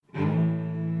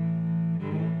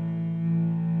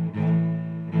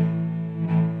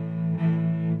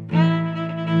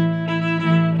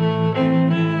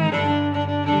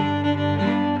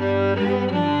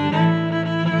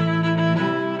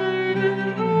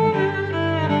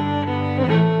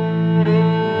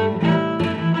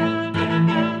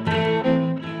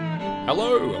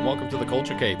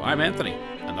Cave. I'm Anthony,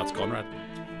 and that's Conrad.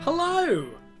 Hello.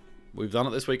 We've done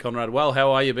it this week, Conrad. Well,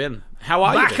 how are you been? How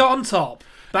are you Back on top.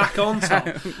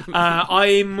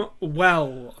 I'm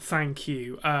well, thank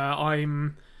you.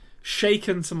 I'm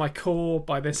shaken to my core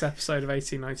by this episode of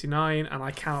 1899, and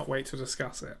I cannot wait to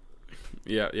discuss it.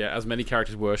 Yeah, as many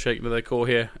characters were shaken to their core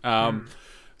here.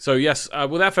 So yes,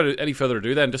 without any further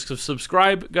ado then, just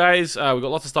subscribe, guys. We've got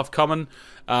lots of stuff coming.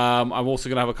 I'm also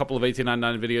going to have a couple of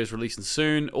 1899 videos releasing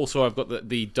soon. Also, I've got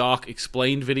the Dark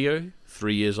Explained video,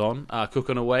 3 years on,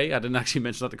 cooking away. I didn't actually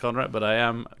mention that to Conrad, but I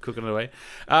am cooking away.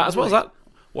 As well as that,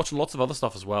 watching lots of other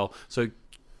stuff as well. So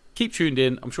keep tuned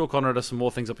in. I'm sure Conrad has some more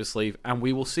things up his sleeve, and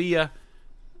we will see you.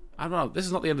 I don't know. This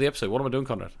is not the end of the episode. What am I doing,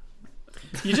 Conrad?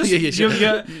 You just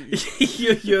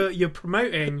you're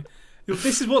promoting.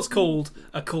 This is what's called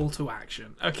a call to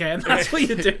action, okay? And that's what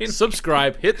you're doing.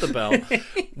 Subscribe, hit the bell.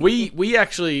 We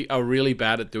actually are really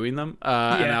bad at doing them,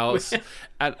 and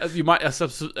you might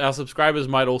our subscribers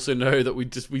might also know that we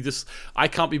just I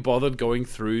can't be bothered going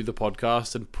through the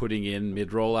podcast and putting in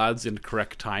mid-roll ads in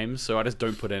correct times, so I just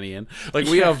don't put any in. Like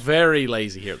we are very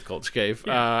lazy here at the Culture Cave,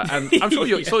 and I'm sure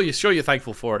you're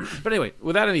thankful for it. But anyway,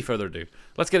 without any further ado,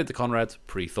 let's get into Conrad's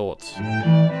pre-thoughts.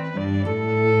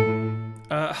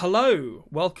 Hello,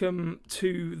 welcome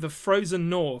to the frozen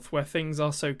north, where things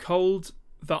are so cold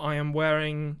that I am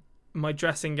wearing my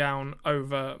dressing gown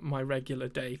over my regular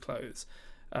day clothes.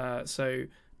 So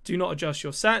do not adjust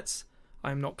your sets.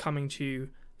 I am not coming to you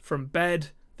from bed.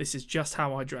 This is just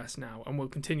how I dress now, and will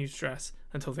continue to dress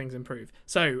until things improve.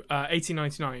 So,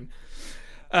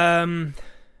 1899.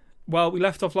 Well, we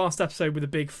left off last episode with a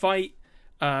big fight,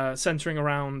 centering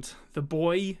around the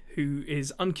boy, who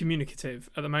is uncommunicative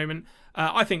at the moment.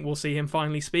 I think we'll see him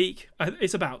finally speak.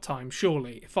 It's about time,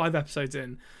 surely. 5 episodes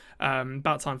in,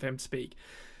 about time for him to speak.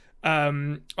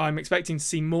 I'm expecting to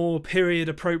see more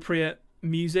period-appropriate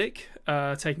music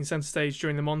taking centre stage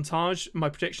during the montage. My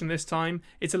prediction this time,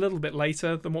 it's a little bit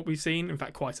later than what we've seen. In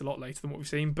fact, quite a lot later than what we've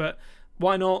seen. But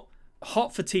why not?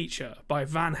 Hot for Teacher by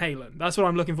Van Halen. That's what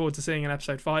I'm looking forward to seeing in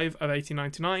episode 5 of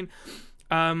 1899.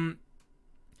 And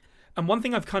one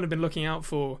thing I've kind of been looking out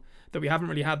for that we haven't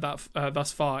really had that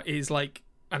thus far is like,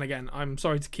 and again, I'm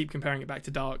sorry to keep comparing it back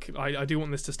to Dark. I do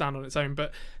want this to stand on its own,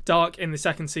 but Dark in the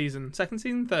third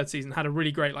season, had a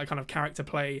really great like kind of character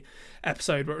play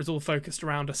episode where it was all focused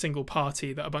around a single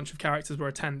party that a bunch of characters were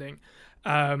attending.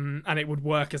 And it would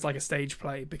work as like a stage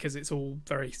play because it's all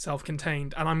very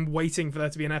self-contained. And I'm waiting for there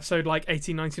to be an episode like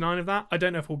 1899 of that. I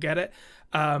don't know if we'll get it,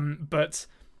 but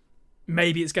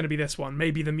maybe it's going to be this one.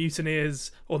 Maybe the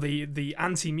mutineers or the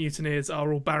anti-mutineers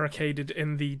are all barricaded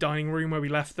in the dining room where we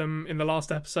left them in the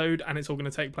last episode, and it's all going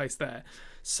to take place there.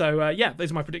 So,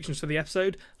 those are my predictions for the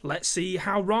episode. Let's see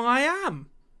how wrong I am.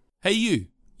 Hey, you.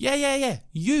 Yeah.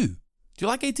 You. Do you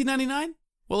like 1899?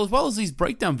 Well, as well as these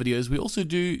breakdown videos, we also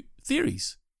do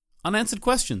theories, unanswered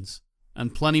questions,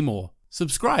 and plenty more.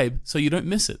 Subscribe so you don't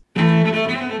miss it.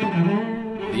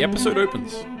 The episode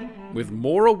opens with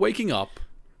Maura waking up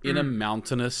in a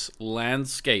mountainous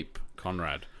landscape,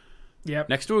 Conrad. Yep.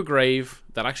 Next to a grave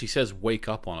that actually says "wake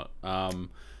up" on it.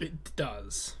 It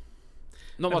does.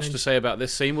 Not much to say about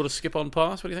this scene. We'll just skip on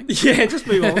past. What do you think? Yeah, just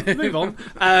move on.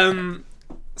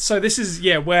 So this is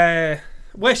where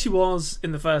she was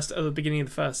in at the beginning of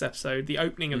the first episode, the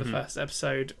opening of the first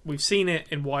episode. We've seen it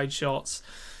in wide shots.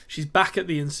 She's back at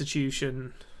the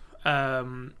institution.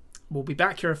 We'll be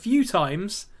back here a few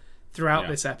times throughout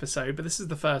this episode, but this is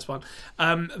the first one.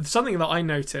 Something that I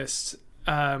noticed,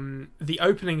 the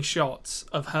opening shots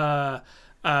of her,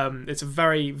 it's a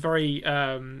very, very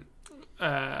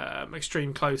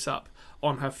extreme close-up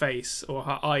on her face, or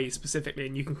her eyes specifically,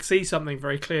 and you can see something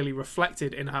very clearly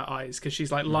reflected in her eyes, because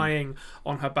she's like lying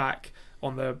on her back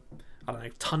on the, I don't know,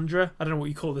 tundra? I don't know what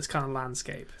you call this kind of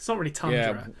landscape. It's not really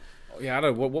tundra. Yeah, I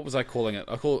don't know. What was I calling it?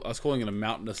 I was calling it a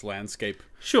mountainous landscape.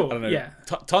 Sure, I don't know. yeah.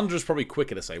 Tundra's probably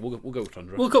quicker to say. We'll go with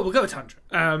tundra. We'll go with tundra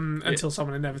until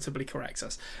someone inevitably corrects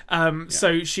us.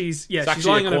 So she's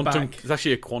lying on her back. It's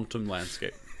actually a quantum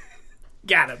landscape.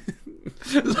 Got him.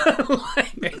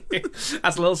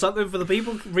 That's a little something for the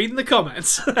people reading the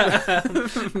comments.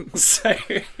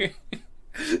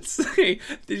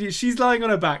 She's lying on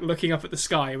her back looking up at the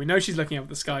sky. We know she's looking up at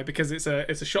the sky because it's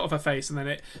a shot of her face, and then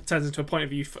it turns into a point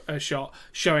of view shot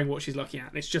showing what she's looking at,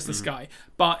 and it's just the sky.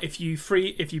 But if you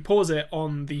pause it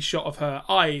on the shot of her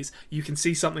eyes, you can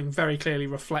see something very clearly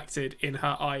reflected in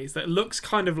her eyes that looks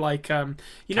kind of like those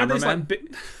like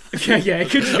it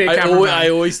could be a cameraman. I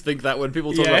always think that when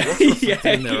people talk about what's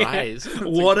reflected in their eyes.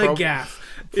 What a gaff.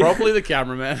 Probably the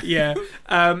cameraman. Yeah.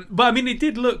 But I mean, it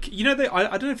did look, I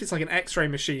don't know if it's like an X-ray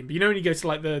machine, but when you go to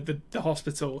like the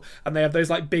hospital and they have those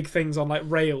like big things on like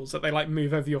rails that they like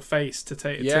move over your face to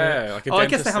take. Like a I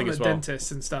guess dentist they have thing them as at well.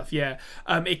 dentists and stuff. Yeah.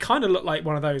 It kind of looked like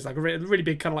one of those, like a really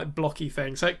big kind of like blocky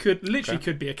thing. So it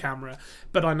could be a camera,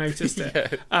 but I noticed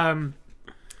it. And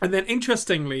then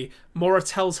interestingly, Maura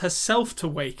tells herself to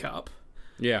wake up.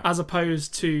 Yeah. As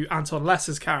opposed to Anton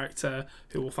Lesser's character,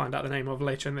 who we'll find out the name of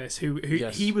later in this, who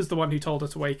Yes. he was the one who told her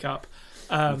to wake up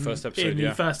In the first episode,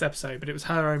 the first episode, but it was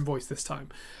her own voice this time.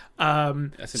 That's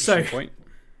an interesting point.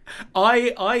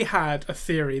 I had a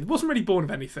theory that wasn't really born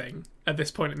of anything at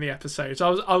this point in the episode. So I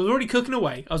was already cooking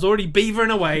away. I was already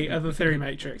beavering away at the theory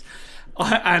matrix.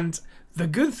 And the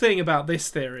good thing about this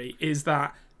theory is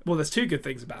that, well, there's two good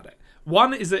things about it.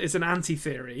 One is that it's an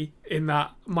anti-theory in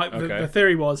that the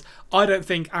theory was, I don't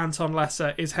think Anton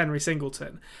Lesser is Henry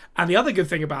Singleton. And the other good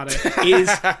thing about it is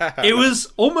it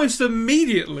was almost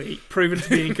immediately proven to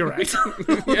be incorrect.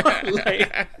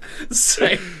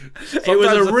 So it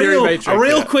was a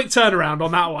real quick turnaround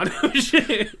on that one.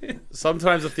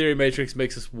 Sometimes the theory matrix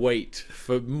makes us wait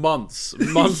for months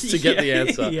to get the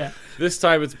answer. Yeah. This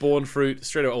time it's born fruit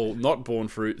straight away, or not born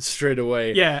fruit straight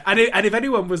away. Yeah, and if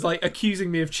anyone was like accusing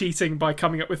me of cheating by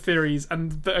coming up with theories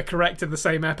and that are correct in the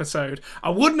same episode,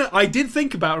 I did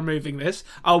think about removing this.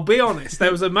 I'll be honest.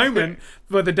 There was a moment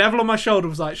where the devil on my shoulder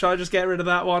was like, "Should I just get rid of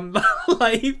that one?"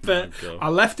 But I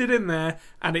left it in there,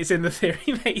 and it's in the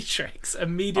theory matrix.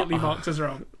 Immediately marked as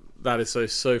wrong. That is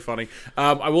so funny.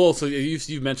 I will also,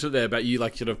 you mentioned it there about you,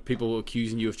 like, sort of people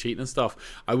accusing you of cheating and stuff.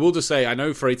 I will just say, I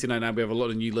know for 89.9 we have a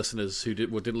lot of new listeners who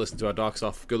didn't listen to our dark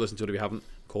stuff. Go listen to it if you haven't.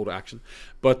 Call to action.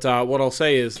 But what I'll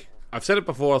say is, I've said it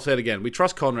before, I'll say it again. We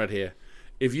trust Conrad here.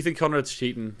 If you think Conrad's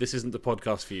cheating, this isn't the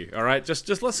podcast for you. All right, just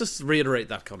let's just reiterate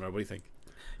that, Conrad. What do you think?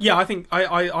 Yeah, I think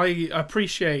I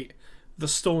appreciate the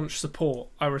staunch support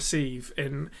I receive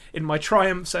in my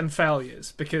triumphs and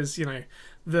failures, because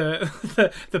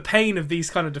the pain of these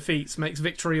kind of defeats makes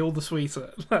victory all the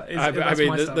sweeter.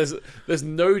 There's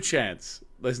no chance.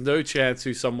 There's no chance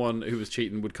someone who was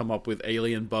cheating would come up with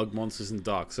alien bug monsters in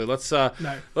dark. So let's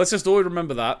just always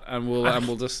remember that, and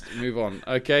we'll just move on.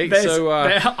 Okay.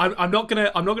 I'm not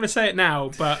gonna say it now,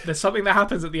 but there's something that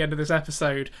happens at the end of this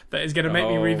episode that is gonna make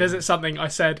me revisit something I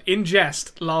said in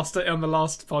jest on the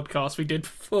last podcast we did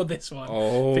before this one.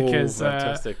 Because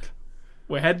fantastic.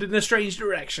 We're headed in a strange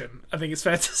direction, I think it's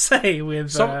fair to say.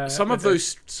 With some of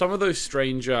those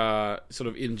strange sort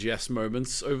of ingest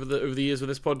moments over the years with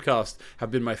this podcast have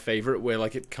been my favorite, where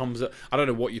like it comes, I don't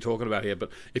know what you're talking about here, but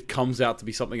it comes out to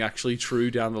be something actually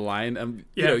true down the line, and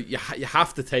you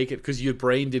have to take it because your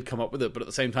brain did come up with it, but at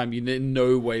the same time you in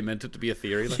no way meant it to be a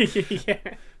theory. Yeah.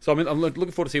 So I'm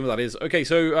looking forward to seeing what that is. Okay,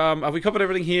 so have we covered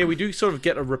everything here? We do sort of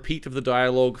get a repeat of the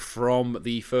dialogue from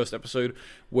the first episode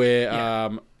where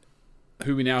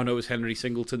who we now know as Henry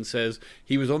Singleton says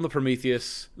he was on the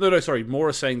Prometheus. No, sorry,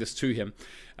 Maura's saying this to him.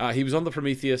 He was on the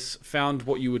Prometheus, found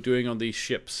what you were doing on these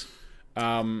ships.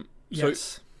 Yes.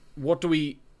 So what do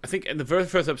we... I think in the very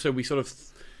first episode we sort of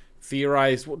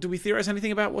theorized... Do we theorize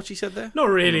anything about what she said there? Not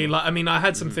really. I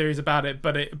had some theories about it,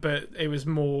 but it was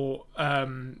more...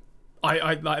 I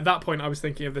at that point I was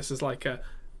thinking of this as like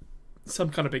some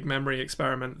kind of big memory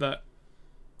experiment that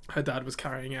her dad was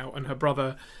carrying out, and her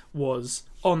brother was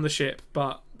on the ship,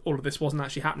 but all of this wasn't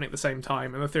actually happening at the same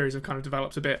time, and the theories have kind of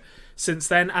developed a bit since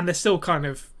then, and they're still kind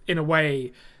of, in a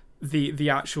way, the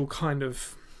actual kind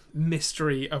of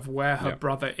mystery of where her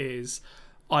brother is,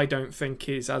 I don't think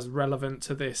is as relevant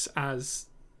to this as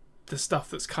the stuff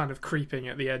that's kind of creeping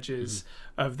at the edges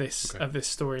of this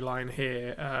storyline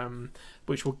here,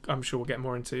 which I'm sure we'll get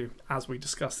more into as we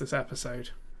discuss this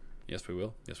episode. Yes, we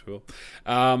will.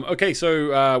 Okay,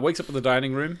 so wakes up in the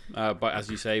dining room, but as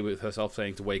you say, with herself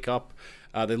saying to wake up.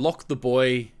 They lock the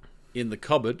boy in the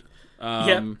cupboard.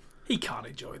 He can't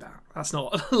enjoy that. That's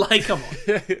not like, come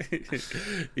on.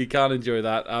 He can't enjoy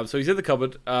that. So he's in the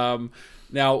cupboard.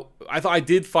 Now, I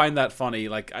did find that funny.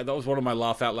 Like, that was one of my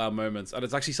laugh out loud moments, and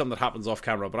it's actually something that happens off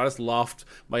camera. But I just laughed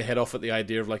my head off at the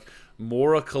idea of like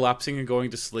Maura collapsing and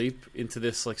going to sleep into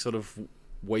this like sort of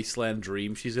wasteland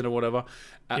dream she's in or whatever,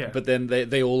 but then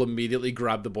they all immediately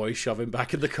grab the boy, shove him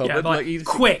back in the cupboard.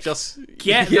 Quick, just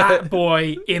get that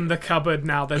boy in the cupboard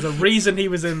now. There's a reason he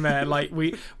was in there. Like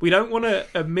we don't want to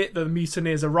admit the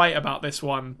mutineers are right about this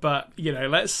one, but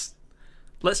let's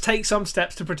take some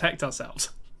steps to protect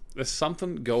ourselves. There's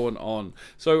something going on.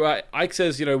 So Ike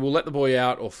says, we'll let the boy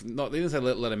out, or not. He didn't say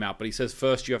let him out, but he says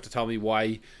first you have to tell me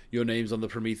why your name's on the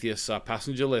Prometheus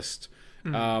passenger list.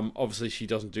 Obviously she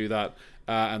doesn't do that.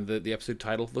 And the episode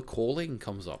title, The Calling,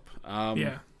 comes up.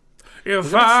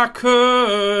 If I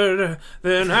could,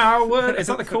 then I would. Is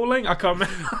that the calling? I can't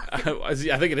remember. I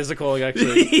think it is a calling,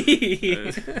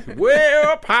 actually. Way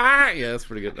up high. Yeah, that's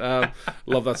pretty good.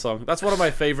 Love that song. That's one of my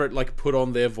favorite, like, put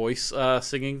on their voice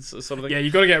singing sort of thing. Yeah,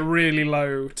 you got to get really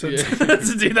low to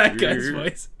do that guy's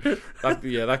voice.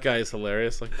 That guy is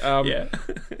hilarious. Like, yeah.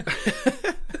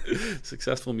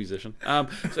 Successful musician.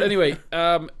 So anyway,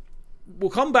 we'll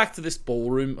come back to this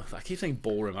ballroom. I keep saying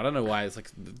ballroom. I don't know why. It's like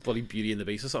bloody Beauty and the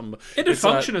Beast or something. It did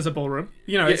function as a ballroom.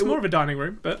 You know, it's more of a dining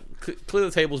room, but clear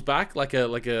the tables back like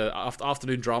a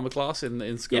afternoon drama class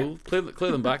in school. Yeah.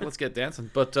 Clear them back. Let's get dancing.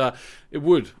 But it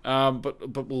would.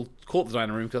 But we'll call it the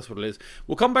dining room because that's what it is.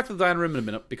 We'll come back to the dining room in a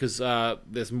minute because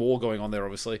there's more going on there.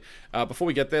 Obviously, before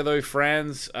we get there though,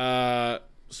 Franz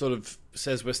sort of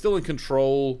says we're still in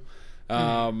control.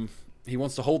 He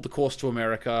wants to hold the course to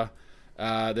America.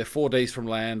 They're 4 days from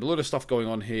land. A lot of stuff going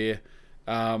on here.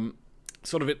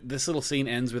 This little scene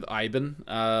ends with Ivan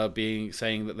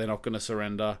saying that they're not going to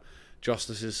surrender.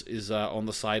 Justice is on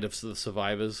the side of the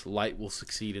survivors. Light will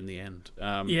succeed in the end.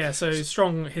 So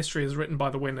strong history is written by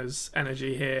the winners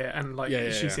energy here, and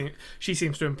she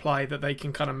seems to imply that they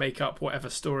can kind of make up whatever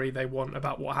story they want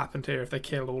about what happened here if they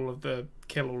kill all of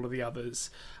the others.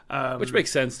 Which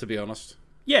makes sense, to be honest.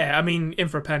 Yeah, I mean, in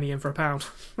for a penny, in for a pound.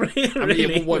 What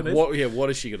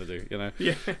is she gonna do? You know?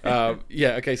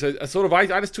 Yeah. Okay. So I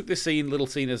just took this little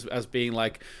scene as being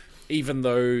like, even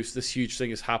though this huge thing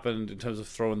has happened in terms of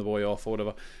throwing the boy off or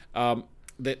whatever,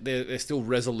 they're still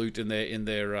resolute in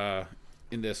their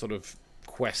sort of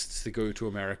quests to go to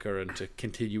America and to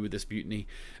continue with this mutiny.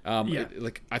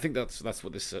 I think that's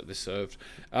what this served.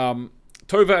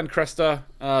 Tova and Cresta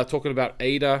talking about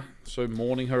Ada, so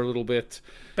mourning her a little bit.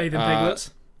 Bathing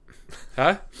piglets.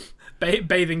 Huh?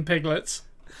 Bathing piglets.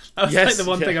 That was the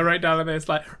one thing I wrote down in there. It's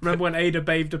like, remember when Ada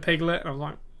bathed a piglet? And I was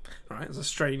like, all right, it's a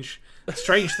strange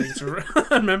thing to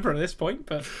remember at this point,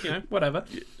 but, whatever.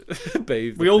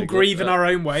 We all grieve in our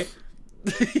own way.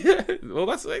 Yeah, well,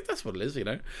 that's what it is,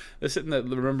 They're sitting there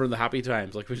remembering the happy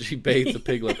times, like when she bathed the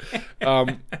piglet.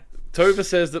 Tova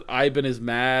says that Ivan is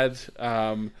mad.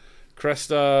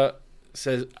 Cresta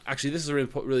says, actually, this is a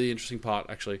really interesting part,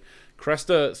 actually.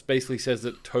 Cresta basically says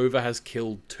that Tova has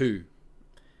killed 2.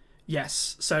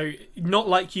 Yes, so not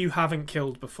like you haven't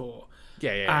killed before.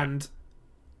 Yeah. And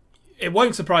it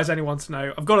won't surprise anyone to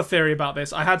know. I've got a theory about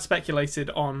this. I had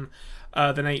speculated on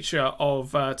the nature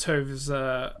of Tova's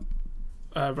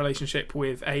relationship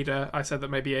with Ada. I said that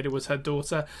maybe Ada was her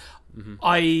daughter. Mm-hmm.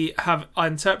 I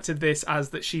interpreted this as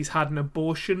that she's had an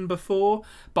abortion before,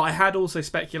 but I had also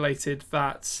speculated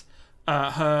that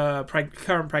her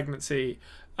current pregnancy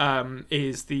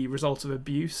is the result of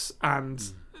abuse, and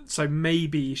so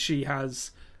maybe she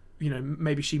has,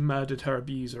 maybe she murdered her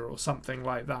abuser or something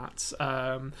like that.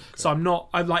 So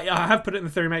I have put it in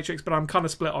the theory matrix, but I'm kind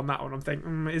of split on that one. I'm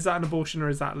thinking, is that an abortion or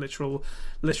is that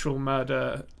literal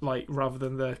murder, like, rather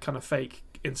than the kind of fake,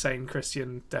 insane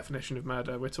Christian definition of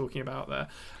murder we're talking about there?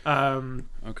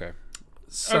 Okay.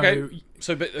 So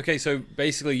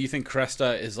basically, you think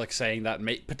Cresta is like saying that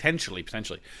potentially,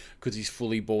 because he's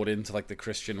fully bought into like the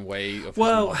Christian way of his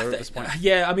mother at this point.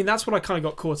 Yeah, I mean that's what I kind of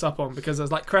got caught up on, because I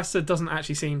was like, Cresta doesn't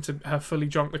actually seem to have fully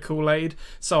drunk the Kool-Aid,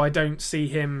 so I don't see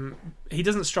him. He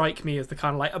doesn't strike me as the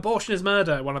kind of like abortion is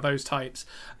murder, one of those types.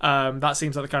 That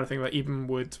seems like the kind of thing that Eben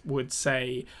would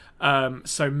say.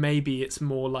 So maybe it's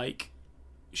more like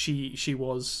she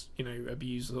was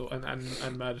abused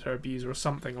and murdered her abuser or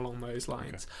something along those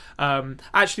lines. Okay.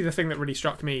 Actually, the thing that really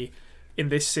struck me in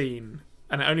this scene,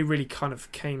 and it only really kind of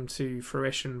came to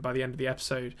fruition by the end of the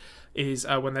episode, is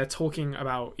when they're talking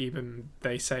about Eben,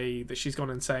 they say that she's gone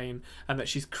insane and that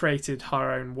she's created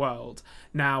her own world.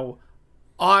 Now,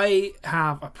 I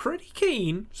have a pretty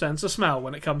keen sense of smell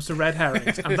when it comes to red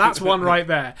herrings, and that's one right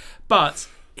there. But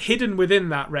hidden within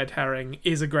that red herring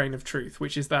is a grain of truth,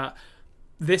 which is that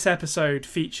this episode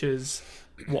features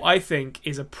what I think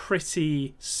is a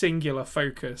pretty singular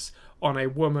focus on a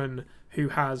woman who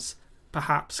has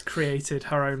perhaps created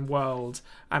her own world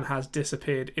and has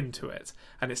disappeared into it.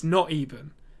 And it's not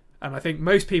Eben. And I think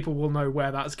most people will know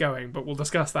where that's going, but we'll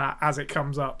discuss that as it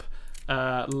comes up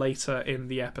later in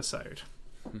the episode.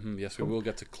 Mm-hmm, yes, we will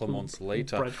get to Clemence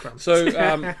later. Breadcrumbs. So,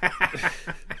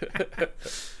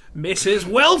 Mrs.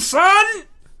 Wilson!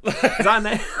 Is that a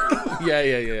name?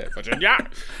 Yeah. Virginia.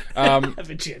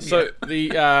 Virginia. So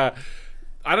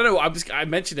I don't know. I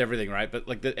mentioned everything, right? But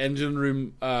like the engine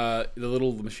room, the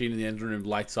little machine in the engine room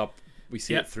lights up. We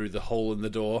see it through the hole in the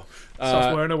door.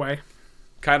 Starts whirring away.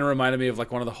 Kind of reminded me of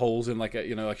like one of the holes in like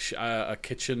a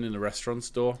kitchen in a restaurant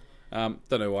store. Don't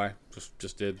know why.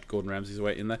 Just did. Gordon Ramsay's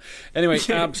way in there. Anyway,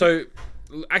 so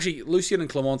actually, Lucien and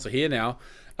Clemence are here now.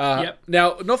 Yep.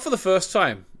 Now, not for the first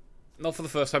time. Not for the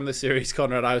first time in this series,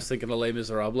 Conrad. I was thinking of Les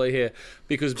Miserables here,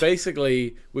 because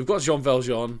basically we've got Jean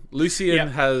Valjean. Lucien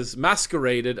has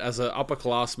masqueraded as an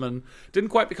upperclassman. Didn't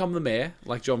quite become the mayor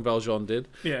like Jean Valjean did.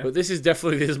 Yeah. But this is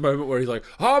definitely this moment where he's like,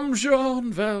 "I'm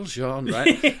Jean Valjean,"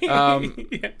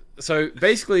 right? So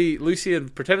basically, Lucien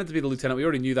pretended to be the lieutenant. We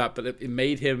already knew that, but it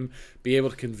made him be able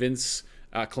to convince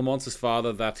Clemence's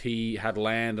father that he had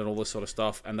land and all this sort of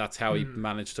stuff, and that's how he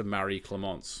managed to marry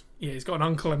Clemence. Yeah, he's got an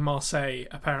uncle in Marseille,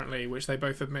 apparently, which they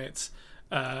both admit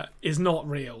is not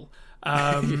real.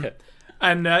 And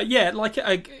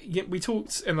we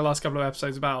talked in the last couple of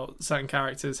episodes about certain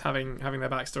characters having their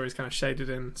backstories kind of shaded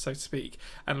in, so to speak.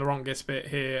 And Laurent gets a bit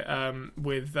here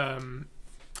with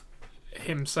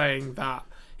him saying that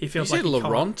he feels like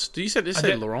Laurent. Do you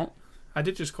say Laurent? I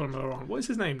did just call him Laurent. What is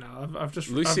his name now? I've just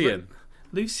Lucien.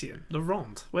 Lucien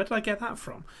Laurent. Where did I get that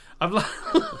from? I've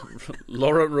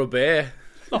Laurent Robert.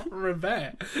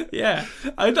 Robert. Yeah,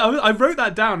 I wrote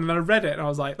that down and then I read it and I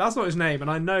was like, that's not his name,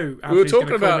 and I know we were talking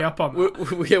call about me up on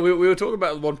that. we were talking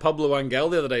about one Pablo Angel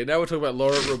the other day. Now we're talking about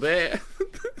Laurent Robert.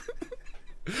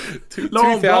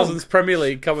 2000s Premier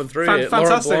League coming through.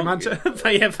 Fantastic,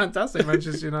 fantastic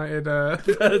Manchester United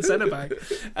centre back.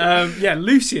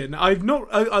 Lucien. I've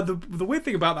not. The weird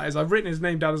thing about that is I've written his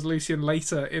name down as Lucien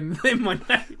later in my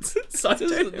notes. So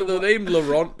the name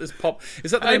Laurent is pop.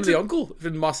 Is that the name of the uncle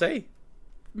in Marseille?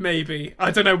 Maybe.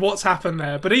 I don't know what's happened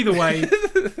there, but either way,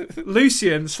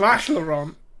 Lucien /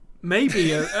 Laurent,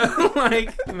 maybe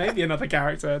maybe another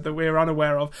character that we're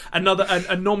unaware of, another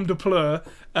a nom de plume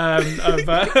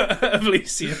of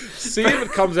Lucien. See if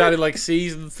it comes out in like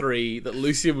season 3 that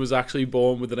Lucien was actually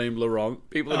born with the name Laurent.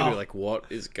 People are gonna be like, "What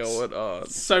is going on?"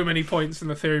 So many points in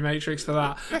the theory matrix for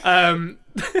that.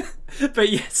 But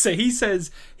yeah, so he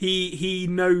says he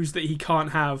knows that he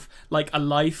can't have like a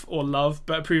life or love,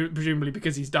 but presumably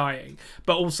because he's dying.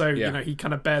 But also, he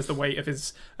kind of bears the weight of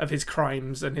his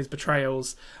crimes and his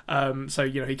betrayals. So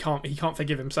he can't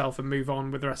forgive himself and move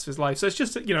on with the rest of his life. So it's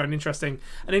just an interesting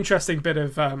bit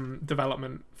of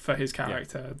development for his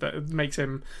character that makes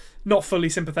him not fully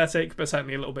sympathetic, but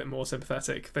certainly a little bit more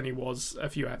sympathetic than he was a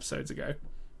few episodes ago.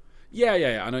 Yeah,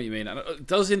 I know what you mean. And it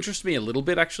does interest me a little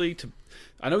bit, actually.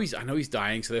 I know he's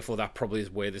dying, so therefore that probably is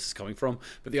where this is coming from.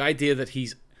 But the idea that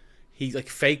he like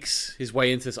fakes his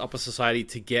way into this upper society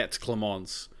to get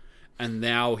Clemence, and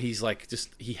now he's like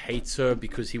he hates her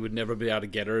because he would never be able to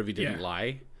get her if he didn't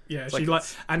lie. Yeah,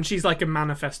 she's like a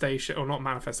manifestation, or not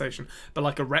manifestation, but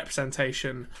like a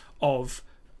representation of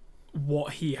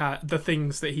what he had, the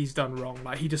things that he's done wrong.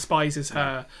 Like he despises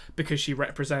her because she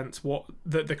represents what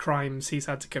the crimes he's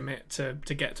had to commit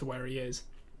to get to where he is.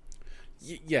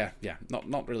 Yeah,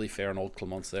 not really fair on old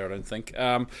Clemence there, I don't think.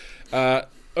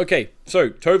 Okay, so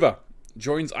Tova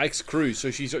joins Ike's crew.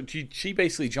 So she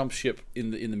basically jumps ship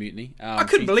in the mutiny. I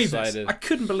couldn't believe this. I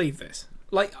couldn't believe this.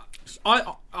 Like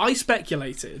I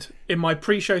speculated in my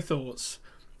pre-show thoughts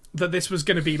that this was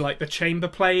going to be like the chamber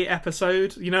play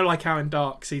episode, like how in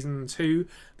Dark season 2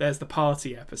 there's the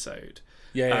party episode,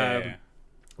 where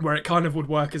it kind of would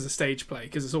work as a stage play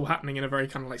because it's all happening in a very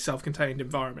kind of like self-contained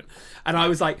environment. And I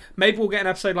was like, maybe we'll get an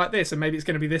episode like this, and maybe it's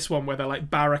going to be this one where they're like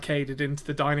barricaded into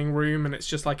the dining room and it's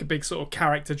just like a big sort of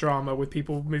character drama with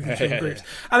people moving between groups.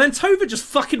 And then Tova just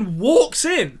fucking walks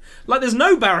in like there's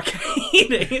no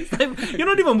barricading. Like, you're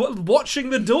not even watching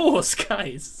the doors,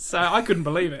 guys. So I couldn't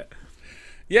believe it.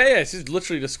 Yeah. She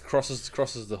literally just crosses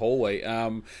the hallway,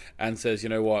 and says, "You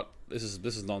know what? This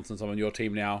is nonsense. I'm on your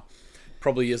team now.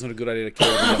 Probably isn't a good idea to kill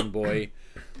the young boy."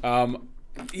 I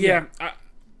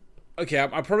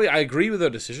agree with her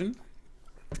decision.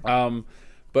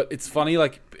 But it's funny,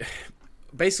 like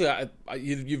basically,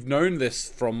 you've known this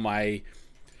from my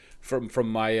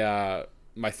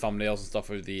my thumbnails and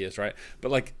stuff over the years, right?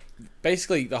 But like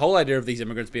basically, the whole idea of these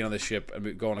immigrants being on this ship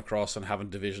and going across and having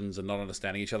divisions and not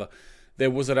understanding each other. There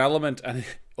was an element, and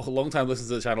a long-time listeners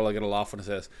to the channel are going to laugh when it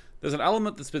says, there's an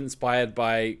element that's been inspired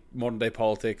by modern-day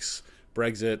politics,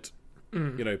 Brexit,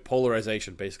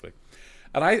 polarization, basically.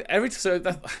 And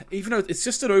even though it's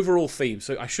just an overall theme,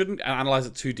 so I shouldn't analyze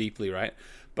it too deeply, right?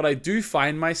 But I do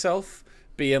find myself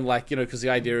being like, because the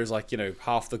idea is like,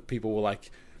 half the people were like,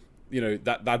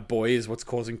 that boy is what's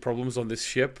causing problems on this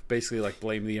ship. Basically, like,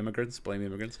 blame the immigrants.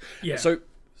 Yeah.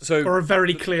 So, or a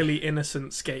very clearly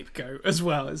innocent scapegoat as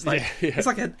well. It's like it's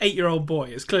like an 8-year-old boy.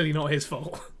 It's clearly not his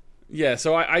fault. Yeah.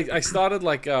 So I started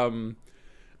like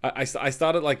I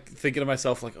started like thinking to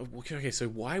myself like, okay, so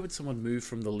why would someone move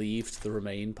from the leave to the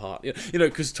remain part? You know,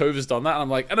 because Tova's done that, and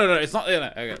I'm like, oh, no, it's not.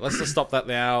 Okay, let's just stop that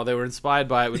now. They were inspired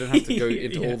by it. We don't have to go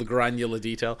into all the granular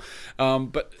detail.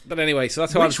 But anyway, so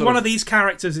that's how. Which one of these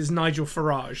characters is Nigel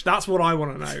Farage? That's what I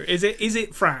want to know. Is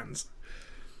it Franz?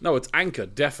 No, it's Anchor.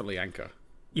 Definitely Anchor.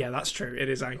 Yeah, that's true. It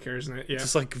is Anchor, isn't it? Yeah.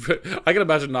 Just like I can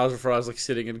imagine Nigel Farage like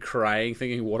sitting and crying,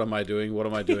 thinking, "What am I doing? What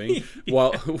am I doing?"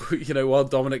 While while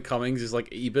Dominic Cummings is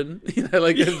like Eben,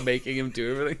 like making him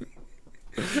do everything.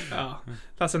 Oh,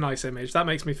 that's a nice image. That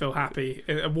makes me feel happy.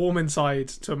 A warm inside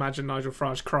to imagine Nigel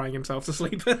Farage crying himself to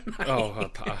sleep at night.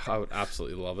 Oh, I would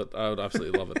absolutely love it. I would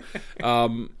absolutely love it.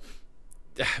 I'm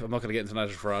not going to get into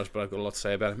Nigel Farage, but I've got a lot to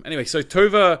say about him. Anyway, so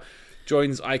Tova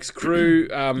joins Ike's crew.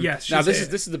 Yes. Now this is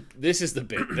the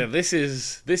bit. Now, this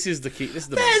is the key. This is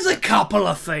the. There's a couple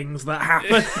of things that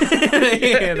happen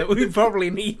here that we probably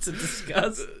need to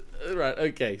discuss. Right.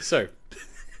 Okay. So,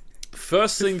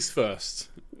 first things first.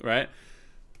 Right.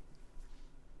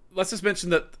 Let's just mention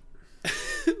that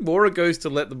Mora goes to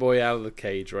let the boy out of the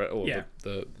cage, right, or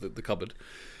the cupboard,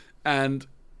 and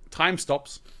time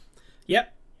stops.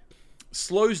 Yep.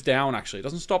 Slows down, actually. It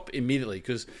doesn't stop immediately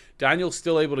because Daniel's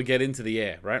still able to get into the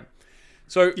air, right?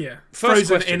 So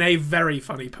frozen in a very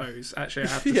funny pose, actually, I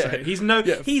have to say.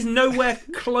 He's nowhere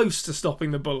close to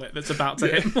stopping the bullet that's about to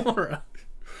hit Mora.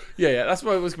 Yeah, that's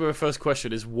why my first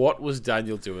question is, what was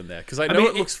Daniel doing there? Because I know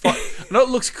it looks fun. I know it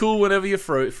looks cool whenever you're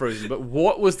frozen, but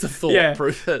what was the thought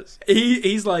process?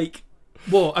 He's like,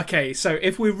 well, okay, so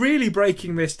if we're really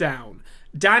breaking this down,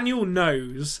 Daniel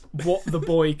knows what the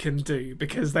boy can do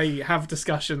because they have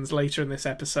discussions later in this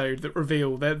episode that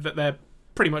reveal that they're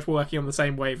pretty much working on the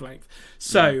same wavelength.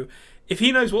 So, if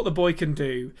he knows what the boy can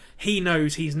do, he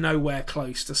knows he's nowhere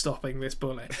close to stopping this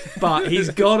bullet. But he's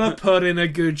got to put in a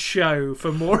good show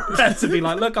for Mora to be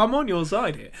like, look, I'm on your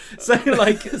side here.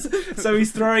 So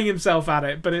he's throwing himself at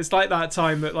it. But it's like that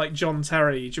time that like John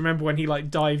Terry, do you remember when he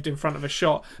like dived in front of a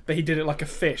shot, but he did it like a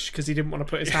fish because he didn't want to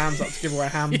put his hands up to give away a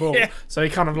handball. Yeah. So he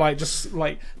kind of like just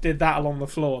like did that along the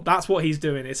floor. That's what he's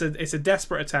doing. It's a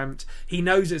desperate attempt. He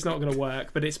knows it's not going to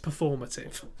work, but it's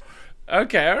performative.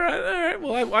 Okay, all right.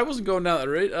 Well, I wasn't going down that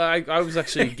route. I was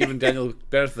actually giving Daniel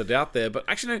benefit of the doubt there. But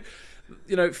actually,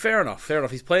 fair enough.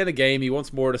 He's playing a game. He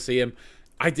wants more to see him.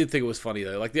 I did think it was funny,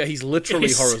 though. Like, yeah, he's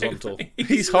literally horizontal.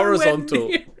 He's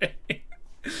horizontal.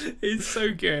 It's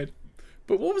so good.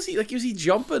 But what was he like? Was he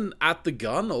jumping at the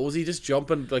gun, or was he just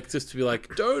jumping like just to be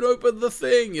like, "Don't open the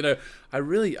thing"? I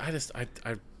really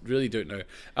don't know.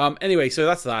 Anyway, so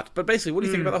that's that. But basically, what do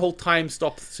you think about the whole time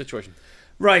stop situation?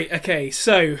 Right. Okay.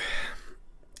 So,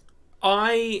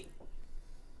 I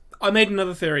made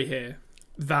another theory here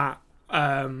that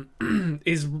I'm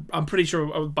pretty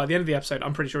sure by the end of the episode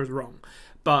I'm pretty sure is wrong,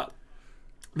 but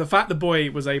the fact the boy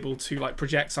was able to like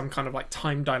project some kind of like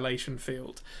time dilation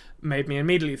field made me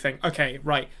immediately think, okay,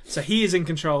 right, so he is in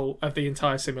control of the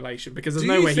entire simulation because there's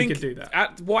no way he could do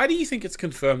that. Why do you think it's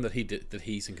confirmed that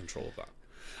he's in control of that?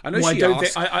 I know I don't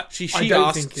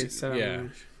think it's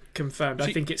confirmed.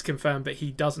 I think it's confirmed that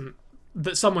he doesn't.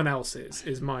 That someone else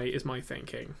is my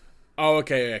thinking. Oh,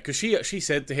 okay, yeah. Because she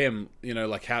said to him,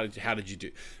 like how did you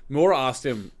do? Mora asked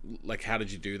him, like, how did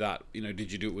you do that?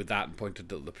 Did you do it with that? And pointed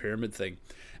to the pyramid thing,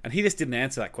 and he just didn't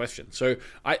answer that question. So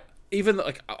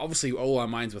obviously all our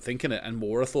minds were thinking it, and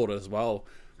Mora thought it as well.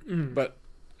 But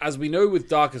as we know with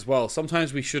Dark as well,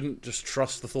 sometimes we shouldn't just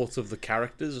trust the thoughts of the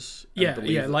characters.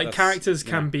 Like characters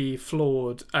can be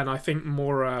flawed, and I think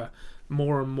Mora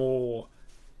more and more.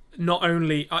 Not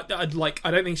only I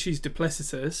don't think she's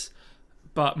duplicitous,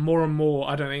 but more and more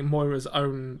I don't think Moira's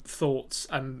own thoughts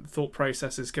and thought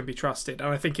processes can be trusted.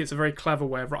 And I think it's a very clever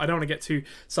way of. I don't want to get too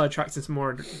sidetracked into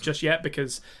Moira just yet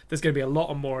because there's going to be a lot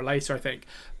of Moira later, I think.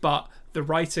 But the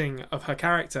writing of her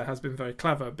character has been very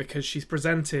clever because she's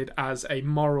presented as a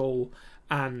moral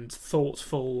and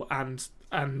thoughtful and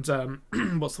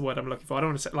what's the word I'm looking for? I don't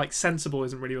want to say like sensible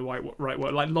isn't really the right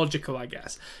word. Like logical, I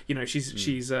guess.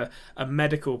 She's a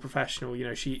medical professional.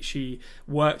 She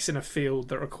works in a field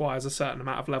that requires a certain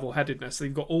amount of level-headedness. So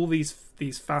you've got all these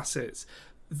facets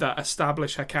that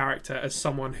establish her character as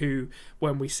someone who,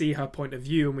 when we see her point of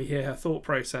view and we hear her thought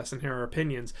process and hear her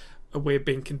opinions, we're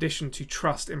being conditioned to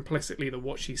trust implicitly that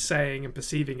what she's saying and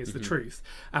perceiving is the truth.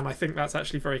 And I think that's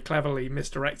actually very cleverly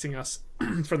misdirecting us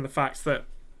from the fact that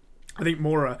I think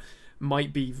Mora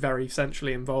might be very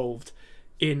centrally involved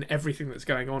in everything that's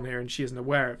going on here and she isn't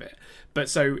aware of it. But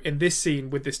so in this scene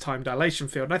with this time dilation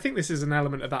field, and I think this is an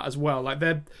element of that as well, like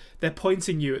they're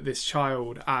pointing you at this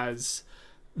child as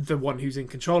the one who's in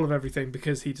control of everything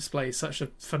because he displays such a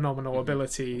phenomenal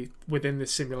ability within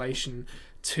this simulation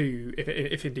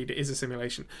if indeed it is a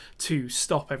simulation, to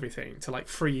stop everything, to like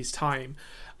freeze time.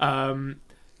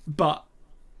 But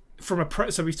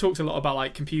so we've talked a lot about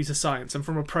like computer science, and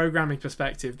from a programming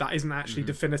perspective, that isn't actually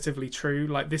definitively true.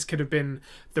 Like this could have been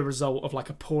the result of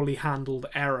like a poorly handled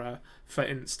error, for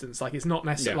instance. Like it's not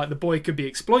necessarily like the boy could be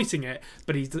exploiting it,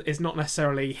 but it's not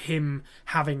necessarily him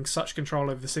having such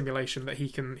control over the simulation that he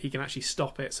can actually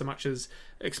stop it, so much as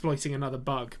exploiting another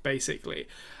bug, basically.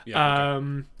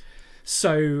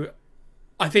 So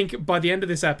I think by the end of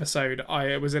this episode,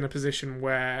 I was in a position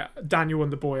where Daniel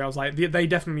and the boy, I was like, they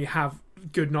definitely have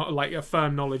a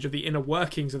firm knowledge of the inner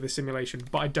workings of the simulation,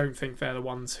 but I don't think they're the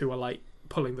ones who are like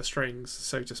pulling the strings,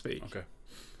 so to speak.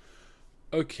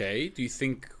 Okay. Do you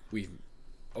think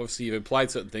obviously you've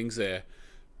implied certain things there,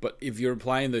 but if you're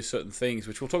implying those certain things,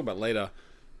 which we'll talk about later,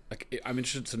 like I'm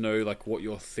interested to know like what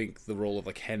you think the role of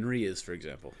like Henry is, for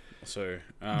example. So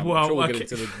I'm sure we'll get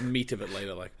into the meat of it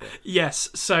later. Yes.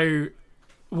 So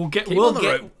we'll get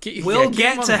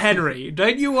to Henry.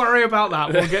 Don't you worry about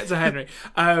that. We'll get to Henry.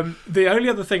 The only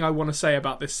other thing I want to say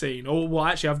about this scene,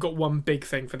 actually, I've got one big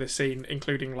thing for this scene,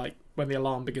 including like when the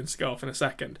alarm begins to go off in a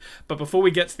second. But before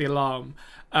we get to the alarm,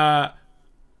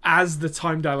 as the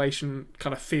time dilation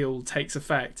kind of field takes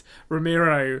effect,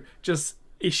 Ramiro just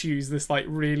issues this like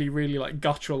really, really like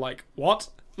guttural like what?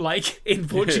 Like in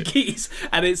Portuguese,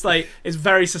 and it's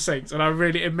very succinct,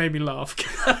 and it made me laugh.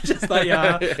 Just like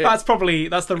that's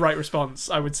the right response,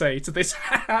 I would say, to this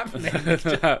happening.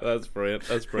 That's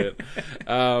brilliant.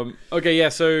 Okay, yeah.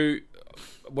 So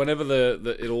whenever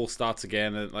it all starts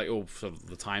again, and like sort of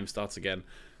the time starts again,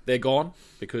 they're gone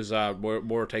because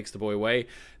Mora takes the boy away.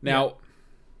 Now,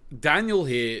 Daniel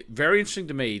here, very interesting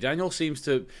to me. Daniel seems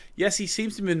to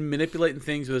be manipulating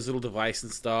things with his little device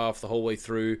and stuff the whole way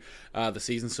through the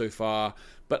season so far.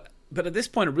 But at this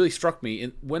point, it really struck me.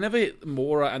 Whenever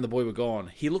Mora and the boy were gone,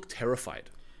 he looked terrified.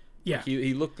 Yeah, like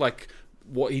he looked like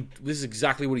this is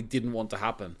exactly what he didn't want to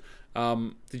happen.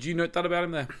 Did you note that about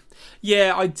him there?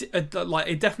 Yeah,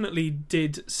 it definitely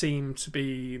did seem to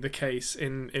be the case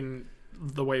in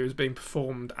the way it was being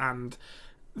performed, and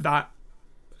that.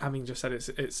 Having just said it's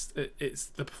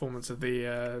the performance of the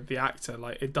actor,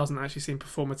 like it doesn't actually seem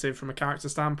performative from a character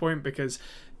standpoint, because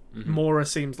Mora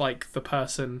seems like the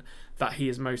person that he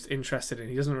is most interested in.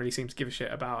 He doesn't really seem to give a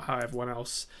shit about how everyone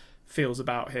else feels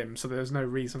about him, so there's no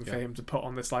reason for him to put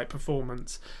on this like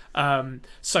performance.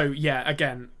 So yeah,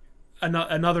 again,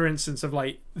 another instance of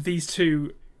like these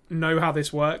two know how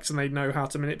this works and they know how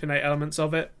to manipulate elements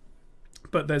of it,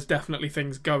 but there's definitely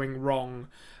things going wrong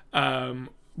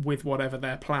with whatever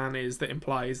their plan is that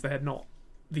implies they're not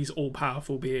these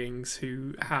all-powerful beings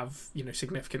who have,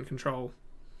 significant control.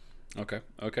 Okay.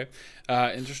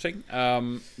 Interesting.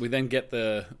 We then get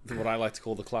the what I like to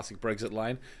call the classic Brexit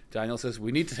line. Daniel says,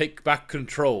 "We need to take back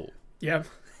control." Yep.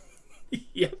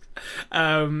 Yep.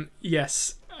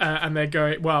 Yes. And they're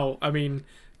going, well, I mean,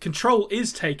 control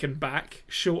is taken back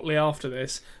shortly after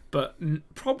this, but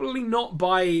probably not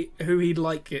by who he'd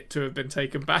like it to have been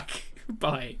taken back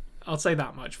by. I'll say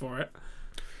that much for it.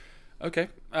 Okay.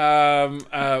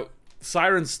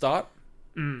 Sirens start.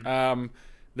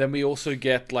 Then we also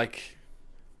get like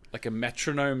a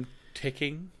metronome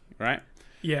ticking, right?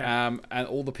 Yeah. And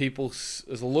all the people,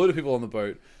 there's a load of people on the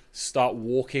boat, start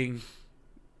walking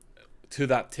to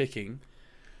that ticking.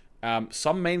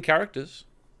 Some main characters.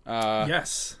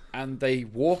 Yes. And they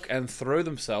walk and throw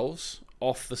themselves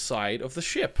off the side of the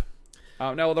ship.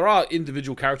 Now, there are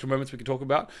individual character moments we can talk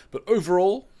about, but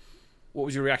overall, what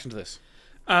was your reaction to this?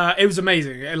 It was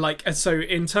amazing. So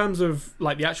in terms of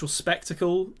like the actual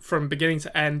spectacle from beginning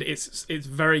to end, it's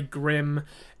very grim.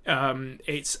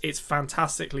 It's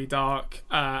fantastically dark,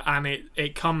 and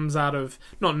it comes out of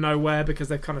not nowhere, because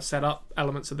they've kind of set up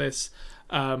elements of this.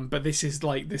 But this is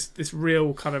like this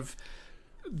real kind of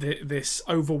this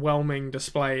overwhelming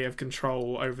display of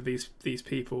control over these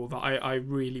people that I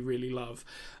really, really love.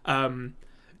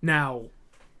 Now,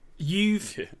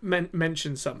 you've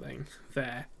mentioned something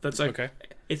there that's okay.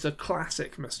 It's a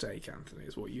classic mistake, Anthony,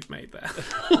 is what you've made there.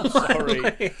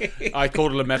 Sorry. I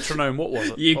called it a metronome. What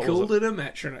was it? You called it a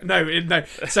metronome. No.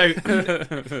 So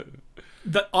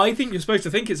I think you're supposed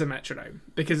to think it's a metronome,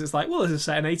 because it's like, well, this is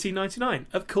set in 1899.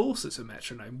 Of course it's a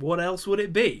metronome. What else would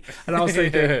it be? And I was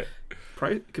thinking,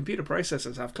 computer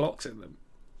processors have clocks in them.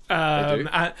 They do.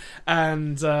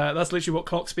 And that's literally what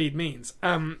clock speed means.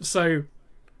 So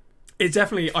it's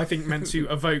definitely, I think, meant to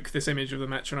evoke this image of the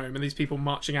metronome and these people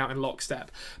marching out in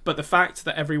lockstep. But the fact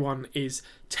that everyone is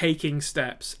taking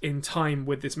steps in time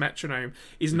with this metronome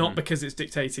is not because it's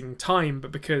dictating time,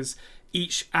 but because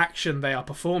each action they are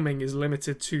performing is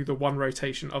limited to the one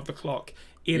rotation of the clock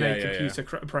in a computer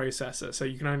processor. So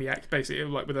you can only basically,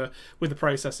 like with a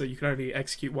processor, you can only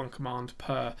execute one command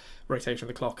per rotation of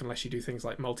the clock unless you do things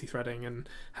like multi-threading and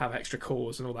have extra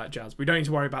cores and all that jazz. We don't need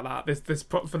to worry about that. This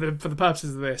for the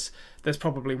purposes of this, there's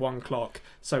probably one clock.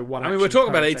 So one. I mean, we're talking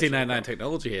about 1899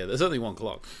 technology here. There's only one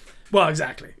clock. Well,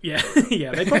 exactly. Yeah,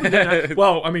 yeah. They probably don't know.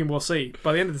 Well, I mean, we'll see.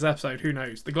 By the end of this episode, who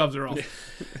knows? The gloves are off.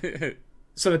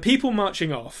 So the people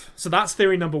marching off, so that's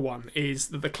theory number one, is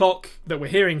that the clock that we're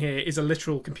hearing here is a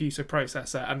literal computer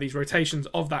processor, and these rotations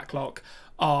of that clock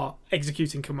are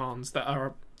executing commands that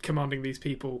are commanding these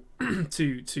people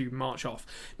to march off.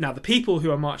 Now, the people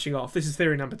who are marching off, this is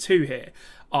theory number two here,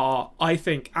 are, I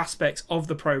think, aspects of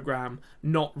the program,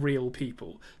 not real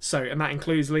people. So, and that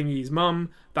includes Ling Yi's mum,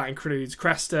 that includes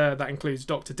Cresta, that includes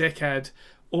Dr. Dickhead,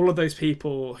 all of those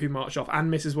people who march off, and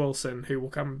Mrs. Wilson, who we'll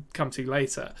come to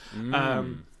later,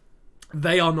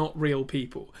 they are not real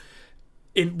people.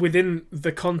 Within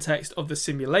the context of the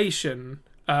simulation,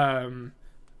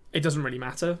 it doesn't really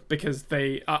matter, because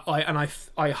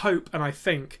I hope and I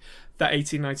think that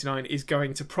 1899 is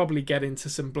going to probably get into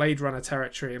some Blade Runner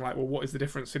territory, and like, well, what is the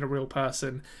difference in a real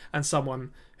person and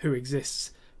someone who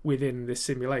exists within this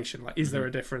simulation? Like, is there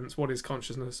a difference? What is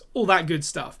consciousness? All that good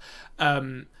stuff.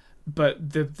 But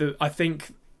I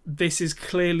think this is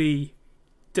clearly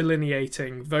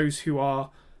delineating those who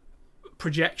are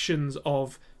projections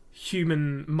of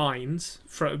human minds,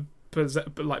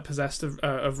 possessed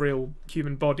of real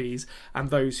human bodies,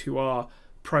 and those who are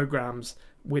programs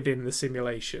within the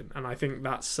simulation. And I think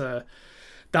that's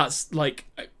like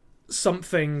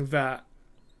something that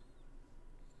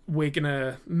we're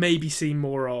gonna maybe see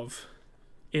more of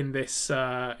in this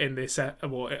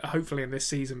hopefully in this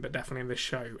season, but definitely in this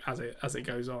show as it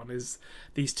goes on, is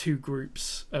these two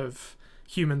groups of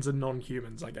humans and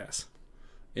non-humans, I guess.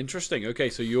 Interesting. Okay,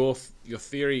 so your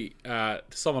theory, to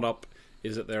sum it up,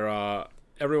 is that there are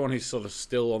everyone who's sort of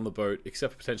still on the boat,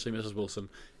 except potentially Mrs. Wilson,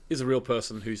 is a real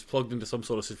person who's plugged into some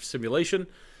sort of simulation,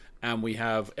 and we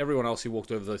have everyone else who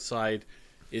walked over the side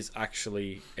is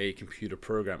actually a computer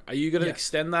program. Are you going to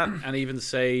extend that and even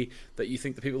say that you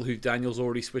think the people who Daniel's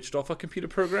already switched off are computer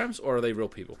programs, or are they real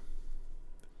people?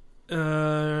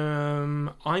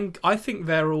 I think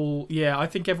they're all. Yeah, I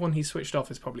think everyone he's switched off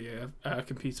is probably a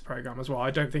computer program as well.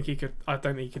 I don't think he could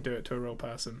do it to a real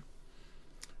person.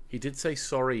 He did say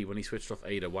sorry when he switched off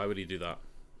Ada. Why would he do that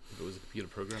if it was a computer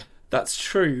program? That's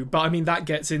true, but I mean that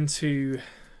gets into,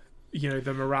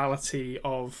 the morality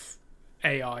of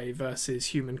AI versus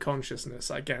human consciousness,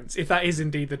 I guess. If that is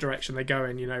indeed the direction they go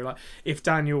in, like if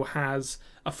Daniel has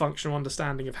a functional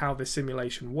understanding of how this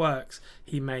simulation works,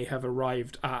 he may have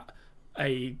arrived at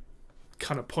a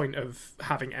kind of point of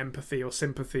having empathy or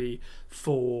sympathy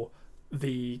for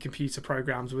the computer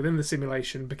programs within the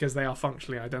simulation because they are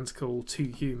functionally identical to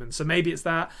humans. So maybe it's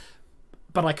that,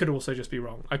 but I could also just be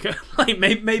wrong. Okay, like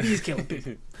maybe he's killing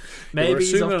people. Maybe we're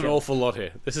assuming he's an awful lot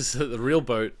here. This is the real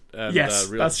boat. And, yes,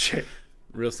 real, that's true.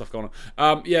 Real stuff going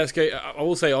on. Yes, okay. I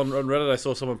will say on Reddit I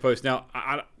saw someone post. Now,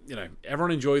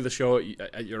 everyone enjoy the show in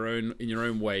your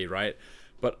own way, right?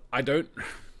 But I don't.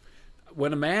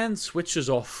 When a man switches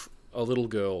off a little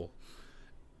girl,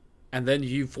 and then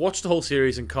you've watched the whole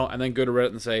series and then go to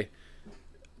Reddit and say,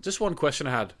 just one question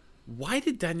I had: why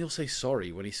did Daniel say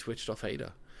sorry when he switched off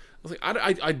Ada? I was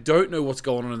like, I don't know what's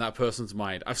going on in that person's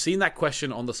mind. I've seen that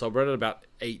question on the subreddit about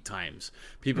 8 times.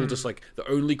 People just like, the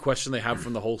only question they have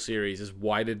from the whole series is,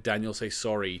 why did Daniel say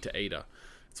sorry to Ada?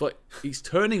 It's like, he's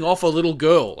turning off a little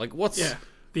girl. Like, what's... Yeah.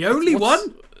 The only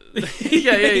one?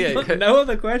 Yeah. No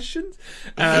other questions?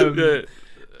 I mean,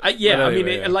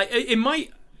 it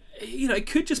might... it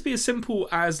could just be as simple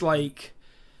as, like...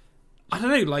 I don't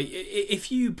know, like,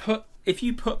 if you put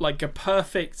like, a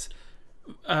perfect...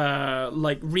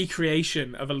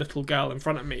 recreation of a little girl in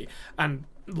front of me, and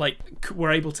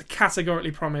were able to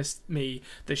categorically promise me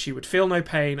that she would feel no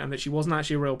pain and that she wasn't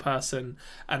actually a real person,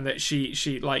 and that she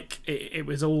it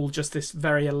was all just this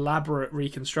very elaborate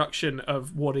reconstruction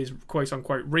of what is quote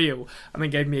unquote real, and then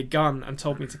gave me a gun and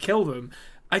told me to kill them.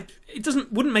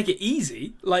 Wouldn't make it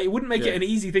easy. Like, it wouldn't make it an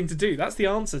easy thing to do. That's the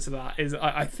answer to that.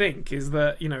 I think is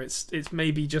that it's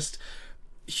maybe just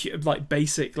like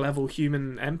basic level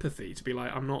human empathy to be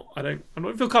like, I don't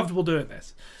feel comfortable doing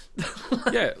this.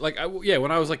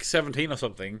 When I was like 17 or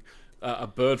something, a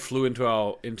bird flew into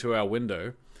our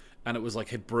window, and it was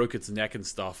like, it broke its neck and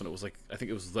stuff, and it was like, I think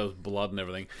it was those blood and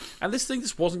everything, and this thing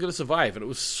just wasn't going to survive, and it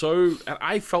was so, and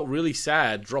I felt really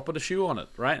sad dropping a shoe on it,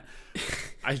 right?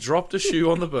 I dropped a shoe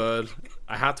on the bird.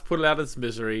 I had to put it out of its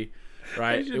misery,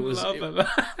 right?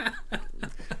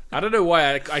 I don't know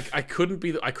why I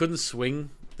couldn't swing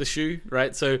the shoe,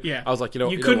 right? So Yeah. I was like, you know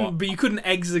couldn't, what? but you couldn't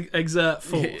exert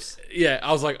force. Yeah,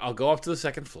 I was like, I'll go up to the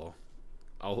second floor.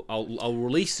 I'll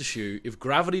release the shoe. If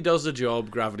gravity does the job,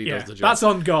 gravity does the job. That's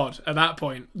on God at that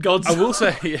point. God's. I will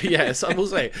say, yes, I will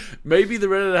say, maybe the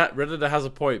Redditor has a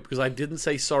point because I didn't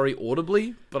say sorry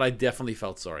audibly, but I definitely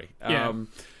felt sorry. Yeah.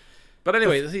 But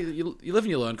anyway, you live and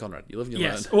you learn, Conrad. You live and you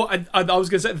learn. Yes. Well, I was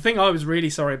going to say the thing I was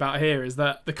really sorry about here is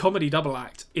that the comedy double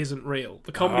act isn't real.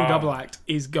 The comedy double act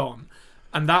is gone,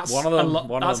 and that's One of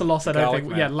them- that's a loss. I don't Garlic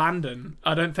think. Man. Yeah, Landon.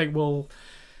 I don't think we'll.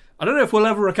 I don't know if we'll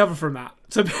ever recover from that.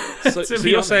 So to be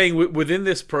you're honest. saying within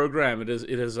this program, it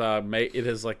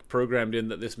has like programmed in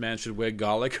that this man should wear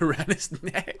garlic around his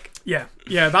neck. Yeah,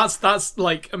 that's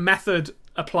like a method.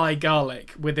 Apply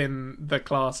garlic within the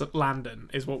class of Landon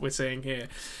is what we're seeing here.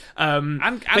 And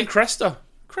Cresta.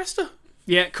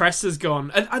 Yeah, Cresta's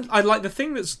gone, and I like the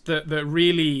thing that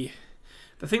really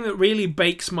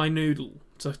bakes my noodle.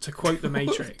 To quote the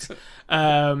Matrix,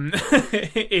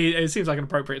 it seems like an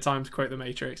appropriate time to quote the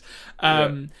Matrix.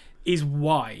 Is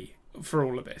why for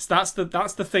all of this. That's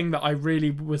the thing that I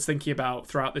really was thinking about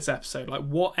throughout this episode. Like,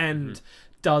 what end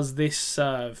does this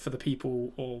serve for the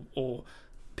people or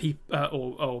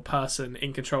person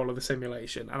in control of the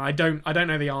simulation? And I don't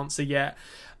know the answer yet.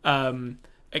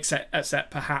 Except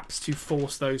perhaps to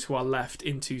force those who are left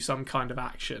into some kind of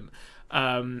action.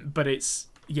 But it's.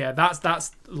 Yeah,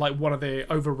 that's like one of the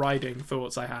overriding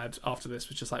thoughts I had after this,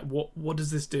 was just like, what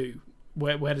does this do?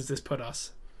 Where does this put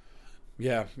us?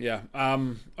 Yeah.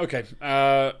 Okay.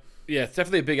 It's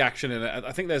definitely a big action in it.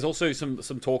 I think there's also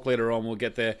some talk later on. We'll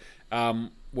get there.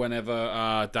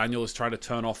 Whenever Daniel is trying to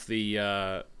turn off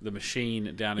the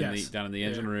machine down in the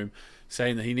engine room,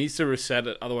 saying that he needs to reset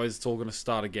it, otherwise it's all going to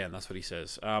start again. That's what he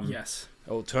says. Yes.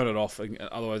 Or turn it off,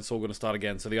 otherwise it's all going to start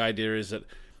again. So the idea is that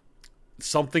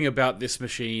something about this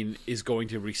machine is going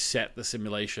to reset the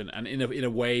simulation, and in a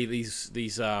way, these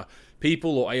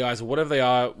people or AIs or whatever they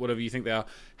are, whatever you think they are,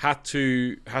 had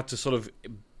to sort of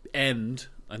end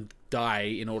and die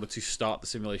in order to start the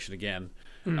simulation again.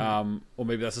 Or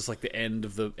maybe that's just like the end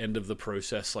of the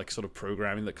process, like sort of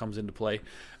programming that comes into play.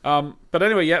 But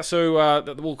anyway, yeah. So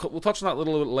we'll touch on that a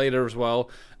little bit later as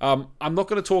well. I'm not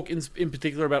going to talk in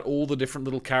particular about all the different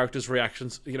little characters'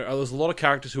 reactions. You know, there's a lot of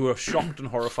characters who are shocked and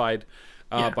horrified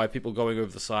by people going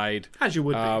over the side, as you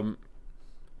would be.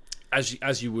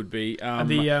 As you would be. And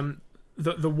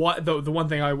the one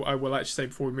thing I will actually say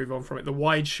before we move on from it, the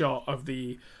wide shot of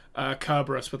the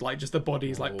Kerberos with like just the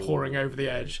bodies like pouring over the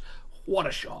edge. What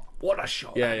a shot!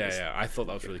 Yeah. I thought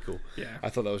that was really cool. Yeah, I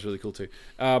thought that was really cool too.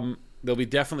 There'll be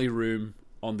definitely room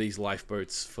on these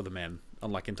lifeboats for the men,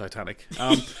 unlike in Titanic.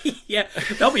 Yeah,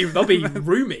 they'll be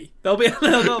roomy. They'll be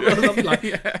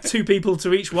like 2 people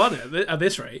to each one at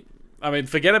this rate. I mean,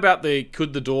 forget about the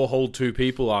could the door hold 2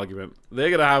 people argument. They're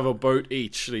gonna have a boat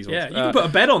each. These ones. Yeah, you can put a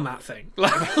bed on that thing.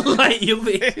 Like you'll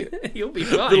be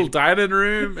fine. Little dining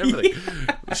room, everything.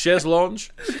 Chaise lounge.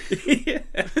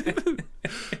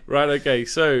 Right. Okay.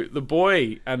 So the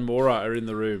boy and Mora are in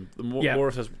the room.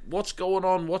 Mora says, "What's going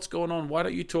on? What's going on? Why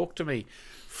don't you talk to me?"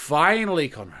 Finally,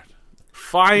 Conrad.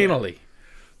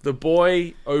 The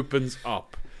boy opens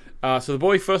up. So the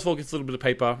boy first of all gets a little bit of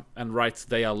paper and writes,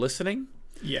 "They are listening."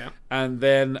 Yeah. And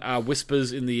then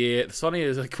whispers in the ear. Sonny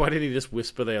is like, why didn't he just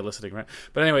whisper they are listening, right?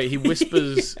 But anyway, he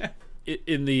whispers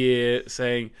in the ear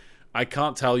saying, "I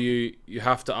can't tell you. You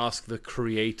have to ask the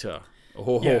creator."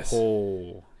 Yes.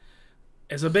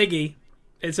 It's a biggie.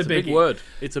 It's a big word.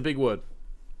 It's a big word.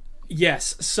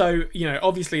 Yes. So,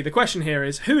 obviously the question here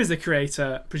is, who is the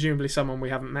creator? Presumably someone we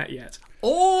haven't met yet.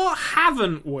 Or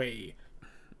haven't we?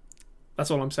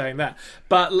 That's all I'm saying there.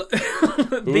 But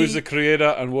who is the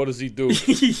creator and what does he do?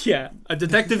 Yeah, a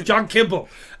Detective John Kimball.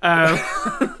 Do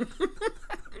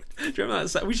you remember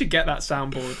that? We should get that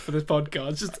soundboard for this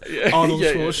podcast. Just Arnold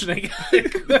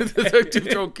Schwarzenegger. Detective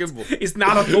John Kimball. It's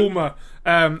not a boomer.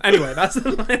 Anyway,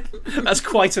 that's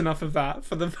quite enough of that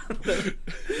for the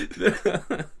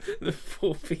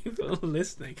 4 people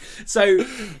listening. So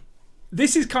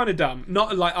this is kind of dumb.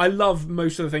 Not like I love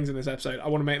most of the things in this episode. I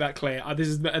want to make that clear. This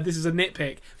is a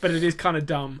nitpick, but it is kind of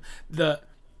dumb that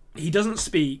he doesn't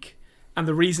speak, and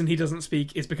the reason he doesn't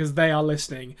speak is because they are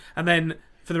listening, and then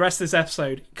for the rest of this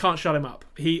episode, can't shut him up.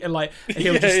 He'll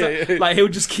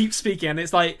just keep speaking, and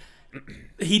it's like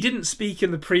he didn't speak in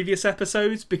the previous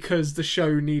episodes because the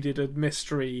show needed a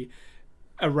mystery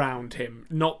around him,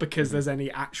 not because there's any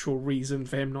actual reason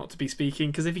for him not to be speaking.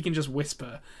 Because if he can just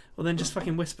whisper, well, then just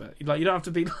fucking whisper. Like, you don't have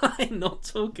to be like not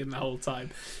talking the whole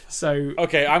time. So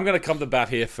okay, I'm going to come to bat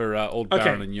here for old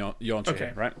Baron and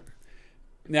Yoncha, right?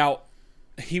 Now,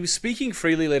 he was speaking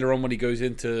freely later on when he goes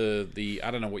into the,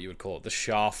 I don't know what you would call it, the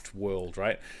shaft world,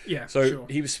 right? Yeah. So sure.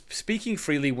 he was speaking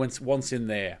freely once in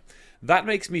there. That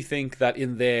makes me think that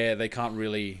in there they can't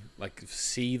really like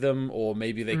see them, or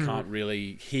maybe they can't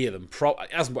really hear them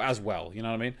as well. You know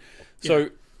what I mean? Yeah.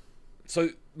 So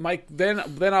Mike, then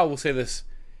I will say this.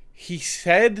 He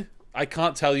said, "I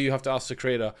can't tell you. You have to ask the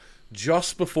creator."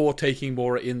 Just before taking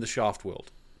Mora in the shaft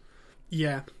world.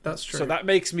 Yeah, that's true. So that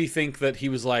makes me think that he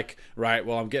was like, right,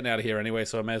 well, I'm getting out of here anyway,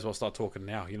 so I may as well start talking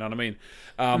now. You know what I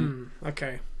mean?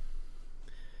 Okay.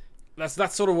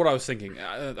 That's sort of what I was thinking.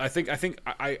 I think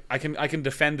I can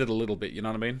defend it a little bit. You know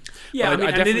what I mean? Yeah,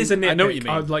 But and it is a nitpick. I know what you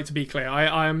mean. I'd like to be clear.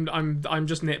 I'm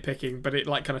just nitpicking, but it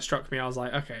like kind of struck me. I was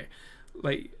like, okay,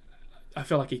 like I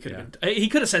feel like he could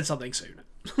have said something sooner.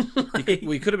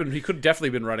 He could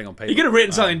definitely been writing on paper. He could have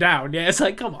written something down. Yeah, it's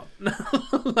like, come on,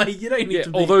 like you don't need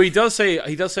to. Although he does say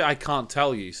I can't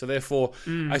tell you, so therefore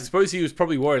I suppose he was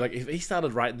probably worried. Like if he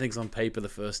started writing things on paper the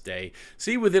first day,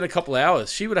 see within a couple of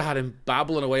hours she would have had him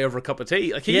babbling away over a cup of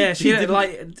tea. Like he'd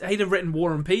have written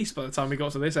War and Peace by the time we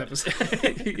got to this episode.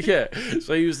 Yeah,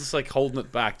 so he was just like holding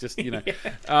it back, just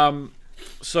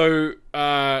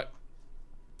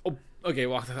Okay,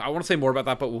 well, I want to say more about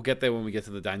that, but we'll get there when we get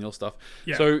to the Daniel stuff.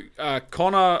 Yeah. So,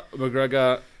 Conor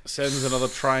McGregor sends another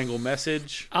triangle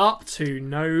message. Up to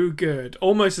no good.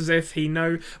 Almost as if he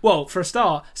well, for a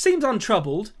start, seems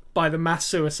untroubled by the mass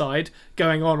suicide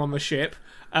going on the ship.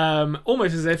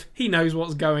 Almost as if he knows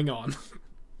what's going on.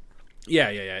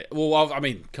 Yeah. Well, I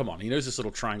mean, come on. He knows this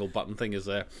little triangle button thing is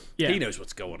there. Yeah. He knows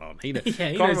what's going on. He knows.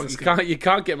 You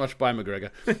can't get much by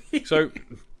McGregor. So,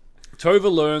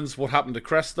 Tova learns what happened to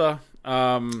Cresta.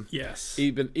 Yes.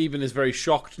 Eben is very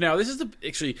shocked. Now, this is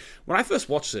actually when I first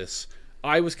watched this,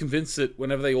 I was convinced that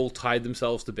whenever they all tied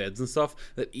themselves to beds and stuff,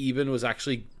 that Eben was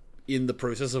actually in the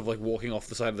process of like walking off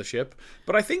the side of the ship.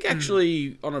 But I think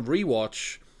actually on a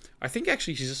rewatch, I think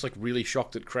actually she's just like really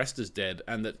shocked that Cresta's dead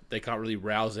and that they can't really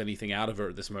rouse anything out of her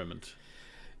at this moment.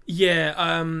 Yeah.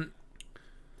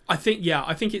 I think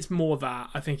it's more that.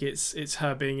 I think it's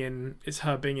her being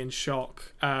in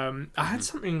shock. I had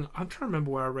something. I'm trying to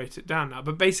remember where I wrote it down now,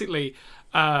 but basically,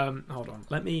 hold on.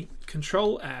 Let me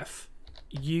Control F.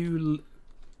 Where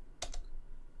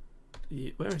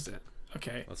is it?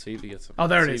 Okay. Let's see if he gets it. Oh,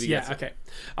 there it is. Yeah. Okay.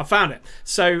 I found it.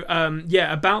 So,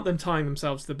 about them tying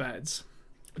themselves to beds.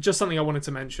 Just something I wanted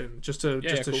to mention, just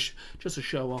to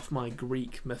show off my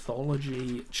Greek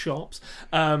mythology chops.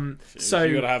 So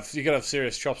you gotta have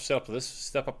serious chops.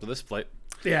 Step up to this plate.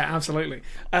 Yeah, absolutely.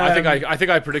 I think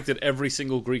I predicted every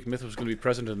single Greek myth was going to be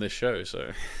present in this show.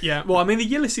 So yeah, well, I mean, the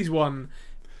Ulysses one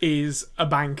is a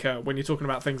banker when you're talking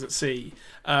about things at sea,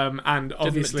 and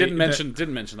obviously didn't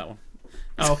mention that one.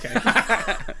 Oh, okay.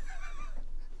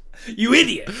 You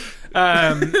idiot!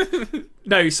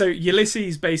 No, so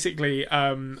Ulysses basically.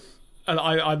 I'm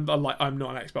not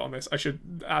an expert on this. I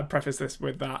should preface this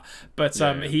with that. But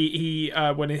he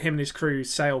when him and his crew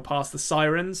sail past the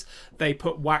sirens, they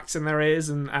put wax in their ears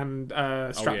and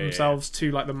strap themselves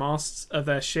to like the masts of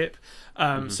their ship,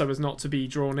 so as not to be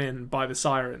drawn in by the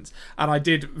sirens. And I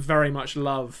did very much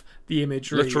love the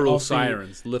imagery literal of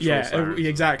sirens. sirens.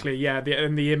 Exactly. Yeah,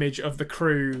 and the image of the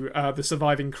crew, the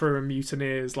surviving crew and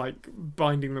mutineers, like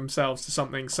binding themselves to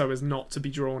something so as not to be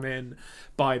drawn in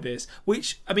by this.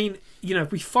 Which, I mean,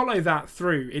 if we follow that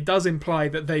through, it does imply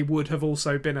that they would have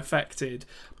also been affected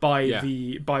by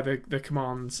the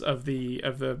commands of the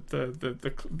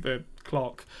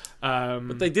clock.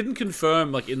 But they didn't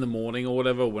confirm, like in the morning or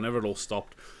whatever, whenever it all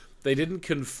stopped. They didn't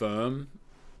confirm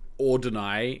or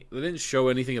deny. They didn't show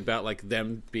anything about like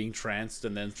them being tranced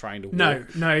and then trying to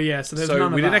walk. No, yeah. So there's none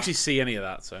of that. We didn't actually see any of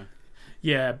that. So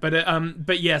yeah,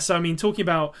 but yeah. So I mean, talking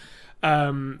about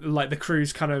like the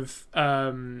crew's kind of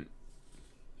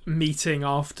meeting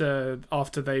after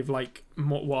they've like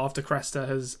after Cresta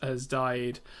has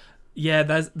died. Yeah,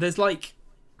 there's like.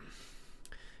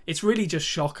 It's really just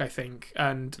shock, I think.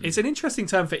 And it's an interesting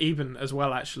term for Eben as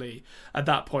well, actually, at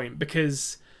that point,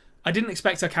 because I didn't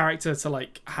expect her character to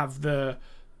like have the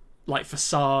like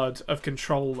facade of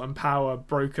control and power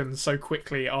broken so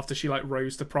quickly after she like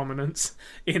rose to prominence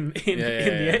in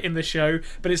the show.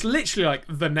 But it's literally like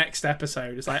the next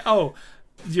episode. It's like, oh,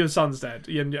 your son's dead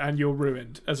and you're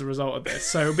ruined as a result of this.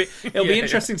 So it'll be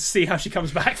interesting to see how she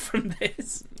comes back from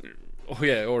this. Oh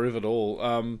yeah, or if at all.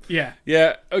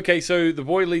 Yeah. Okay, so the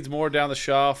boy leads Mora down the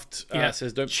shaft.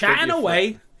 Says, "Don't chatting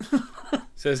away."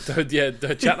 Says, "Don't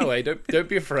chatting away. Don't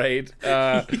be afraid."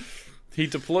 He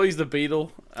deploys the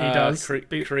beetle. He does.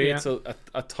 Creates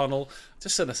a tunnel.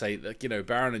 Just gonna say, like,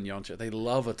 Baron and Yoncha, they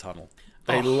love a tunnel.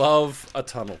 They love a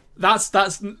tunnel. That's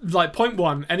like point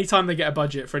one. Anytime they get a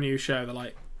budget for a new show, they're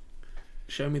like,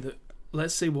 show me the.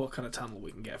 Let's see what kind of tunnel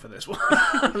we can get for this one.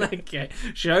 Okay,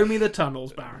 show me the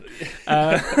tunnels, Baron.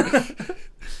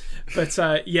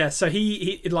 But yeah, so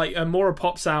he like Mora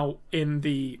pops out in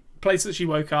the place that she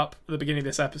woke up at the beginning of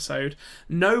this episode.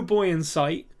 No boy in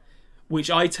sight,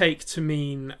 which I take to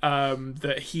mean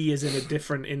that he is in a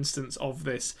different instance of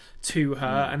this to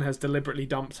her and has deliberately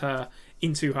dumped her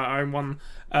into her own one.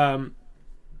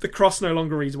 The cross no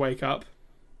longer reads "wake up."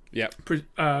 Yeah.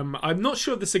 I'm not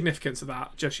sure of the significance of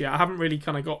that just yet. I haven't really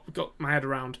kind of got my head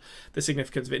around the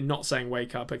significance of it not saying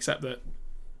 "wake up," except that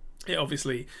it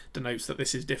obviously denotes that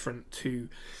this is different to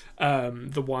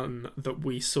the one that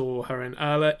we saw her in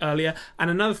earlier. And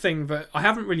another thing that I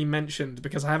haven't really mentioned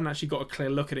because I haven't actually got a clear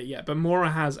look at it yet, but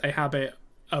Mora has a habit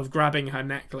of grabbing her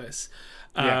necklace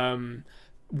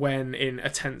when in a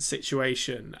tense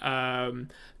situation.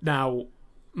 Now,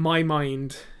 my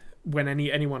mind, when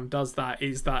anyone does that,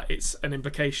 is that it's an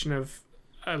implication of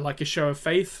like a show of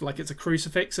faith, like it's a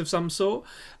crucifix of some sort.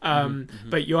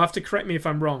 But you'll have to correct me if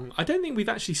I'm wrong. I don't think we've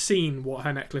actually seen what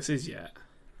her necklace is yet,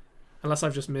 unless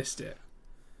I've just missed it.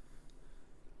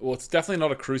 Well, it's definitely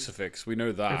not a crucifix. We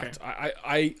know that.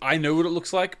 Okay. I know what it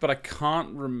looks like, but I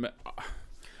can't remember.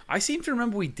 I seem to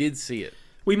remember we did see it.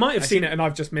 We might have seen it, and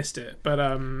I've just missed it. But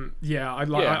yeah,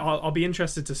 I'll be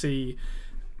interested to see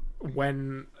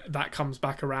when that comes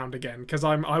back around again, because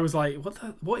I was like,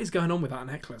 what is going on with that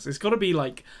necklace? It's got to be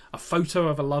like a photo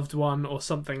of a loved one or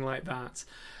something like that.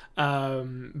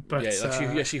 But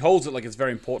she holds it like it's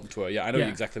very important to her. Yeah, I know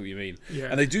exactly what you mean. Yeah.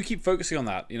 And they do keep focusing on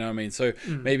that. You know what I mean? So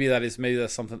maybe that's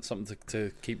something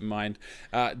to keep in mind.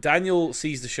 Daniel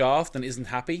sees the shaft and isn't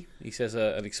happy. He says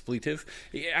an expletive.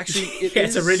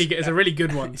 It's a really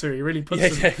good one too. He really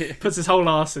puts his whole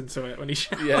ass into it when he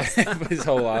shouts. Yeah, his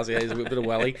whole ass. Yeah, he's a bit of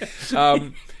welly.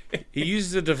 He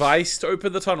uses a device to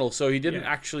open the tunnel, so he didn't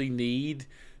actually need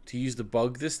to use the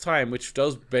bug this time, which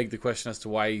does beg the question as to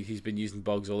why he's been using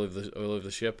bugs all over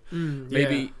the ship.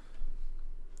 Maybe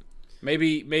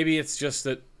it's just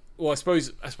that. Well, I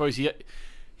suppose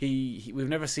he we've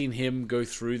never seen him go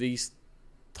through these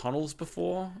tunnels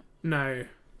before. No.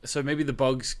 So maybe the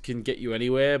bugs can get you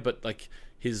anywhere, but like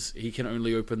he can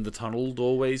only open the tunnel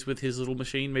doorways with his little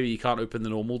machine. Maybe he can't open the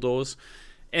normal doors.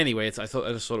 Anyway, I just thought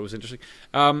it was interesting.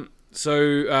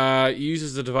 So he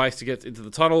uses the device to get into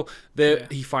the tunnel.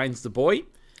 He finds the boy,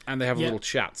 and they have a little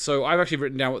chat. So I've actually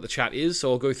written down what the chat is, so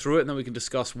I'll go through it, and then we can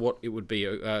discuss what it would be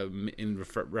in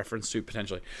reference to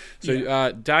potentially.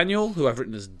 So Daniel, who I've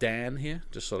written as Dan here,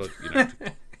 just sort of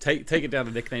take it down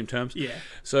to nickname terms. Yeah.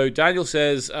 So Daniel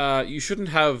says, you shouldn't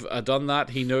have done that.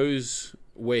 He knows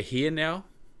we're here now.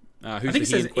 I think it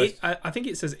says it. I think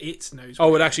it says it knows.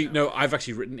 Oh, it actually no. I've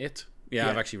actually written it. Yeah,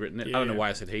 I've actually written it. Yeah, I don't know why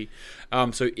I said he.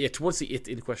 So what's the it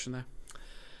in question there?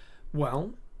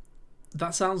 Well,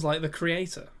 that sounds like the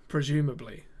creator,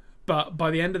 presumably. But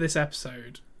by the end of this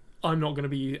episode, I don't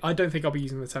think I'll be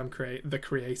using the term the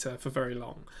creator for very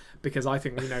long, because I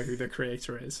think we know who the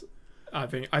creator is. I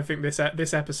think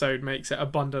this episode makes it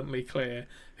abundantly clear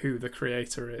who the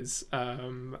creator is,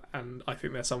 and I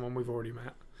think there's someone we've already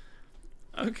met.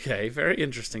 Okay, very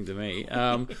interesting to me.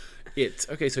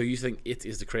 Okay, so you think it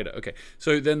is the creator. Okay,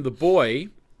 so then the boy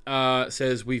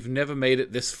says, we've never made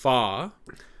it this far.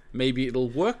 Maybe it'll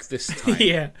work this time.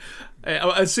 Yeah.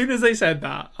 As soon as they said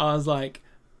that, I was like,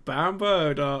 Baron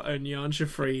Boda and Jan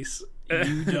Fries,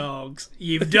 you dogs,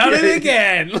 you've done it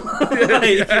again.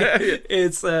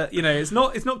 It's it's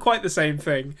not quite the same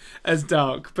thing as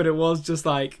Dark, but it was just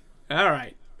like, all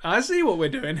right, I see what we're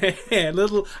doing here. A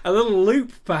little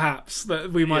loop, perhaps,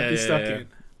 that we might be stuck in.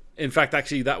 In fact,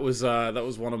 actually, that was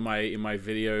one of my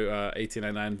video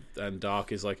 1899 and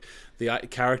Dark is like the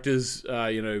characters,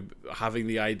 having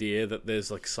the idea that there's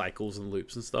like cycles and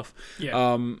loops and stuff.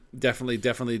 Yeah.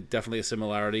 Definitely a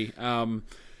similarity.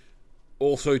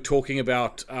 Also talking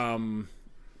about,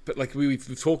 but like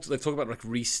they've talked about like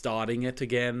restarting it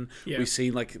again. Yeah. We've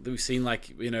seen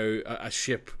a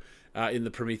ship. In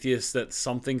the Prometheus that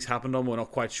something's happened on. We're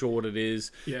not quite sure what it is.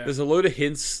 Yeah. There's a load of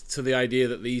hints to the idea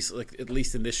that these, like at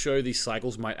least in this show, these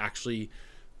cycles might actually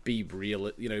be real,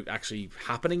 actually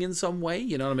happening in some way.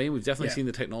 You know what I mean? We've definitely seen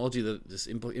the technology that is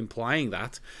implying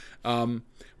that,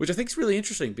 which I think is really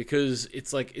interesting because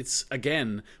it's like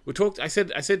again I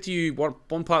said to you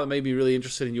one part that made me really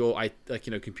interested in your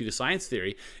computer science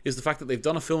theory is the fact that they've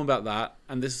done a film about that,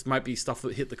 and this might be stuff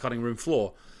that hit the cutting room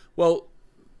floor. Well,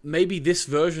 maybe this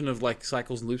version of like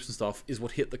cycles and loops and stuff is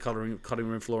what hit the cutting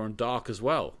room floor in Dark as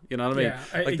well. You know what I mean?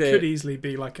 Yeah, it could easily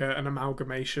be like an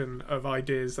amalgamation of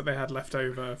ideas that they had left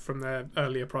over from their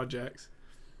earlier projects.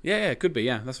 Yeah, it could be.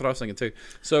 Yeah, that's what I was thinking too.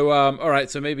 So, all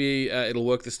right, so maybe it'll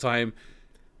work this time.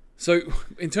 So,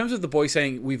 in terms of the boy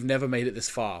saying we've never made it this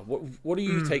far, what do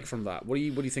you take from that? What do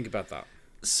you think about that?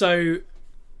 So,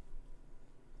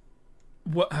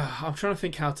 I'm trying to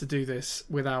think how to do this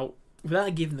without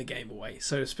giving the game away,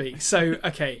 so to speak. So,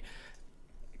 okay,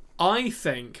 I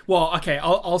think. Well, okay,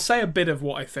 I'll say a bit of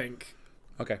what I think.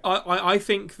 Okay. I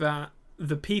think that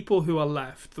the people who are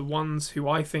left, the ones who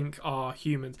I think are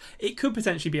humans, it could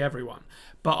potentially be everyone,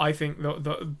 but I think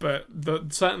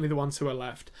certainly the ones who are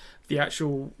left, the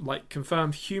actual like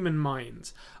confirmed human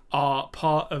minds, are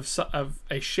part of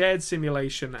a shared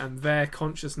simulation, and their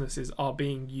consciousnesses are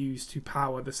being used to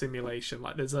power the simulation.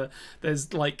 Like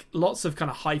there's like lots of kind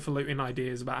of highfalutin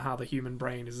ideas about how the human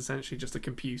brain is essentially just a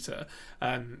computer.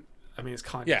 I mean, it's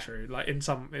kind of true. Like in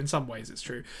some ways, it's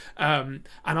true. And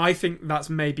I think that's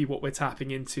maybe what we're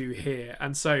tapping into here.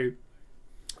 And so,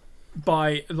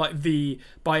 by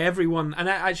everyone, and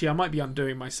actually, I might be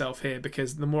undoing myself here,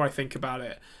 because the more I think about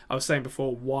it, I was saying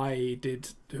before, why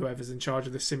did whoever's in charge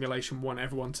of this simulation want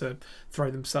everyone to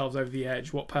throw themselves over the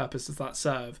edge? What purpose does that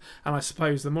serve? And I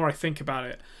suppose the more I think about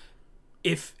it,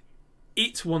 if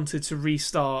it wanted to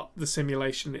restart the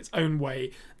simulation its own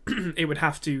way, it would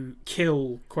have to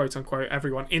kill, quote unquote,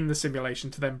 everyone in the simulation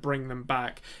to then bring them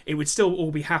back. It would still all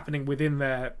be happening within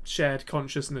their shared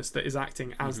consciousness that is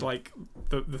acting as like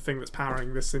the thing that's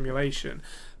powering the simulation.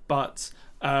 But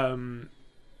that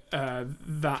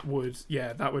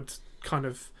would kind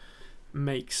of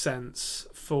make sense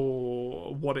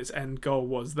for what its end goal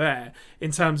was there.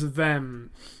 In terms of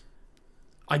them,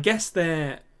 I guess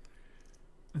their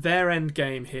end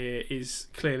game here is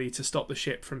clearly to stop the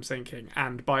ship from sinking,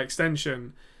 and by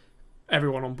extension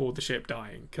everyone on board the ship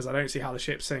dying, because I don't see how the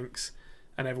ship sinks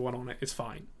and everyone on it is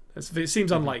fine. It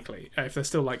seems unlikely if they're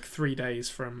still like 3 days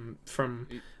from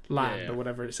land or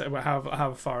whatever it said,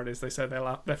 however far it is they said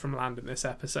they're from land in this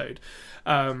episode.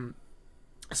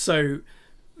 So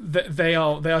they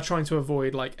are trying to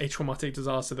avoid like a traumatic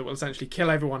disaster that will essentially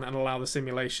kill everyone and allow the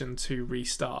simulation to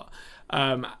restart.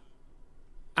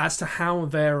 As to how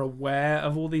they're aware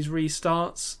of all these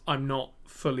restarts, I'm not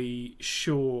fully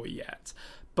sure yet.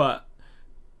 But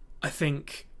I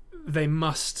think they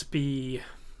must be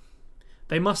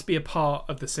a part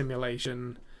of the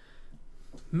simulation.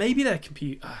 Maybe they're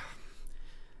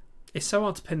it's so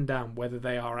hard to pin down whether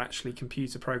they are actually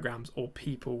computer programs or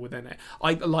people within it.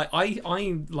 I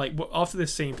after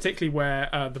this scene, particularly where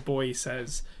the boy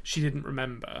says she didn't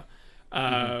remember.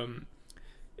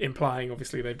 Implying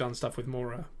obviously they've done stuff with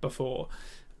Mora before.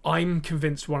 I'm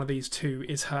convinced one of these two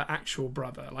is her actual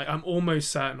brother. Like, I'm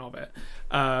almost certain of it.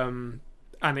 And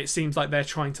it seems like they're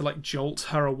trying to like jolt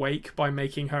her awake by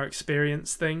making her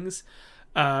experience things.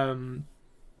 But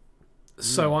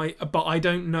I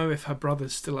don't know if her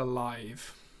brother's still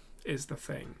alive, is the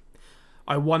thing.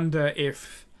 I wonder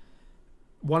if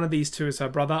one of these two is her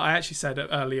brother. I actually said it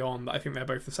early on that I think they're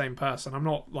both the same person. I'm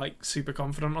not like super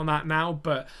confident on that now,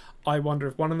 but I wonder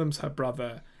if one of them's her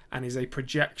brother and is a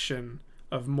projection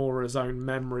of Mora's own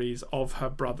memories of her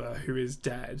brother, who is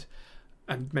dead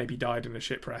and maybe died in a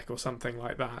shipwreck or something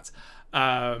like that,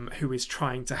 who is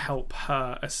trying to help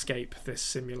her escape this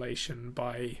simulation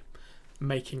by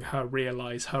making her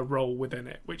realise her role within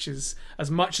it, which is as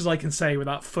much as I can say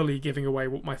without fully giving away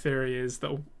what my theory is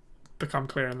that will become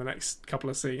clear in the next couple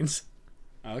of scenes.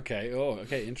 Okay. Oh,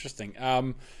 okay. Interesting.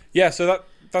 Yeah. So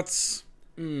that's.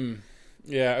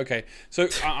 Yeah. Okay. So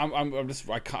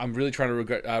I'm really trying to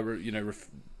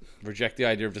reject the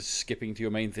idea of just skipping to your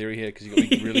main theory here, because you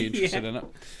got me really interested in it.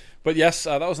 But yes,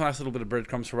 that was a nice little bit of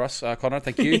breadcrumbs for us, Connor.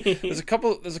 Thank you. There's a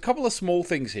couple of small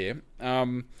things here.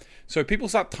 So people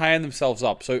start tying themselves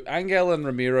up. So Angel and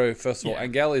Ramiro, first of all,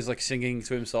 Angel is like singing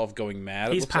to himself, going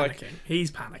mad. He's panicking.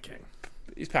 He's panicking.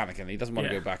 He doesn't want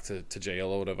to go back to jail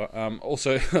or whatever.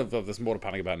 Also, there's more to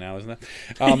panic about now, isn't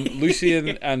there?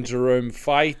 Lucian and Jerome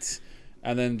fight,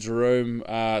 and then Jerome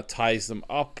ties them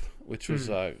up, which was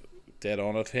dead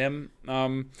on of him.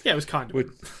 It was kind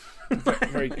of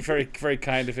very, very, very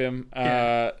kind of him.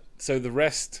 So the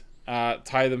rest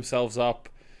tie themselves up,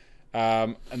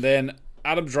 and then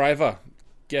Adam Driver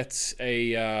gets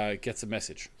a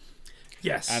message.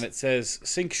 Yes, and it says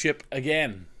 "sink ship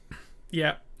again."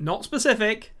 Yeah, not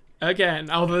specific. Again,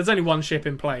 although there's only one ship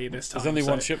in play this time. There's only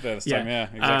one ship there this time, yeah,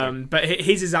 exactly. But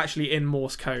his is actually in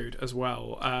Morse code as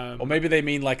well. Or maybe they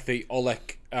mean like the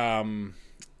Olek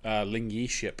Ling Yi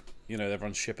ship. You know,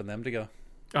 everyone's shipping them together.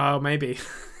 Oh, maybe.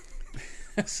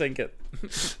 Sink it.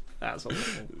 That's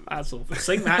awful.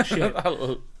 Sink that ship.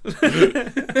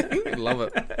 Love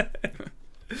it.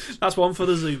 That's one for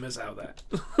the Zoomers out there.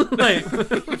 Like,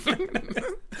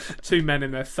 2 men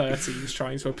in their 30s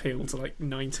trying to appeal to like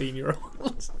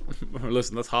 19-year-olds.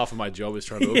 Listen, that's half of my job is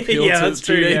trying to appeal to that's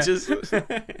true, teenagers.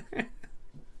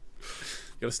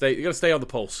 You gotta stay on the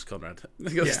pulse, Conrad. You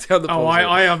gotta stay on the pulse.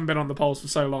 I haven't been on the pulse for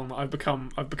so long that I've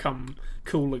become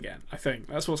cool again. I think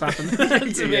that's what's happened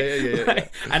to me. Yeah.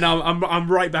 And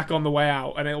I'm right back on the way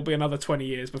out, and it'll be another 20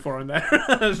 years before I'm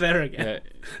there again.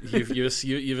 Yeah.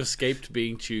 You've escaped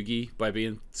being chuggy by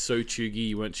being so chuggy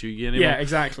you weren't chuggy anymore. Yeah,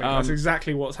 exactly. That's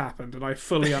exactly what's happened, and I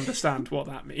fully understand what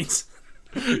that means.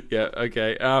 Yeah.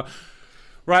 Okay.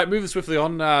 Right, moving swiftly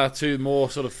on to more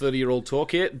sort of 30-year-old talk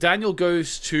here. Daniel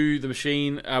goes to the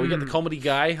machine. We get the comedy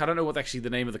guy. I don't know what actually the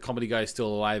name of the comedy guy still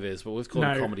alive is, but we'll call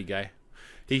him comedy guy.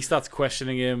 He starts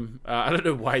questioning him. I don't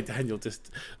know why Daniel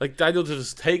just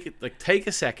take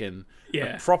a second. Yeah.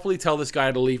 And properly tell this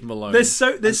guy to leave him alone. There's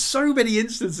so many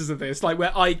instances of this, like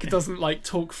where Ike doesn't like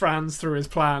talk Franz through his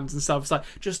plans and stuff. It's like,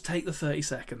 just take the 30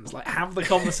 seconds, like have the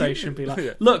conversation, be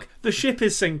like, look, the ship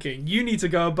is sinking, you need to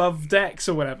go above decks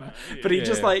or whatever. But he's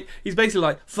basically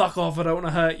like, fuck off, I don't want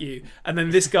to hurt you. And then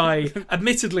this guy,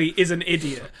 admittedly, is an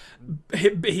idiot.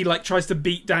 He like tries to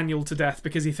beat Daniel to death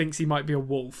because he thinks he might be a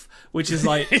wolf, which is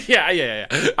like, yeah,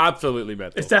 absolutely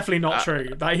mental. It's definitely not true.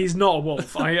 That he's not a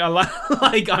wolf.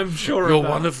 I'm sure. You're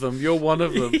one of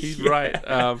them. He's right.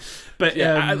 But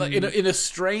in a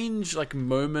strange like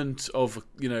moment of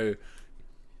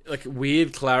like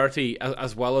weird clarity,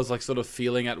 as well as like sort of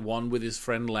feeling at one with his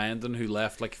friend Landon who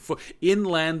left. Like in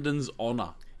Landon's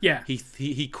honor, yeah,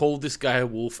 he called this guy a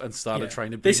wolf and started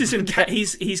trying to beat him.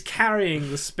 He's carrying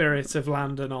the spirit of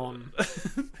Landon on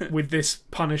with this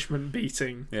punishment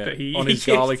beating that he on his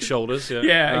garlic shoulders.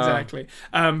 Yeah, exactly.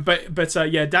 But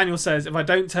Daniel says, if I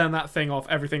don't turn that thing off,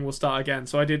 everything will start again.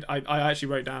 So I actually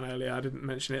wrote down earlier, I didn't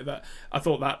mention it, that I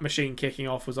thought that machine kicking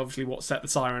off was obviously what set the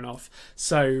siren off.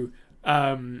 So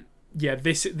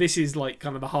this is like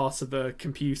kind of the heart of the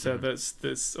computer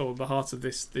that's or the heart of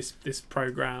this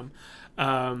program.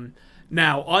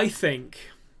 Now I think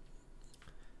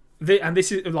and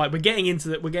this is like we're getting into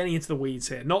the weeds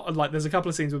here. Not like there's a couple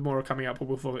of scenes with Mora coming up, but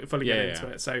we'll fully get into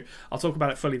it. So I'll talk about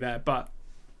it fully there. But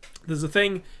there's a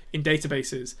thing in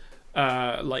databases,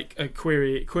 like a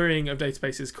querying of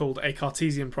databases called a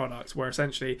Cartesian product, where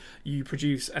essentially you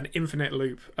produce an infinite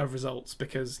loop of results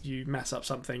because you mess up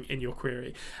something in your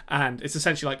query, and it's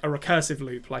essentially like a recursive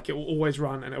loop. Like it will always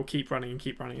run and it will keep running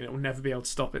and it will never be able to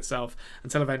stop itself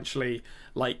until eventually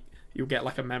like you'll get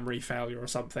like a memory failure or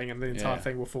something and the entire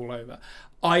thing will fall over.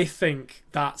 I think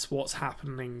that's what's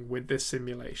happening with this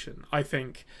simulation. I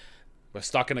think we're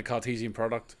stuck in a Cartesian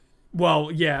product.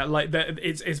 Well, yeah, like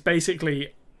it's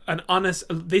basically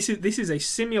this is a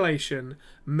simulation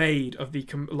made of the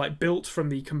built from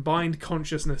the combined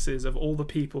consciousnesses of all the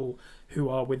people who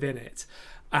are within it,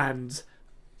 and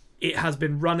it has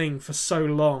been running for so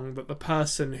long that the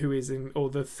person who is in, or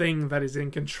the thing that is in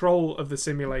control of the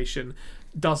simulation,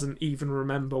 doesn't even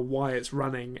remember why it's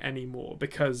running anymore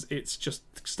because it's just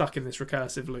stuck in this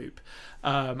recursive loop,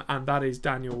 and that is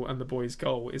Daniel and the boys'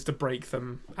 goal, is to break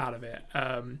them out of it.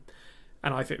 And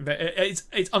I think that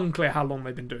it's unclear how long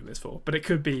they've been doing this for, but it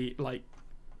could be like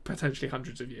potentially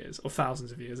hundreds of years or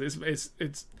thousands of years.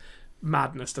 It's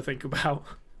madness to think about.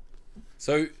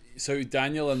 So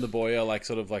Daniel and the boy are like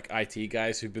sort of like IT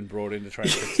guys who've been brought in to try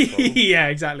and fix the problem. Yeah,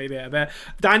 exactly. Yeah,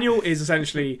 Daniel is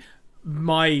essentially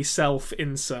my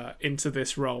self-insert into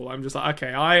this role. I'm just like,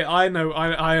 okay, I know,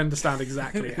 I understand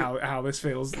exactly how this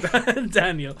feels,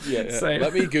 Daniel. Yeah. So,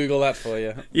 let me Google that for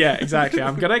you. Yeah, exactly.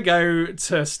 I'm gonna go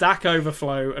to Stack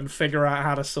Overflow and figure out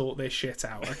how to sort this shit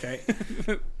out. Okay.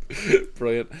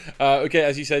 Brilliant. Okay,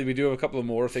 as you said, we do have a couple of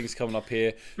more things coming up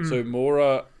here. So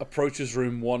Mora approaches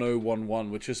room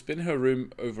 1011, which has been her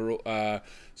room over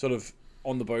sort of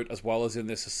on the boat as well as in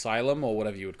this asylum or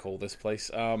whatever you would call this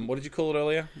place. What did you call it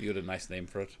earlier? You had a nice name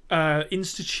for it.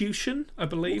 Institution, I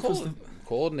believe. We'll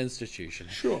call it an institution.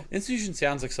 Sure. Institution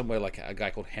sounds like somewhere like a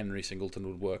guy called Henry Singleton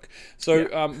would work. So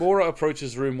Mora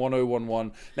approaches room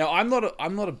 1011. Now I'm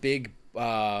not a big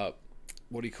what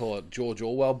do you call it, George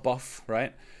Orwell buff,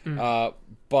 right?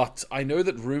 But I know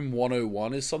that room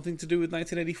 101 is something to do with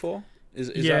 1984. Is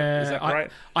that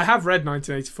right? I have read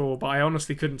 1984, but I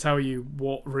honestly couldn't tell you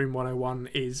what room 101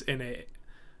 is in it.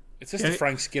 It's just a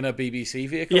Frank Skinner BBC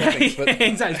vehicle. Yeah, I think, but...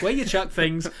 exactly. It's where you chuck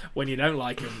things when you don't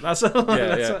like them. That's what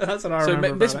I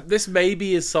remember. So this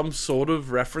maybe is some sort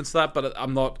of reference to that, but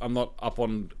I'm not up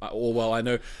on Orwell. I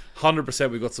know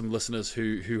 100% we've got some listeners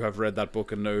who have read that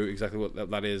book and know exactly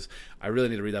what that is. I really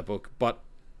need to read that book, but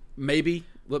maybe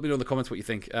Let me know in the comments what you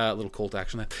think. A little call to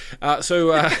action there.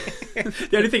 The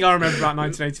only thing I remember about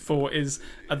 1984 is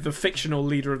the fictional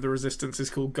leader of the resistance is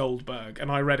called Goldberg,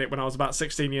 and I read it when I was about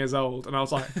 16 years old, and I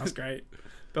was like, that's great.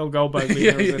 Bill Goldberg, leader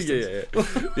of the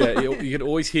resistance. You can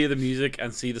always hear the music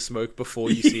and see the smoke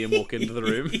before you see him walk into the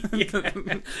room.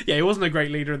 Yeah, he wasn't a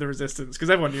great leader of the resistance because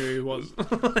everyone knew who he was.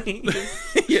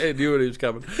 Yeah, knew what he was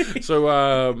coming.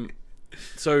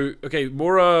 So okay,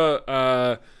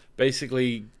 Mora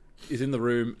basically is in the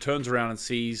room, turns around and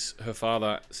sees her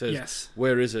father, says, yes.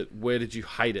 Where is it? Where did you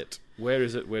hide it? Where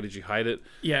is it? Where did you hide it?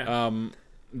 Yeah.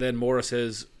 Then Mora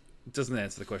says, doesn't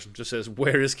answer the question, just says,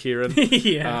 where is Kieran?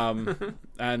 Yeah.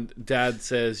 And Dad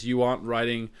says, you aren't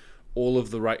asking all of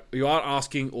the right, I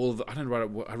didn't write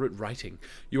it, I wrote writing.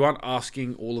 You aren't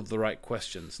asking all of the right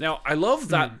questions. Now, I love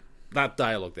that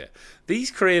dialogue there. These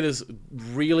creators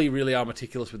really, really are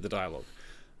meticulous with the dialogue.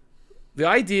 The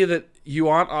idea that you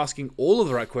aren't asking all of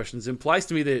the right questions implies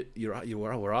to me that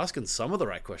we're asking some of the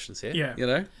right questions here. Yeah. You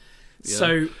know?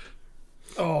 So,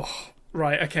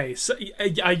 right, okay. So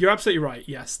you're absolutely right.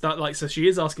 Yes, so she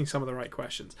is asking some of the right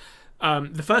questions.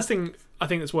 The first thing I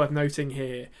think that's worth noting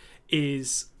here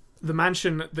is the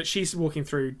mansion that she's walking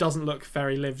through doesn't look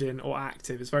very lived in or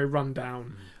active. It's very run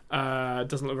down.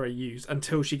 Doesn't look very used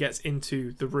until she gets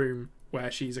into the room where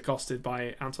she's accosted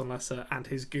by Anton Lesser and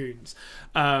his goons.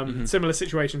 Similar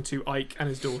situation to Ike and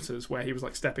his daughters, where he was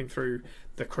like stepping through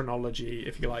the chronology,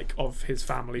 if you like, of his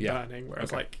family burning,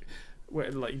 whereas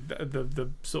the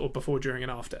sort of before, during,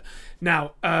 and after.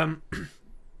 Now,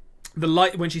 the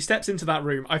light, when she steps into that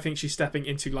room, I think she's stepping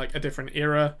into like a different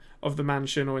era of the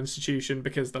mansion or institution,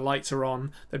 because the lights are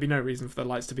on. There'd be no reason for the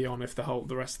lights to be on if the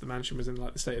rest of the mansion was in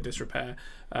like the state of disrepair.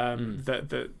 Or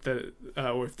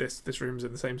if this room's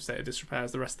in the same state of disrepair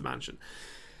as the rest of the mansion.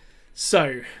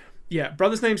 So, yeah,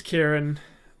 brother's name's Kieran.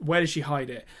 Where does she hide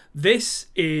it? This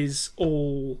is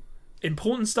all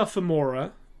important stuff for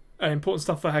Mora. Important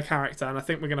stuff for her character, and I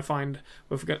think we're going to find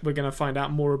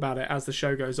out more about it as the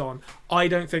show goes on. I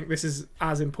don't think this is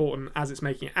as important as it's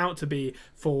making it out to be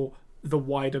for the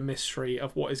wider mystery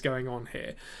of what is going on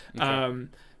here. Okay. And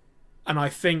I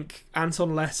think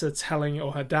Anton Lesser telling,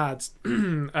 or her dad,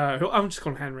 who I'm just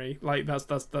calling Henry, like that's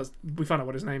we find out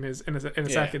what his name is in a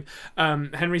second.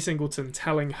 Henry Singleton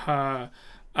telling her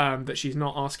that she's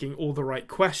not asking all the right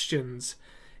questions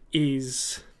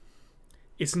it's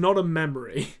not a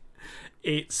memory.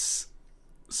 It's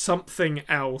something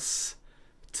else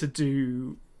to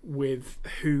do with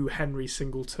who Henry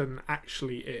Singleton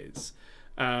actually is.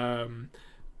 I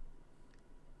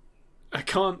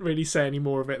can't really say any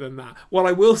more of it than that. What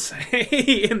I will say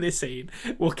in this scene,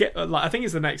 we'll get. I think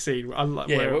it's the next scene.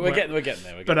 We're getting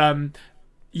there.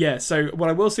 Yeah, so what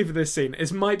I will say for this scene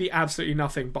is might be absolutely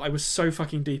nothing, but I was so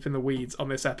fucking deep in the weeds on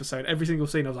this episode. Every single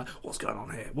scene, I was like, "What's going on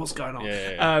here? What's going on?"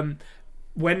 Yeah.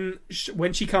 When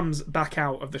she comes back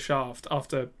out of the shaft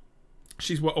after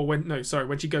when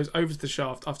she goes over to the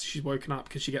shaft after she's woken up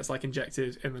because she gets like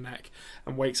injected in the neck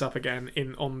and wakes up again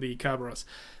on the Kerberos.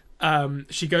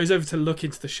 She goes over to look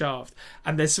into the shaft,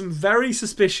 and there's some very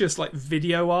suspicious like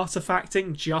video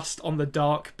artifacting just on the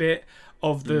dark bit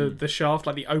of the shaft,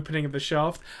 like the opening of the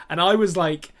shaft, and I was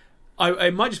like,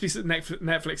 it might just be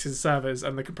Netflix's servers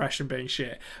and the compression being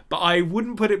shit, but I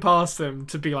wouldn't put it past them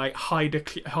to be like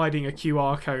hiding a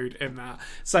QR code in that.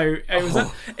 So it was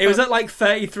at like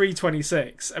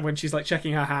 33:26, and when she's like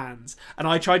checking her hands, and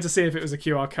I tried to see if it was a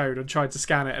QR code and tried to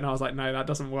scan it, and I was like, no, that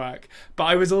doesn't work. But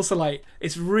I was also like,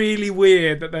 it's really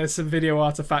weird that there's some video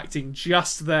artifacting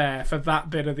just there for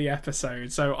that bit of the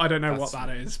episode. So I don't know what that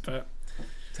is, but.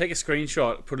 Take a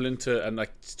screenshot, put it into, and like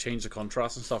change the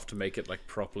contrast and stuff to make it like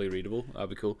properly readable. That'd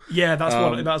be cool. Yeah, that's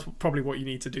probably what you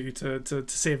need to do to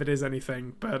see if it is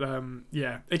anything. But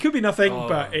yeah, it could be nothing,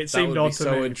 but it seemed odd to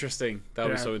me. So interesting. That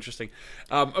would be so interesting.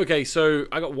 Okay, so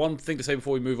I got one thing to say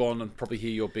before we move on and probably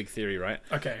hear your big theory, right?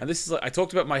 Okay. And this is like, I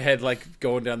talked about my head like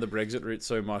going down the Brexit route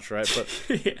so much, right? But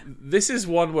this is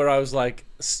one where I was like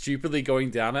stupidly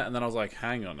going down it, and then I was like,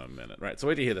 hang on a minute, right? So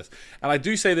wait to hear this. And I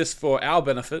do say this for our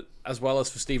benefit as well as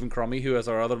for Stephen Cromie, who is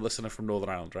our other listener from Northern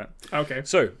Ireland, right? Okay.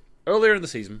 So earlier in the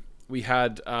season, we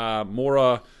had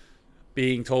Mora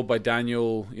being told by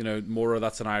Daniel, Mora,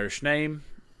 that's an Irish name,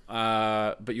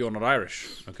 but you're not Irish,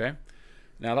 okay?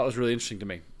 Now, that was really interesting to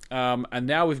me. And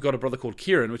now we've got a brother called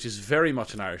Kieran, which is very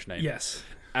much an Irish name. Yes.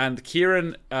 And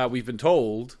Kieran, we've been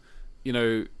told,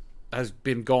 has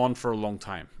been gone for a long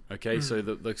time, okay? So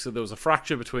there was a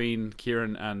fracture between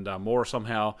Kieran and Mora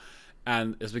somehow,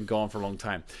 and has been gone for a long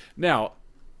time. Now,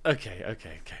 okay.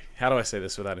 How do I say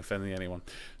this without offending anyone?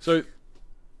 So,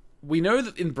 we know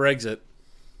that in Brexit,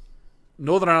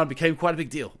 Northern Ireland became quite a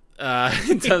big deal.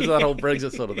 in terms of that whole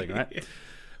Brexit sort of thing, right?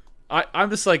 I'm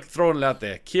just like throwing it out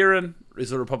there. Kieran is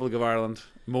the Republic of Ireland.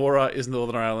 Mora is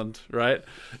Northern Ireland, right?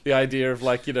 The idea of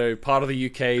like, part of the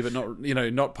UK, but not,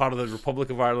 not part of the Republic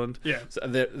of Ireland. Yeah. So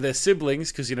they're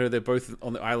siblings because, they're both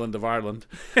on the island of Ireland.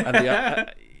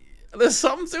 And there's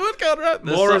something to it, Conrad.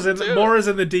 Mora's in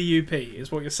the DUP, is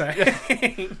what you're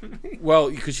saying. Well,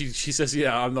 because she says,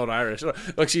 I'm not Irish.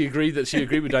 Like she agreed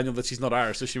with Daniel that she's not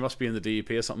Irish, so she must be in the DUP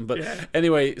or something. But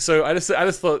anyway, so I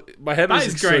just thought my head was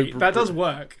that is great. That does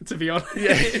work, to be honest.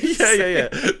 Yeah.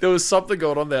 There was something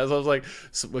going on there, so I was like,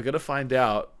 so we're gonna find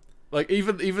out. Like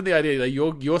even the idea that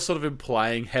you're sort of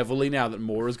implying heavily now that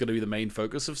Mora is going to be the main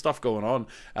focus of stuff going on,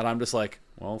 and I'm just like,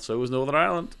 well, so was Northern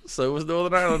Ireland.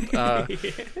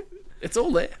 It's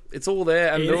all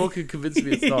there, and no one can convince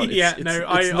me it's not.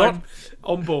 I'm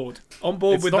on board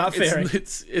with that theory.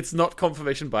 It's not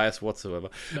confirmation bias whatsoever.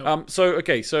 No.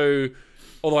 So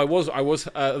although I was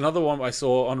another one I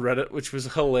saw on Reddit, which was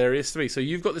hilarious to me. So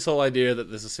you've got this whole idea that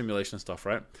there's a simulation and stuff,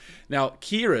 right? Now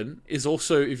Kieran is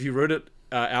also, if you wrote it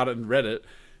out in Reddit,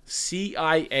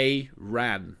 CIA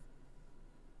ran.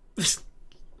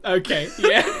 Okay,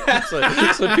 yeah.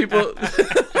 so people.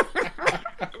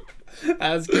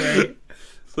 That's great.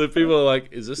 So people are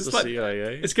like, is this the like,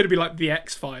 CIA? It's going to be like the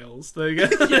X-Files. We're going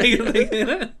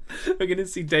to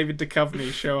see David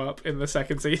Duchovny show up in the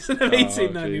second season of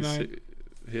 1899.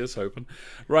 Here's hoping.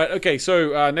 Right, okay,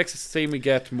 so next scene we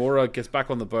get Mora gets back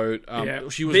on the boat.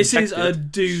 She was this infected. is a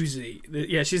doozy.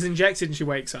 Yeah, she's injected and she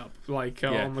wakes up, on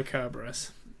the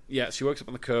Kerberos. Yeah, she wakes up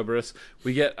on the Kerberos.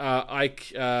 We get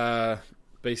Ike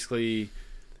basically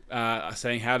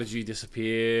saying, how did you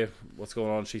disappear? What's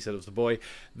going on? She said it was the boy.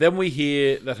 Then we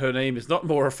hear that her name is not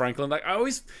Mora Franklin. Like I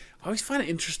always find it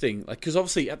interesting, like because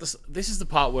obviously this is the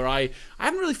part where I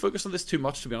haven't really focused on this too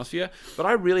much, to be honest with you, but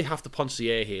I really have to punch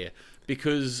the air here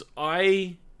because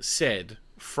I said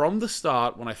from the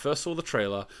start when I first saw the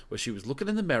trailer where she was looking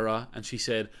in the mirror and she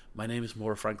said, "My name is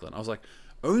Mora Franklin." I was like,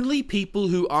 only people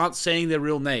who aren't saying their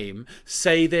real name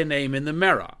say their name in the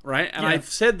mirror, right? And I've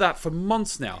said that for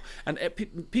months now. And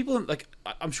people, like,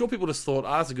 I'm sure people just thought,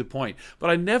 that's a good point.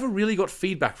 But I never really got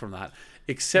feedback from that,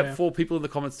 except for people in the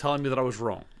comments telling me that I was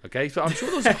wrong, okay? So I'm sure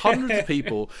there was hundreds of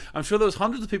people. I'm sure there was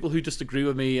hundreds of people who just agree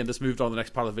with me and just moved on to the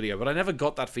next part of the video. But I never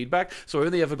got that feedback, so I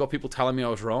only ever got people telling me I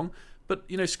was wrong. But,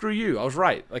 screw you. I was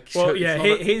right.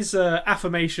 His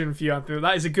affirmation for you, Anthony,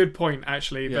 that is a good point,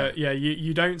 actually. Yeah. But,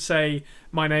 you don't say,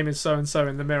 my name is so-and-so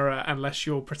in the mirror unless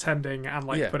you're pretending and,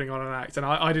 putting on an act. And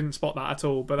I didn't spot that at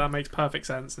all, but that makes perfect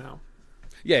sense now.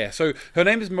 Yeah, so her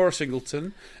name is Mora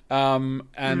Singleton, and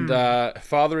her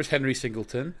father is Henry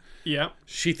Singleton. Yeah.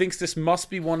 She thinks this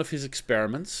must be one of his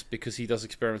experiments because he does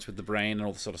experiments with the brain and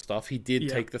all this sort of stuff. He did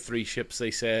take the 3 ships, they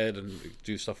said, and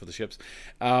do stuff with the ships.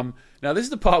 Now, this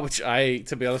is the part which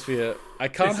to be honest with you, I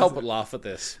can't help but laugh at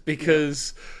this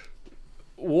because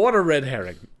what a red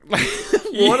herring.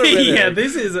 What a red herring.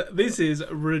 This is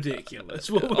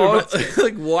ridiculous.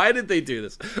 Why did they do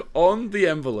this? On the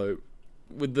envelope,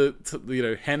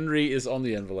 with Henry is on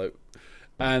the envelope,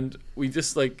 and we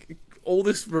just all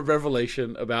this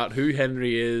revelation about who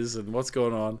Henry is and what's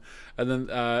going on, and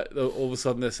then all of a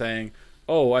sudden they're saying,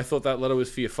 "Oh, I thought that letter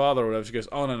was for your father," or whatever. She goes,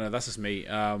 "Oh no, that's just me.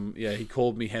 He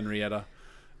called me Henrietta.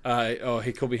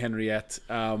 He called me Henriette.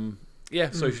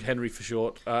 So Henry for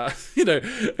short.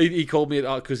 He called me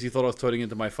because he thought I was turning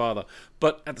into my father.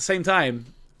 But at the same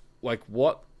time,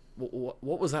 what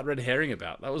was that red herring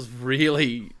about? That was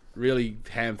really, really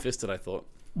ham-fisted, I thought.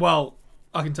 Well,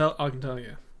 I can tell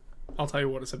you. I'll tell you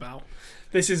what it's about.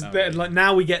 This is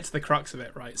now we get to the crux of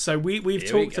it, right? So we've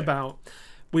talked about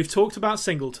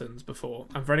singletons before,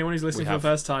 and for anyone who's listening for the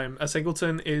first time, a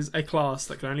singleton is a class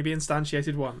that can only be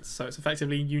instantiated once, so it's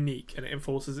effectively unique and it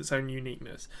enforces its own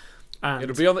uniqueness. And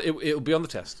it'll be on the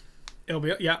test. It'll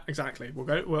be exactly.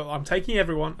 I'm taking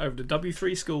everyone over to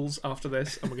W3 schools after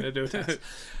this, and we're going to do a test.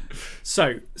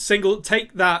 So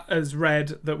take that as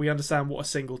read that we understand what a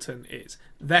singleton is.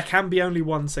 There can be only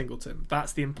one singleton.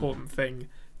 That's the important thing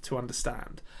to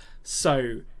understand.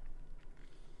 So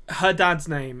her dad's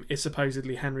name is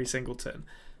supposedly Henry Singleton,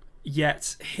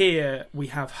 yet here we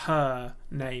have her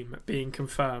name being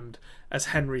confirmed as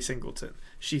Henry Singleton.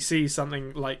 She sees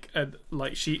something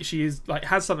she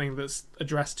has something that's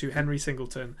addressed to Henry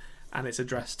Singleton, and it's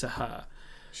addressed to her.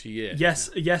 Yes,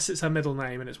 it's her middle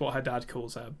name, and it's what her dad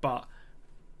calls her. But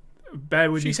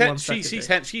bear with me for 1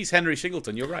 second. She's Henry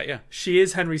Singleton. You're right. Yeah, she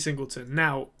is Henry Singleton.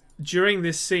 Now, during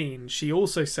this scene, she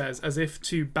also says, as if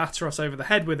to batter us over the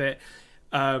head with it,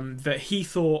 that he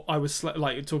thought I was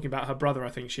talking about her brother.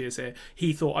 I think she is here.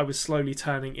 He thought I was slowly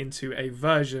turning into a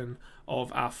version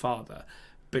of our father.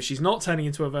 but she's not turning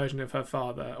into a version of her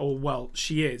father, or well,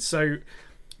 she is. So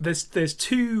there's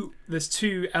two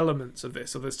elements of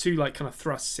this, or there's two like kind of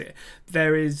thrusts here.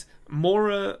 There is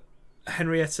Maura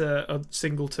Henrietta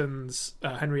Singleton's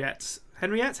Henrietta. I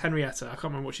can't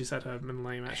remember what she said her middle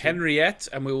name actually. Henriette,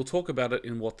 and we will talk about it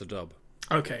in What the Dub.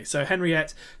 Okay, so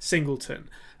Henriette Singleton,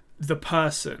 the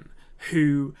person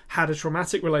who had a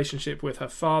traumatic relationship with her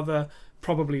father,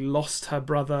 probably lost her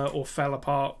brother or fell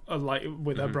apart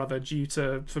with her brother due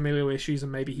to familial issues,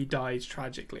 and maybe he died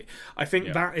tragically. I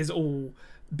think that is all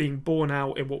being borne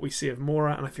out in what we see of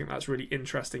Maura, and I think that's really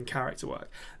interesting character work.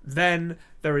 Then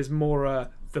there is Maura,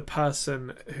 the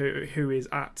person who is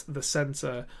at the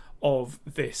center of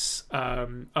this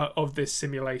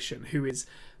simulation, who is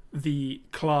the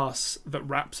class that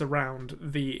wraps around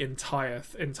the entire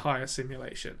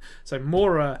simulation. So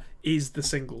Maura is the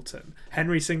Singleton.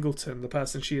 Henry Singleton, the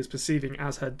person she is perceiving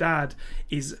as her dad,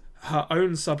 is her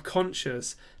own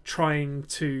subconscious trying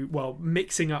to,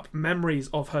 mixing up memories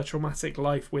of her traumatic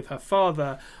life with her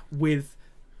father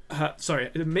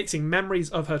mixing memories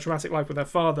of her traumatic life with her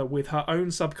father with her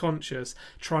own subconscious,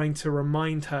 trying to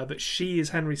remind her that she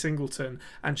is Henry Singleton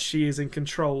and she is in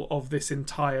control of this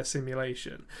entire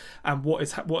simulation. And what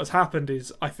has happened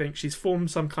is, I think she's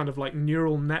formed some kind of like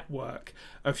neural network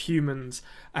of humans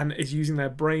and is using their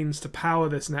brains to power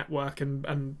this network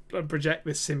and project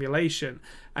this simulation.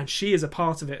 And she is a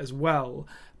part of it as well.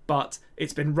 But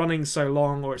it's been running so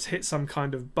long, or it's hit some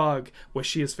kind of bug where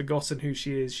she has forgotten who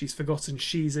she is. She's forgotten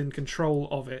she's in control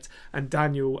of it. And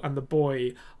Daniel and the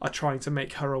boy are trying to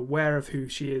make her aware of who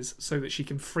she is so that she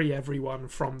can free everyone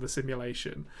from the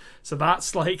simulation. So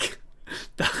that's like...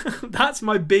 that's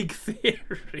my big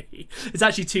theory. It's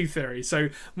actually two theories. So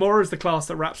Maura is the class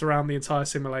that wraps around the entire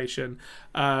simulation.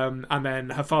 And then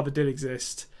her father did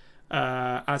exist.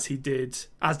 As did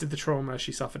the trauma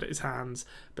she suffered at his hands,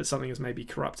 but something has maybe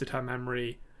corrupted her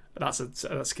memory. That's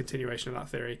a continuation of that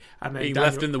theory. And then being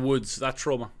left in the woods, that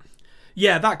trauma.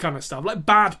 Yeah, that kind of stuff, like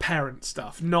bad parent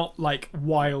stuff, not like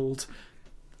wild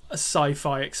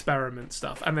sci-fi experiment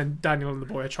stuff. And then Daniel and the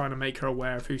boy are trying to make her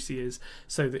aware of who she is,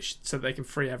 so that they can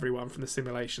free everyone from the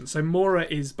simulation. So Maura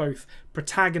is both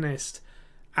protagonist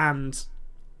and,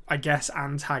 I guess,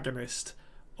 antagonist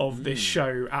of this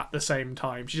show at the same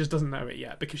time. She just doesn't know it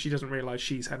yet because she doesn't realise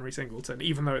she's Henry Singleton,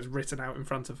 even though it's written out in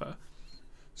front of her.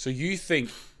 So you think,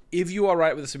 if you are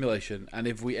right with the simulation, and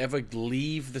if we ever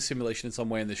leave the simulation in some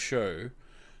way in the show,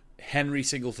 Henry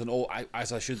Singleton, or I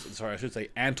should say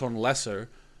Anton Lesser,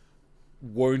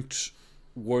 won't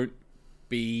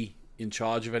be in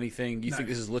charge of anything? You think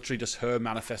this is literally just her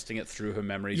manifesting it through her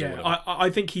memories? Yeah, or whatever?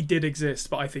 I think he did exist,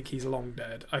 but I think he's long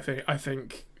dead. I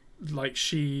think like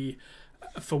she,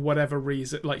 for whatever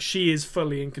reason, like she is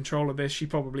fully in control of this. She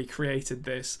probably created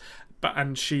this,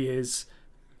 and she is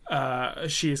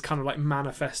kind of like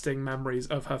manifesting memories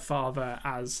of her father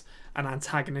as an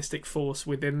antagonistic force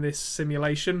within this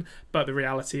simulation. But the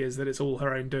reality is that it's all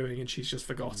her own doing, and she's just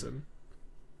forgotten.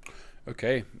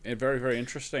 Okay, very, very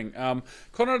interesting.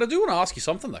 Conrad, I do want to ask you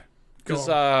something though, because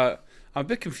I'm a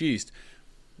bit confused.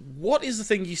 What is the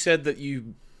thing you said that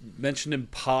you mentioned in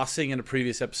passing in a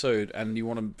previous episode, and you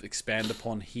want to expand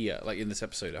upon here, like in this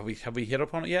episode? Have we hit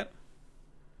upon it yet?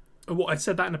 What, I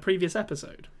said that in a previous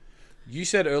episode? You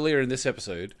said earlier in this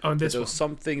episode that there was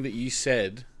something that you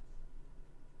said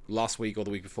last week or the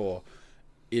week before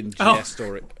in jest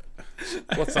or...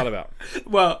 What's that about?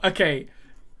 Well, okay.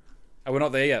 We're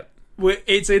not there yet.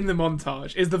 It's in the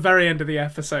montage. It's the very end of the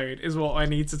episode is what I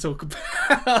need to talk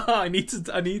about. I need to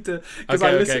because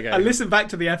I listened back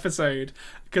to the episode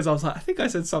because I was like, I think I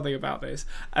said something about this,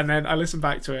 and then I listened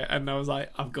back to it and I was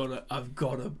like, I've got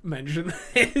to mention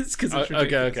this because it's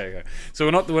ridiculous. Okay. So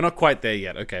we're not quite there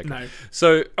yet. Okay. No.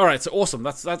 So all right. So awesome.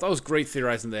 That was great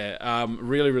theorizing there.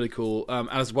 Really, really cool.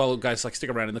 As well, guys, like stick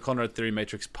around in the Conrad Theory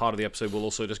Matrix part of the episode. We'll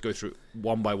also just go through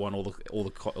one by one all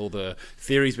the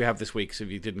theories we have this week. So if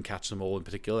you didn't catch them all in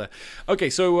particular. Okay,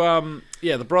 so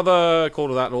the brother called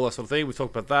her that and all that sort of thing. We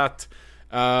talked about that.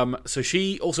 So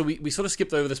she also, we sort of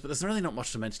skipped over this, but there's really not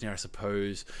much to mention here, I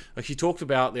suppose. Like, she talked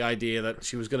about the idea that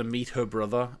she was going to meet her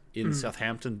brother in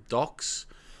Southampton docks,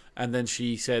 and then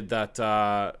she said that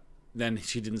then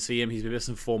she didn't see him. He's been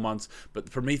missing 4 months, but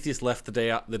Prometheus left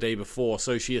the day before,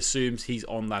 so she assumes he's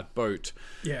on that boat.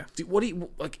 Yeah.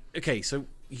 Okay, so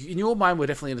in your mind, we're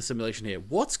definitely in a simulation here.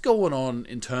 What's going on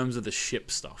in terms of the ship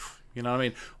stuff? You know what I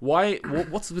mean? Why?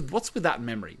 What's with that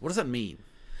memory? What does that mean?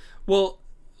 Well,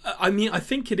 I mean, I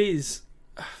think it is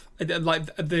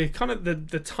like the kind of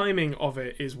the timing of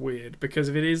it is weird, because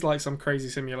if it is like some crazy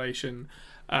simulation,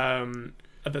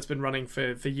 that's been running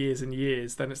for years and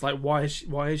years, then it's like, why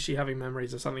is she having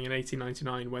memories of something in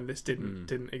 1899 when this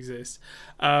didn't exist?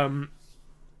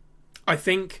 I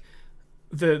think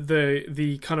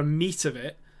the kind of meat of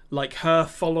it, like her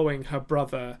following her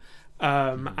brother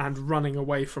and running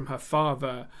away from her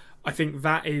father, I think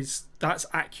that's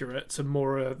accurate to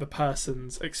more the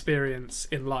person's experience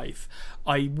in life.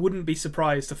 I wouldn't be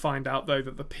surprised to find out though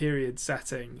that the period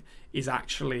setting is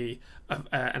actually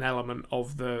an element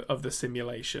of the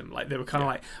simulation. Like they were kind of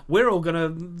like, we're all gonna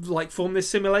like form this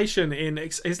simulation in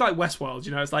it's like Westworld,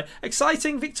 you know, it's like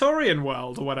exciting Victorian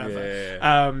world or whatever.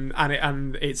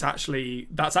 And it's actually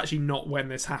that's actually not when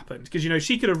this happened, because you know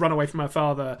she could have run away from her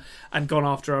father and gone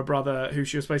after her brother who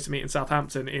she was supposed to meet in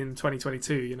Southampton in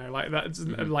 2022. You know, like that's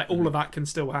like all of that can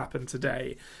still happen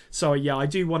today. So yeah, I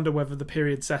do wonder whether the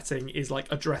period setting is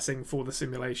like addressing for the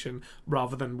simulation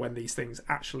rather than when these things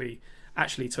actually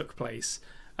took place.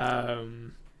 So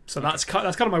that's kind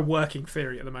of my working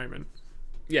theory at the moment.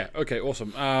 Yeah. Okay.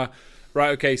 Awesome.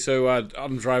 Right. Okay. So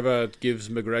Adam Driver gives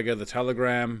McGregor the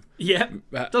telegram. Yeah.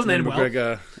 Doesn't end well.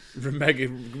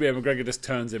 McGregor just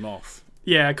turns him off.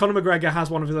 Yeah. Conor McGregor has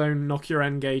one of his own knock your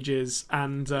N gauges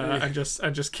and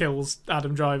just kills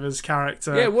Adam Driver's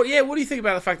character. Yeah. What do you think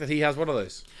about the fact that he has one of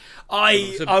those?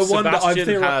 I wonder.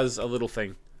 Sebastian has a little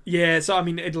thing. Yeah, so I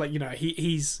mean,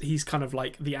 he's kind of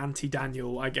like the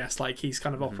anti-Daniel, I guess. Like he's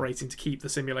kind of operating to keep the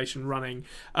simulation running.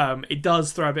 It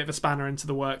does throw a bit of a spanner into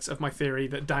the works of my theory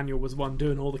that Daniel was one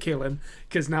doing all the killing,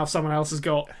 because now someone else has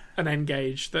got an N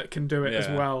gauge that can do it as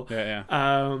well. Yeah.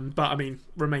 But I mean,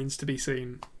 remains to be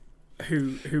seen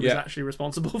who was actually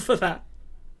responsible for that.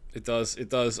 It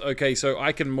does. Okay, so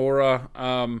Ike and Mora.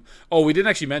 We didn't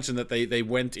actually mention that they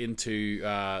went into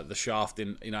the shaft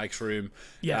in Ike's room.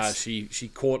 Yes. She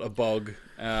caught a bug.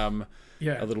 A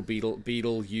little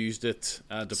beetle used it,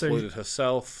 deployed it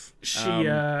herself.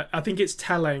 I think it's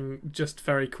telling, just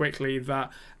very quickly,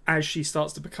 that as she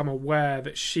starts to become aware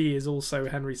that she is also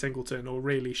Henry Singleton, or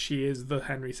really she is the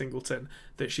Henry Singleton,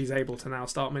 that she's able to now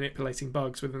start manipulating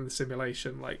bugs within the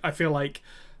simulation. Like I feel like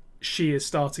she is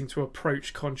starting to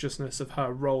approach consciousness of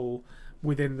her role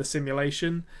within the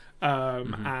simulation,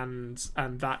 and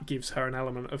that gives her an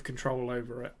element of control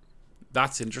over it.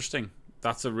 That's interesting.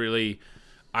 That's I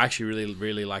actually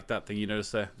really like that thing you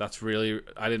noticed there. That's really,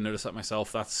 I didn't notice that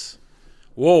myself. That's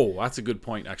a good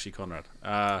point, actually, Conrad.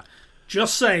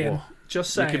 Just saying. You're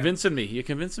convincing me here,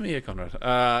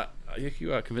 Conrad.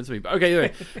 You are convincing me. But okay,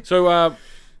 anyway, so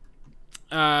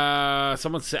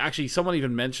someone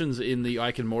even mentions in the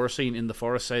Ike and Mora scene in the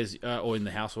forest, says or in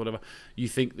the house or whatever, you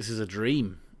think this is a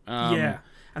dream. And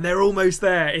they're almost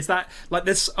there. Is that like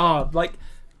this? Like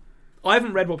I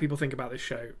haven't read what people think about this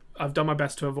show. I've done my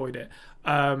best to avoid it,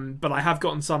 but I've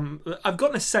gotten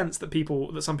a sense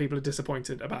that some people are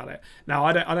disappointed about it. Now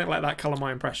I don't let that colour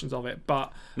my impressions of it,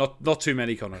 but not too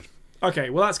many, Conrad. Okay,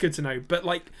 well that's good to know. But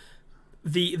like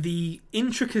the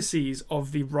intricacies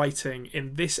of the writing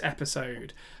in this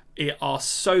episode are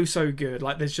so good.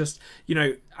 Like there's just, you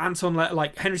know, Anton,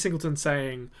 like Henry Singleton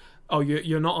saying, oh,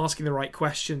 you're not asking the right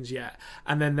questions yet,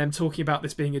 and then them talking about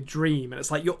this being a dream, and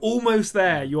it's like you're almost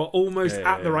there, you're almost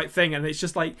at the right thing, and it's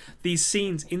just like these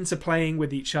scenes interplaying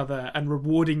with each other and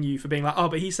rewarding you for being like, oh,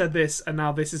 but he said this and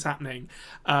now this is happening.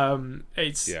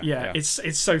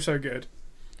 It's so good.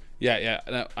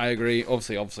 No, I agree.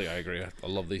 Obviously, I agree. I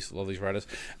love these writers.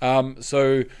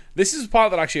 So this is a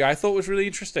part that actually I thought was really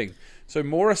interesting. So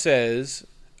Mora says,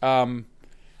 I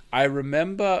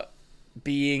remember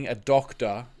being a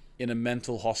doctor in a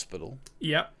mental hospital.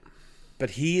 Yep.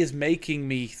 But he is making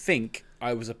me think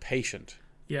I was a patient.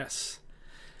 Yes.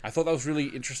 I thought that was really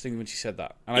interesting when she said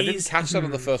that. And I didn't catch that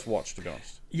on the first watch, to be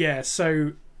honest. Yeah,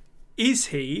 so is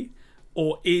he,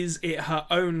 or is it her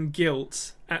own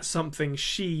guilt at something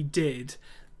she did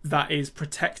that is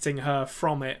protecting her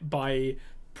from it by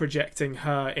projecting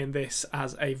her in this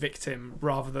as a victim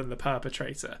rather than the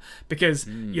perpetrator? Because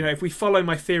you know, if we follow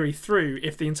my theory through,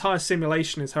 if the entire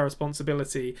simulation is her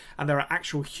responsibility and there are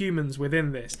actual humans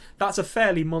within this, that's a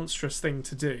fairly monstrous thing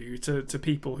to do to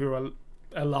people who are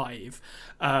alive.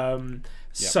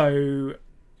 So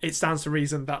it stands to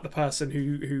reason that the person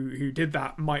who did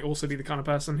that might also be the kind of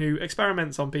person who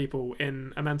experiments on people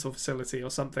in a mental facility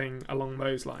or something along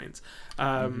those lines.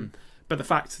 But the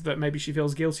fact that maybe she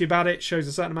feels guilty about it shows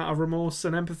a certain amount of remorse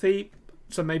and empathy.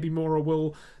 So maybe Mora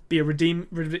will be a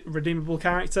redeemable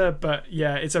character. But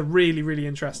yeah, it's a really, really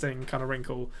interesting kind of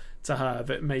wrinkle to her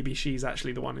that maybe she's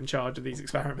actually the one in charge of these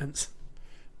experiments.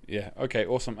 Yeah, okay,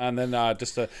 awesome. And then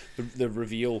just the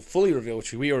fully reveal,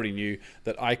 which we already knew,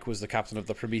 that Ike was the captain of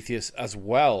the Prometheus as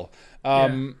well.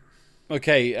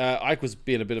 Okay, Ike was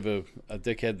being a bit of a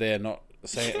dickhead there, not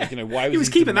saying, like, why was he was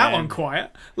keeping that one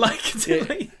quiet? Like,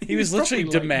 he was literally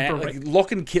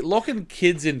locking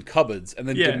kids in cupboards and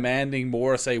then demanding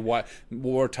more.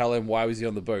 More tell him why was he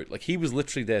on the boat? Like, he was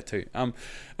literally there too.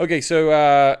 Okay,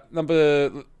 so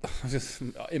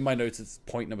in my notes it's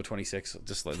point number 26.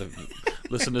 Just let the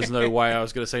listeners know why I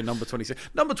was going to say number 26.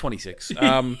 Number 26. So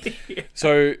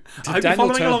I hope you're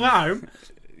following along at home.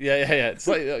 Yeah. It's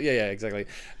like, yeah, exactly.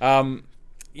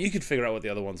 You could figure out what the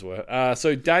other ones were.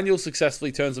 So Daniel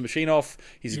successfully turns the machine off.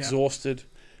 He's exhausted,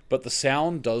 but the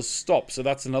sound does stop. So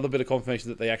that's another bit of confirmation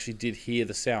that they actually did hear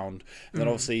the sound. And then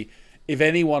obviously, if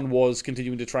anyone was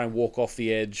continuing to try and walk off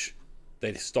the edge,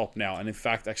 they'd stop now. And in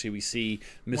fact, actually, we see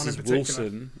Mrs.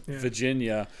 Wilson,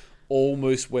 Virginia,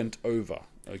 almost went over.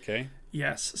 Okay?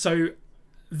 Yes. So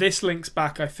this links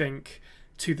back, I think,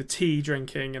 to the tea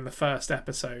drinking in the first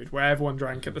episode, where everyone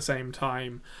drank at the same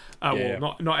time.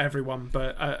 Not everyone,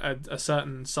 but a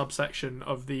certain subsection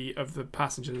of the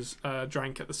passengers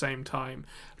drank at the same time.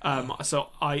 So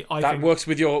I that think works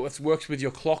with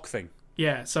your clock thing.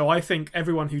 Yeah, so I think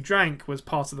everyone who drank was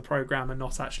part of the program and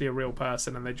not actually a real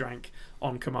person, and they drank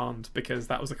on command because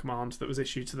that was a command that was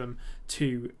issued to them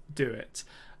to do it.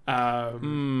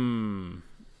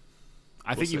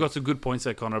 I think you got some good points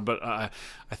there, Connor. But I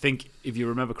think if you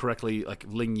remember correctly, like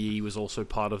Ling Yi was also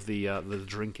part of the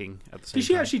drinking at the same time. Did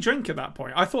she actually drink at that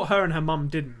point? I thought her and her mum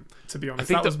didn't. To be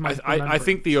honest, I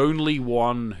think the only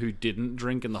one who didn't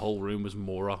drink in the whole room was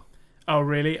Mora. Oh,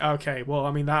 really? Okay. Well,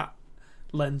 I mean that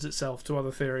lends itself to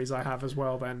other theories I have as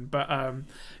well. Then, but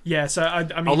yeah. So I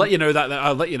mean, I'll let you know that.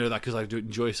 I'll let you know that because I do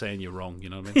enjoy saying you're wrong. You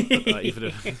know what I mean? But, even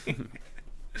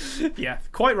if... Yeah,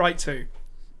 quite right too.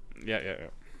 Yeah.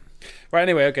 Right,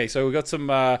 anyway, okay, so we've got some...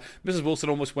 Mrs. Wilson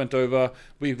almost went over.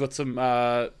 We've got some...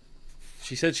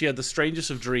 she said she had the strangest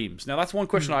of dreams. Now, that's one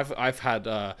question I've had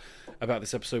about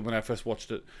this episode when I first watched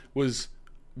it, was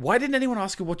why didn't anyone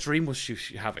ask her what dream was she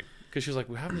having? Because she was like,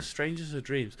 we're having the strangest of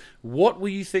dreams. What were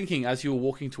you thinking as you were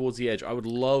walking towards the edge? I would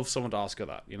love someone to ask her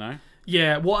that,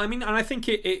 Yeah, well, I mean, and I think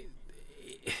it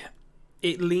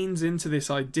leans into this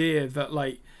idea that,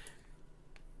 like,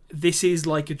 this is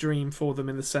like a dream for them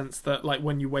in the sense that, like,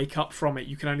 when you wake up from it,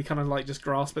 you can only kind of like just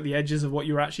grasp at the edges of what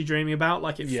you're actually dreaming about.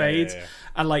 Like, it fades,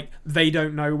 and like they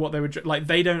don't know what they were like.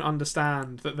 They don't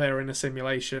understand that they're in a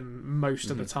simulation most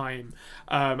of the time,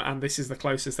 and this is the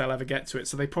closest they'll ever get to it.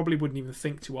 So they probably wouldn't even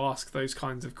think to ask those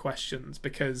kinds of questions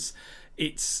because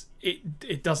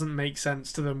it doesn't make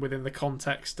sense to them within the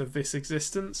context of this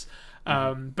existence.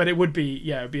 But it would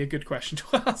be it'd be a good question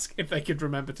to ask if they could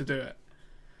remember to do it.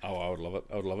 Oh, I would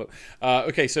love it.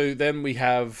 Okay, so then we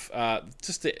have,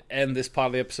 just to end this part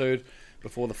of the episode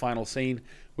before the final scene,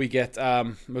 we get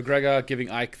McGregor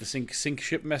giving Ike the sink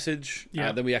ship message.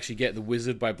 Then we actually get the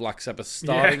Wizard by Black Sabbath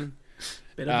starting.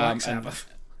 Bit of Black Sabbath.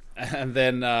 And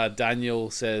then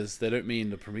Daniel says, they don't mean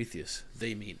the Prometheus,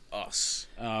 they mean us.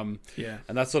 And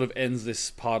that sort of ends this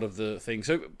part of the thing.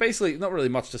 So basically, not really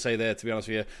much to say there, to be honest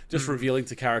with you. Just revealing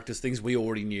to characters things we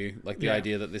already knew, like the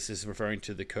idea that this is referring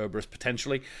to the Kerberos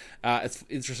potentially. It's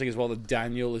interesting as well that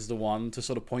Daniel is the one to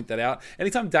sort of point that out.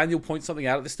 Anytime Daniel points something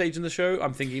out at this stage in the show,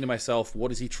 I'm thinking to myself,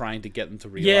 what is he trying to get them to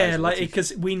realize? Yeah, like,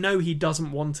 because we know he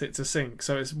doesn't want it to sink,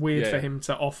 so it's weird for him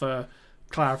to offer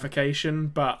clarification,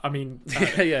 but I mean,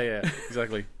 yeah,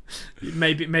 exactly.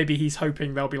 maybe he's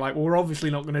hoping they'll be like, well, we're obviously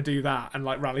not going to do that, and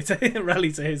like rally to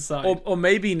his side. Or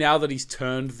maybe now that he's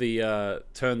turned the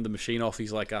machine off,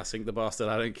 he's like, sink the bastard,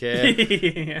 I don't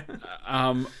care.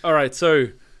 All right, so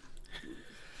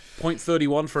point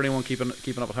 31 for anyone keeping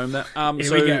up at home there.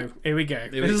 Here we go.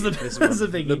 This is the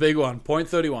biggie. The big one. Point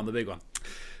 31, the big one.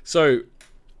 So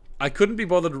I couldn't be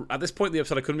bothered at this point in the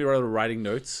episode. I couldn't be bothered writing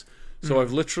notes. So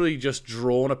I've literally just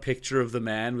drawn a picture of the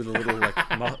man with a little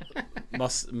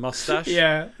like mustache.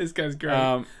 Yeah, this guy's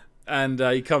great. And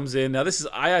he comes in. Now this is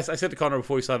I said to Connor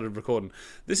before we started recording.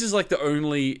 This is like the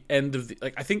only end of the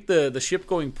I think the ship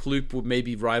going ploop would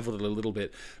maybe rival it a little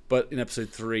bit, but in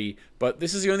episode 3. But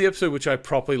this is the only episode which I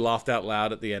properly laughed out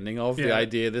loud at the ending of. The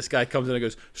idea this guy comes in and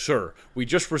goes, "Sir, we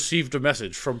just received a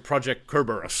message from Project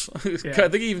Kerberos." I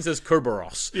think he even says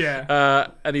Kerberos. Yeah.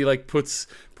 And he like puts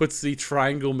the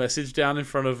triangle message down in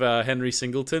front of Henry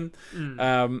Singleton.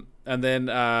 And then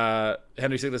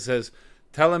Henry Singleton says,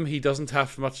 "Tell him he doesn't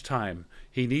have much time.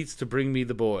 He needs to bring me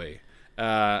the boy."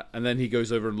 And then he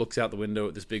goes over and looks out the window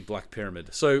at this big black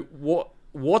pyramid. So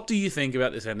what do you think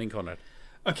about this ending, Conrad?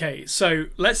 Okay, so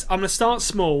I'm going to start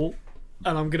small,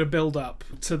 and I'm going to build up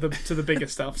to the bigger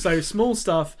stuff. So small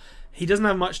stuff. He doesn't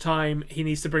have much time. He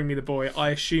needs to bring me the boy. I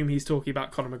assume he's talking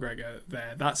about Conor McGregor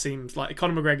there. That seems like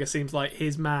Conor McGregor seems like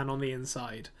his man on the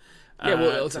inside. Yeah,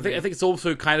 well, I think it's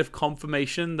also kind of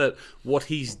confirmation that what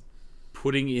he's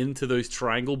putting into those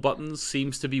triangle buttons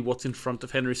seems to be what's in front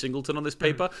of Henry Singleton on this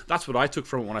paper. That's what I took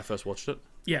from it when I first watched it.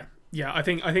 Yeah. I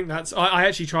think that's. I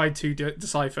actually tried to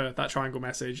decipher that triangle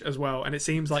message as well, and it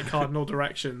seems like cardinal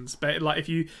directions. But like if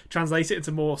you translate it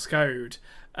into Morse code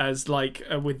as like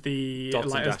with the Dots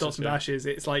like and as dots and dashes,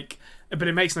 dashes, it's like, but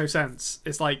it makes no sense.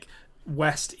 It's like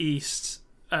west, east,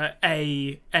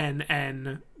 A N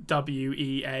N W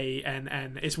E A N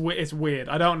N. It's weird.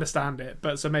 I don't understand it,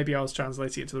 but so maybe I was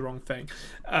translating it to the wrong thing.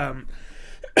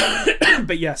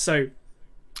 But yeah, so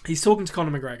he's talking to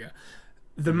Conor McGregor.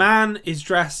 The man is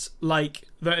dressed like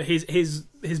his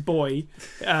boy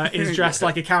is dressed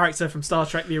like a character from Star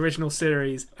Trek: The Original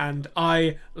Series, and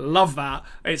I love that.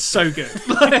 It's so good.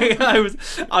 Like, I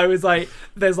was like,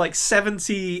 there's like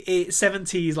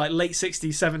 70s, like late 60s,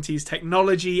 70s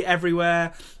technology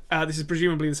everywhere. This is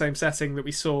presumably the same setting that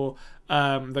we saw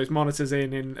those monitors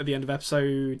in at the end of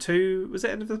episode 2. Was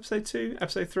it end of episode 2?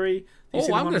 Episode 3? I'm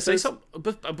going to say something.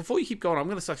 But before you keep going, I'm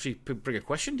going to actually bring a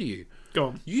question to you. Go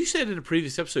on. You said in a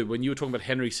previous episode when you were talking about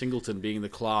Henry Singleton being the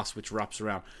class which wraps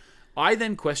around, I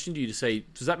then questioned you to say,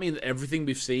 does that mean that everything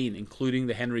we've seen, including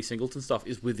the Henry Singleton stuff,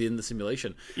 is within the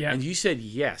simulation? Yeah. And you said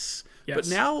yes. But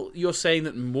now you're saying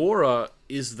that Mora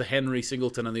is the Henry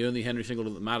Singleton and the only Henry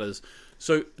Singleton that matters.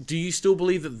 So do you still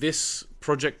believe that this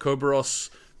Project Kerberos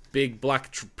big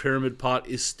black pyramid part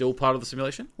is still part of the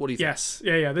simulation? What do you think? Yes.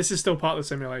 Yeah. This is still part of the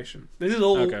simulation. This is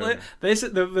all. Okay. There's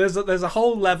a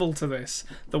whole level to this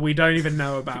that we don't even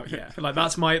know about yet. Like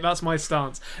that's my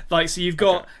stance. Like so, you've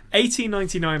got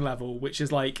 1899 level, which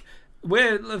is like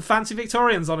we're fancy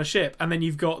Victorians on a ship, and then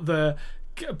you've got the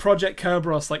Project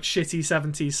Kerberos like shitty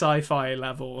 70s sci-fi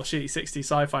level or shitty 60s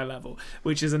sci-fi level,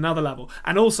 which is another level.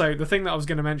 And also the thing that I was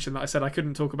going to mention that I said I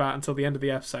couldn't talk about until the end of the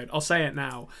episode, I'll say it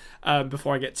now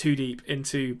before I get too deep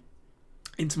into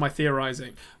my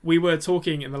theorizing. We were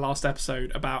talking in the last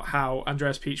episode about how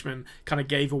Andreas Pietschmann kind of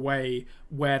gave away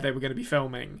where they were going to be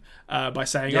filming by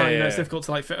saying, it's difficult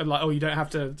to like you don't have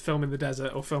to film in the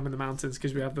desert or film in the mountains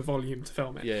because we have the volume to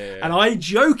film it. And I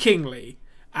jokingly,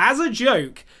 as a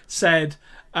joke, said,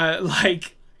 you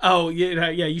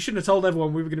shouldn't have told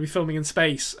everyone we were going to be filming in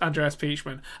space, Andreas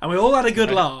Pietschmann. And we all had a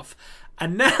good laugh.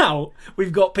 And now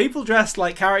we've got people dressed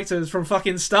like characters from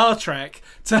fucking Star Trek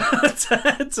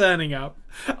turning up.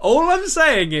 All I'm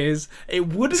saying is, it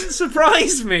wouldn't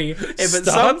surprise me if at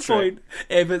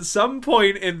some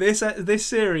point in this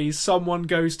series someone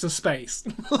goes to space.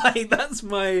 Like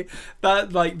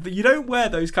you don't wear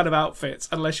those kind of outfits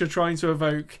unless you're trying to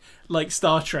evoke like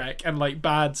Star Trek and like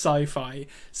bad sci-fi.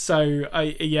 So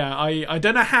I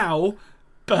don't know how,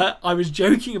 but I was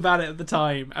joking about it at the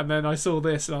time, and then I saw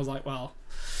this and I was like, well,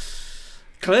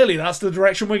 clearly that's the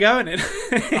direction we're going in.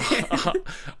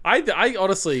 I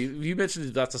honestly, you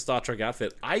mentioned that's a Star Trek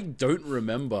outfit. I don't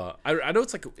remember. I know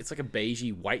it's like a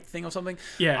beigey white thing or something.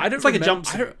 Yeah, I don't. It's like a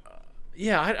jumpsuit.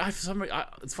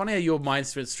 It's funny how your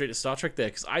mind went straight to Star Trek there,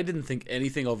 because I didn't think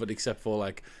anything of it except for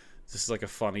like this is like a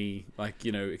funny, like,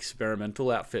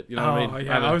 experimental outfit. You know what I mean?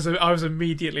 Yeah, I was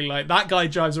immediately like, that guy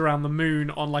drives around the moon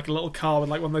on like a little car with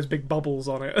like one of those big bubbles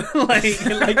on it, like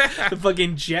the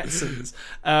fucking Jetsons.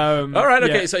 All right,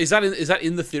 okay. So is that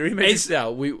in the theory matrix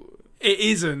now? It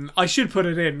isn't. I should put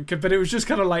it in, but it was just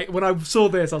kind of like when I saw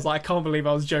this, I was like, I can't believe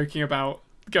I was joking about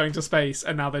going to space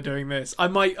and now they're doing this. I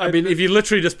mean, if you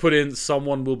literally just put in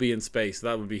 "someone will be in space,"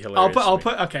 that would be hilarious. I'll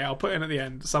put in at the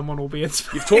end, "someone will be in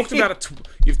space." You've talked about it.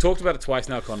 You've talked about it twice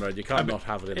now, Conrad. You can't not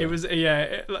have it in. It was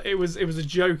a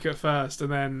joke at first,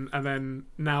 and then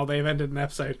now they've ended an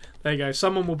episode. There you go.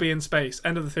 Someone will be in space.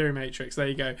 End of the theory matrix. There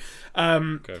you go.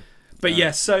 Okay. But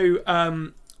yes. So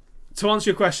to answer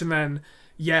your question, then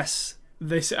yes.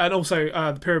 This and also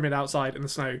the pyramid outside in the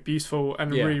snow, beautiful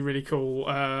and really, really cool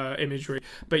imagery.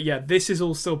 But yeah, this is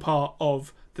all still part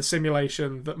of the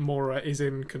simulation that Mora is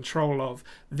in control of.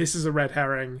 This is a red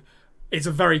herring. It's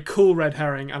a very cool red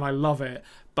herring, and I love it.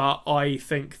 But I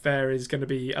think there is going to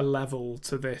be a level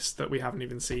to this that we haven't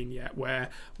even seen yet,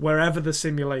 where wherever the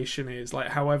simulation is, like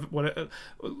however,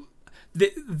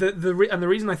 the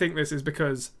reason I think this is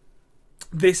because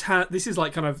this is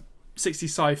like kind of 60s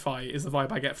sci-fi is the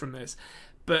vibe I get from this,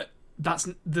 but that's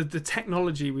the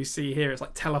technology we see here. It's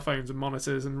like telephones and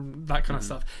monitors and that kind of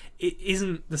stuff. It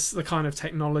isn't the kind of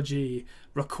technology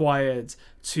required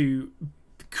to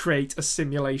create a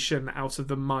simulation out of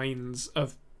the minds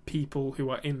of people who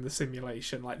are in the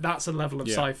simulation. Like that's a level of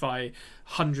sci-fi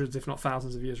hundreds if not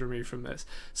thousands of years removed from this.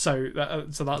 So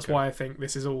that's why I think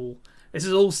this is all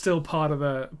still part of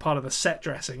the set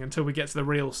dressing until we get to the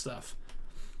real stuff.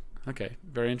 Okay,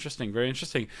 very interesting, very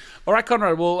interesting. All right,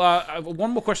 Conrad, well,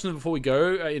 one more question before we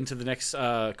go into the next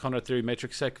Conrad Theory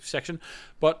Matrix section.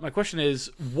 But my question is,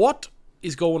 what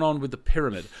is going on with the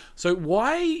pyramid? So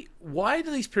why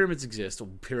do these pyramids exist, or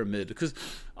pyramid? Because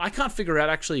I can't figure out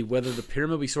actually whether the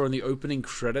pyramid we saw in the opening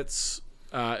credits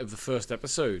of the first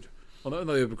episode, well, not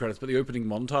the opening credits, but the opening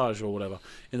montage or whatever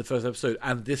in the first episode,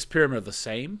 and this pyramid are the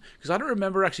same. Because I don't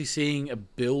remember actually seeing a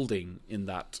building in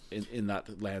that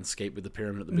landscape with the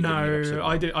pyramid at the beginning. No,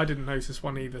 I didn't notice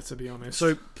one either, to be honest.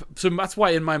 So that's why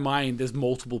in my mind there's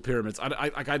multiple pyramids.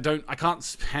 I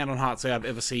can't hand on heart say I've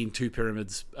ever seen two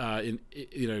pyramids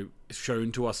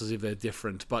shown to us as if they're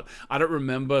different, but I don't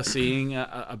remember seeing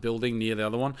a building near the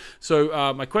other one.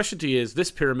 So my question to you is,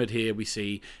 this pyramid here we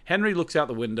see, Henry looks out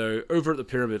the window over at the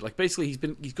pyramid, like basically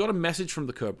he's got a message from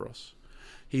the Kerberos.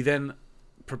 He then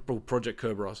Project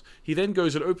Kerberos. He then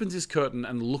goes and opens his curtain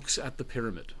and looks at the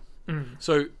pyramid.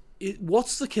 So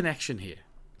what's the connection here?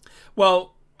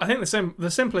 Well, I think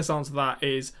the simplest answer to that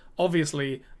is,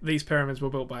 obviously these pyramids were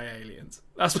built by aliens.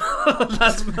 That's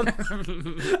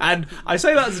and I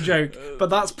say that as a joke, but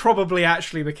that's probably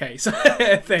actually the case.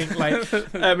 I think,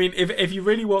 I mean, if you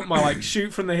really want my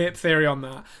shoot from the hip theory on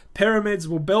that, pyramids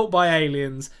were built by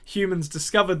aliens. Humans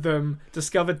discovered them,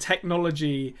 discovered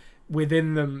technology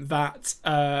within them that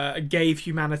gave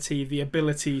humanity the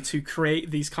ability to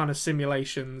create these kind of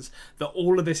simulations that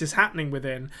all of this is happening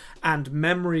within, and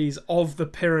memories of the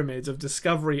pyramids, of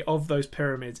discovery of those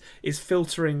pyramids, is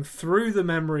filtering through the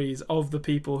memories of the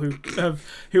people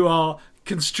who are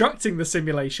constructing the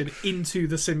simulation into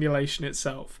the simulation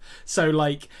itself.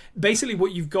 So basically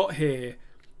what you've got here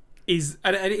is,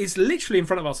 and it's literally in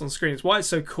front of us on screen, it's why it's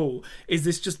so cool, is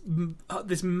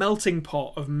this melting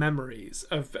pot of memories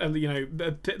of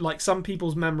some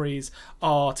people's memories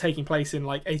are taking place in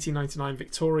 1899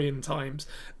 Victorian times.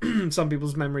 Some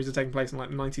people's memories are taking place in the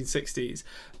 1960s,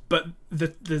 but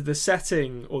the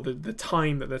setting or the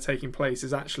time that they're taking place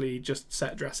is actually just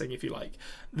set dressing, if you like.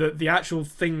 The actual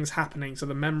things happening, so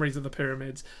the memories of the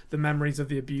pyramids, the memories of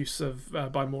the abuse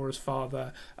by Mora's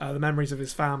father, the memories of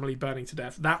his family burning to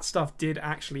death, that stuff did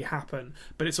actually happen,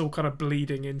 but it's all kind of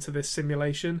bleeding into this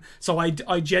simulation. So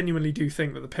I genuinely do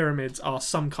think that the pyramids are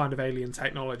some kind of alien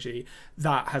technology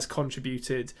that has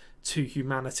contributed to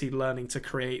humanity learning to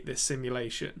create this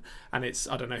simulation. And it's,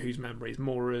 I don't know whose memories,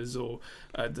 Mora's or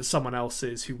someone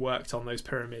else's who worked on those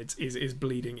pyramids, is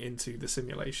bleeding into the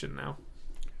simulation now.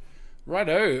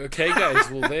 Righto, okay guys,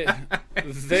 well there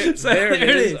it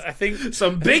is. I think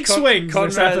some big swings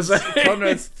this episode.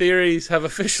 Conrad's theories have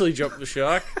officially jumped the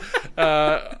shark.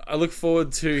 I look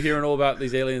forward to hearing all about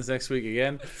these aliens next week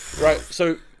again. Right,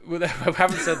 so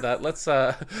having said that,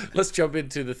 let's jump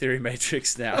into the theory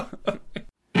matrix now.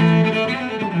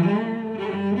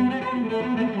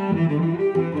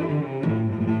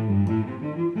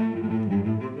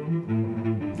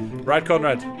 Right,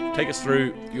 Conrad, take us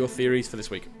through your theories for this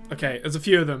week. Okay, there's a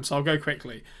few of them, so I'll go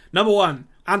quickly. Number one,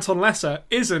 Anton Lesser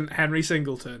isn't Henry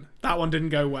Singleton. That one didn't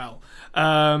go well.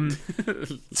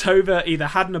 Tova either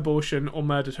had an abortion or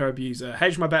murdered her abuser.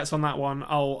 Hedge my bets on that one.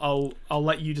 I'll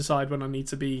let you decide when I need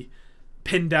to be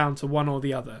pinned down to one or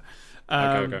the other.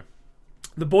 Okay.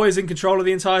 The boy is in control of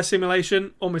the entire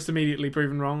simulation. Almost immediately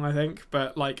proven wrong, I think.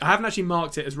 But I haven't actually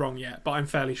marked it as wrong yet, but I'm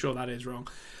fairly sure that is wrong.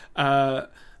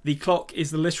 The clock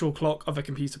is the literal clock of a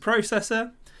computer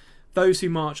processor. Those who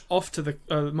march off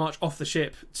the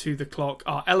ship to the clock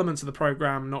are elements of the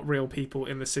program, not real people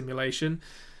in the simulation.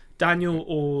 Daniel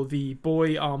or the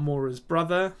boy are Mora's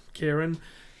brother, Kieran.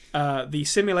 The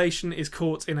simulation is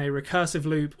caught in a recursive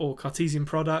loop or Cartesian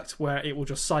product where it will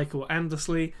just cycle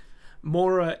endlessly.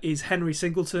 Mora is Henry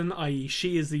Singleton, i.e.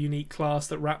 she is the unique class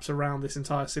that wraps around this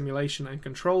entire simulation and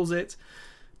controls it.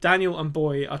 Daniel and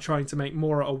Boy are trying to make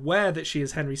Mora aware that she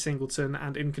is Henry Singleton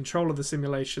and in control of the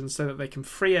simulation so that they can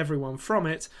free everyone from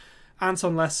it.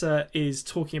 Anton Lesser is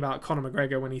talking about Conor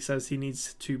McGregor when he says he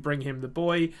needs to bring him the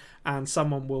boy and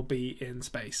someone will be in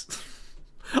space.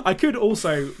 I could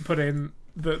also put in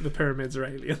the pyramids are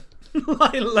alien.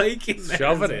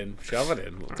 Shove it in.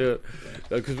 We'll do it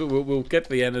because we'll get to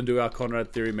the end and do our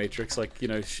Conrad theory matrix,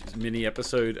 mini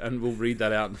episode, and we'll read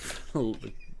that out and we'll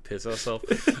piss ourselves.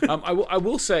 I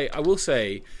will say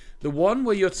the one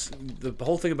where the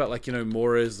whole thing about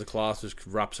Mora is the class which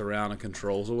wraps around and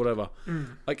controls or whatever.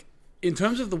 In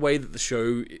terms of the way that the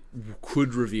show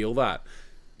could reveal that.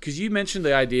 Because you mentioned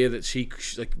the idea that she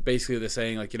basically they're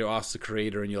saying ask the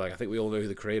creator, and you're I think we all know who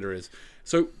the creator is.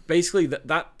 So basically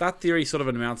that theory sort of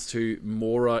amounts to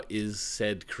Mora is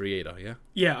said creator, yeah.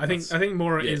 Yeah, I think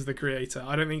Mora is the creator.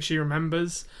 I don't think she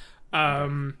remembers,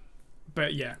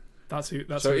 but yeah, that's who.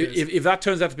 That's so who it is. If that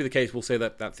turns out to be the case, we'll say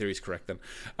that theory is correct then.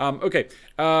 Okay,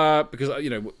 because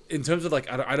in terms of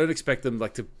I don't expect them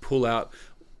to pull out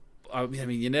I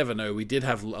mean, you never know. We did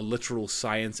have a literal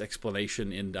science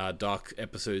explanation in Dark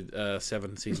episode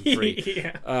 7, season 3.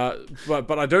 Yeah.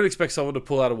 But I don't expect someone to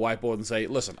pull out a whiteboard and say,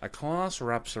 "Listen, a class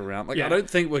wraps around." Like, Yeah. I don't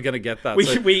think we're going to get that.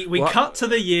 We cut to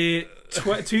the year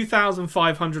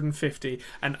 2550,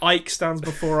 and Ike stands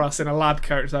before us in a lab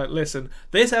coat. It's like, listen,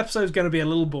 this episode's going to be a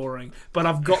little boring, but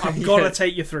I've got to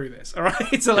take you through this. All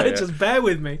right, so just bear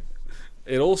with me.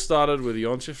 It all started with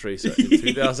Yoncha Frieza in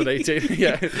 2018.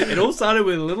 Yeah, it all started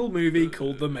with a little movie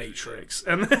called The Matrix,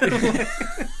 and then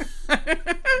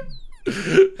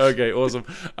okay, awesome.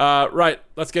 Right,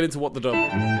 let's get into What the Dub.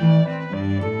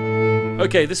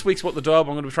 Okay, this week's What the Dub.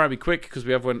 I'm going to try and be quick because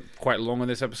we have went quite long on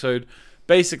this episode.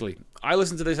 Basically, I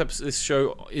listened to this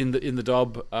show in the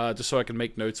dub just so I can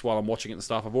make notes while I'm watching it and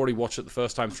stuff. I've already watched it the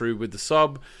first time through with the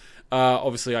sub.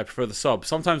 Obviously, I prefer the sub.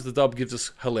 Sometimes the dub gives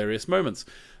us hilarious moments.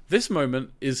 This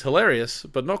moment is hilarious,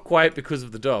 but not quite because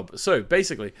of the dub. So,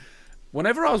 basically,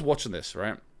 whenever I was watching this,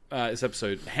 right, this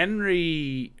episode, I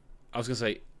was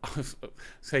going to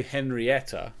say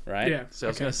Henrietta, right? Yeah. So I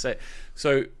was going to say,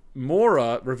 so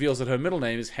Mora reveals that her middle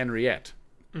name is Henriette.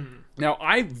 Now,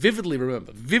 I vividly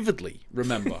remember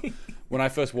when I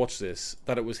first watched this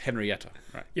that it was Henrietta,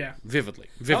 right? Yeah. Vividly.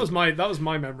 That was my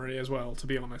memory as well, to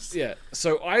be honest. Yeah.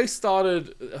 So I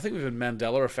think we've been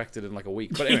Mandela affected in like a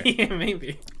week, but anyway. Yeah,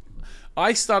 maybe.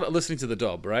 I started listening to the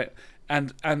dub, right?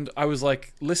 And I was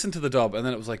like, listen to the dub, and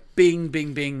then it was like, bing,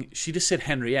 bing, bing. She just said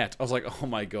Henriette. I was like, oh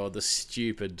my god, the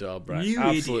stupid dub, right? You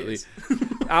idiots.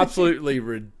 Absolutely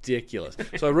ridiculous.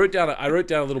 So I wrote down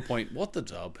a little point. What the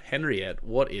dub? Henriette?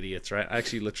 What idiots, right? I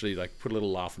actually literally like put a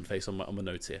little laughing face on my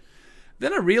notes here.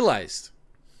 Then I realized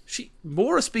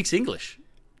Mora speaks English.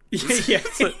 Yeah.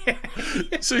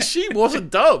 So she wasn't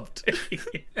dubbed.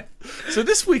 Yeah. So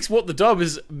this week's What the Dub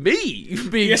is me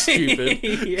being stupid.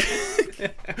 Yeah.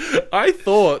 I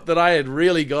thought that I had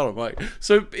really got him. Like,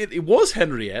 so it was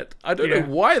Henriette. I don't know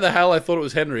why the hell I thought it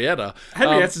was Henrietta.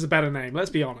 Henriette is a better name. Let's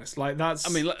be honest. Like that's.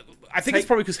 I mean, I think it's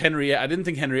probably because Henriette. I didn't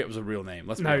think Henriette was a real name.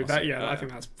 Let's be honest. I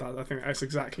think that's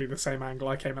exactly the same angle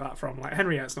I came at that from. Like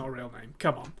Henriette's not a real name.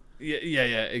 Come on. Yeah,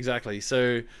 exactly.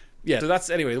 So. Yeah, so that's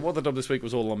anyway. What the dub this week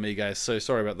was all on me, guys. So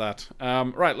sorry about that.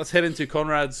 Right, let's head into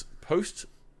Conrad's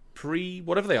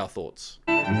whatever they are thoughts.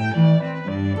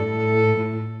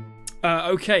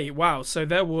 Okay, wow. So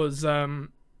there was a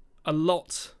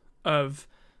lot of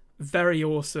very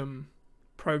awesome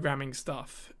programming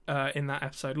stuff in that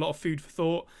episode. A lot of food for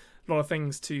thought. A lot of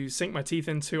things to sink my teeth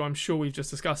into. I'm sure we've just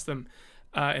discussed them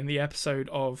in the episode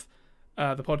of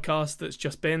the podcast that's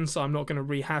just been, so I'm not going to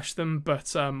rehash them,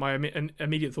 but my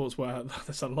immediate thoughts were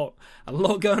there's a lot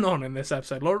going on in this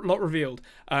episode, a lot revealed.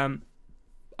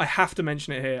 I have to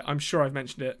mention it here. I'm sure I've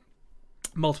mentioned it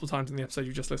multiple times in the episode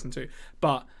you just listened to,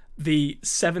 but the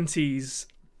 70s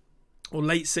or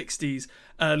late 60s,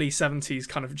 early 70s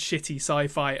kind of shitty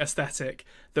sci-fi aesthetic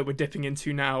that we're dipping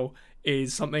into now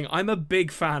is something I'm a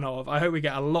big fan of. I hope we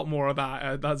get a lot more of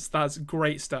that. That's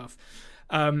great stuff.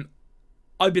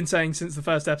 I've been saying since the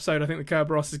first episode, I think the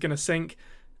Kerberos is going to sink.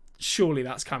 Surely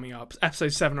that's coming up.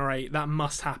 Episode 7 or 8, that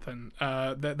must happen.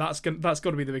 That's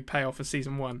got to be the big payoff for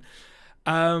season 1.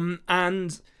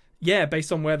 And yeah,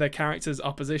 based on where their characters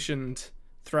are positioned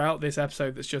throughout this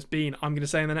episode that's just been, I'm going to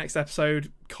say in the next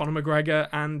episode, Conor McGregor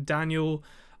and Daniel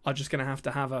are just going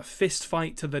to have a fist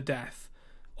fight to the death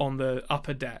on the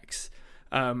upper decks.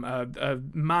 A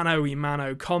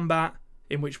mano-a-mano combat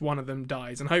in which one of them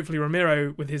dies. And hopefully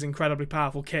Ramiro, with his incredibly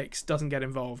powerful kicks, doesn't get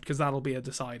involved, because that'll be a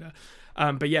decider.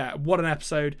 But yeah, what an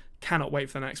episode. Cannot wait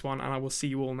for the next one, and I will see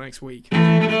you all next week.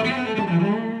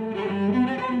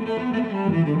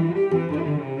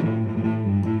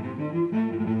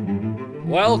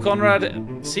 Well,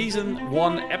 Conrad, season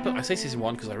 1, I say season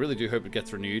 1 because I really do hope it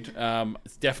gets renewed.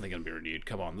 It's definitely going to be renewed.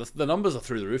 Come on, the numbers are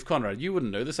through the roof, Conrad. You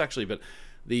wouldn't know this actually, but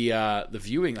the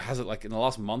viewing has it like in the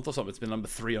last month or something. It's been number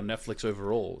 3 on Netflix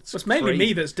overall. It's mainly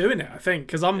me that's doing it, I think,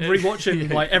 because I'm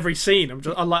rewatching like every scene.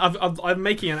 I'm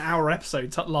making an hour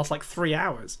episode last like 3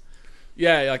 hours.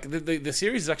 Yeah, like the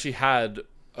series has actually had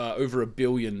over 1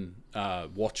 billion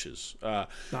watches,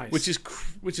 nice.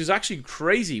 which is actually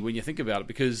crazy when you think about it,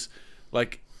 because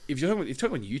like if you're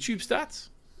talking about YouTube stats,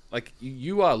 like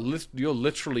you're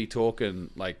literally talking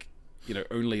like, you know,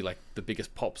 only like the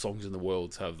biggest pop songs in the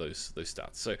world have those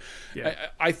stats. So yeah.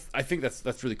 I think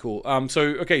that's really cool. So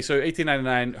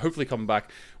 1899 hopefully coming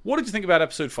back. What did you think about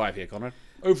episode 5 here, Conrad?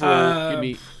 Overall, give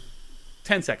me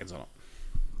 10 seconds on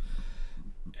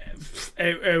it.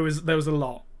 There was a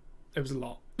lot. It was a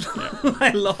lot.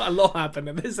 Yeah. a lot happened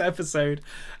in this episode.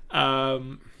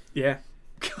 Yeah.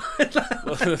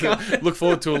 Look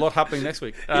forward to a lot happening next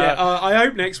week. I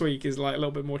hope next week is like a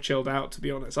little bit more chilled out. To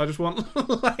be honest, I just want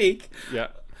like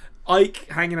Ike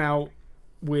hanging out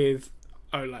with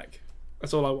Oleg.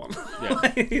 That's all I want.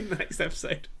 In the next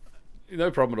episode. No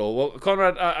problem at all. Well,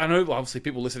 Conrad, I know obviously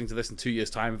people listening to this in 2 years'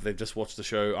 time, if they've just watched the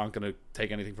show, aren't going to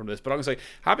take anything from this. But I'm going to say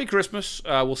Happy Christmas.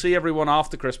 We'll see everyone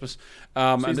after Christmas.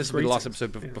 And this will be the last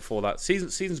episode before that.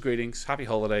 Season's greetings, happy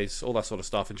holidays, all that sort of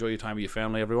stuff. Enjoy your time with your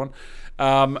family, everyone.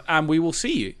 And we will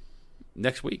see you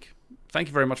next week. Thank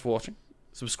you very much for watching.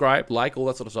 Subscribe, like, all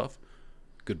that sort of stuff.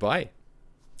 Goodbye.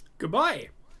 Goodbye.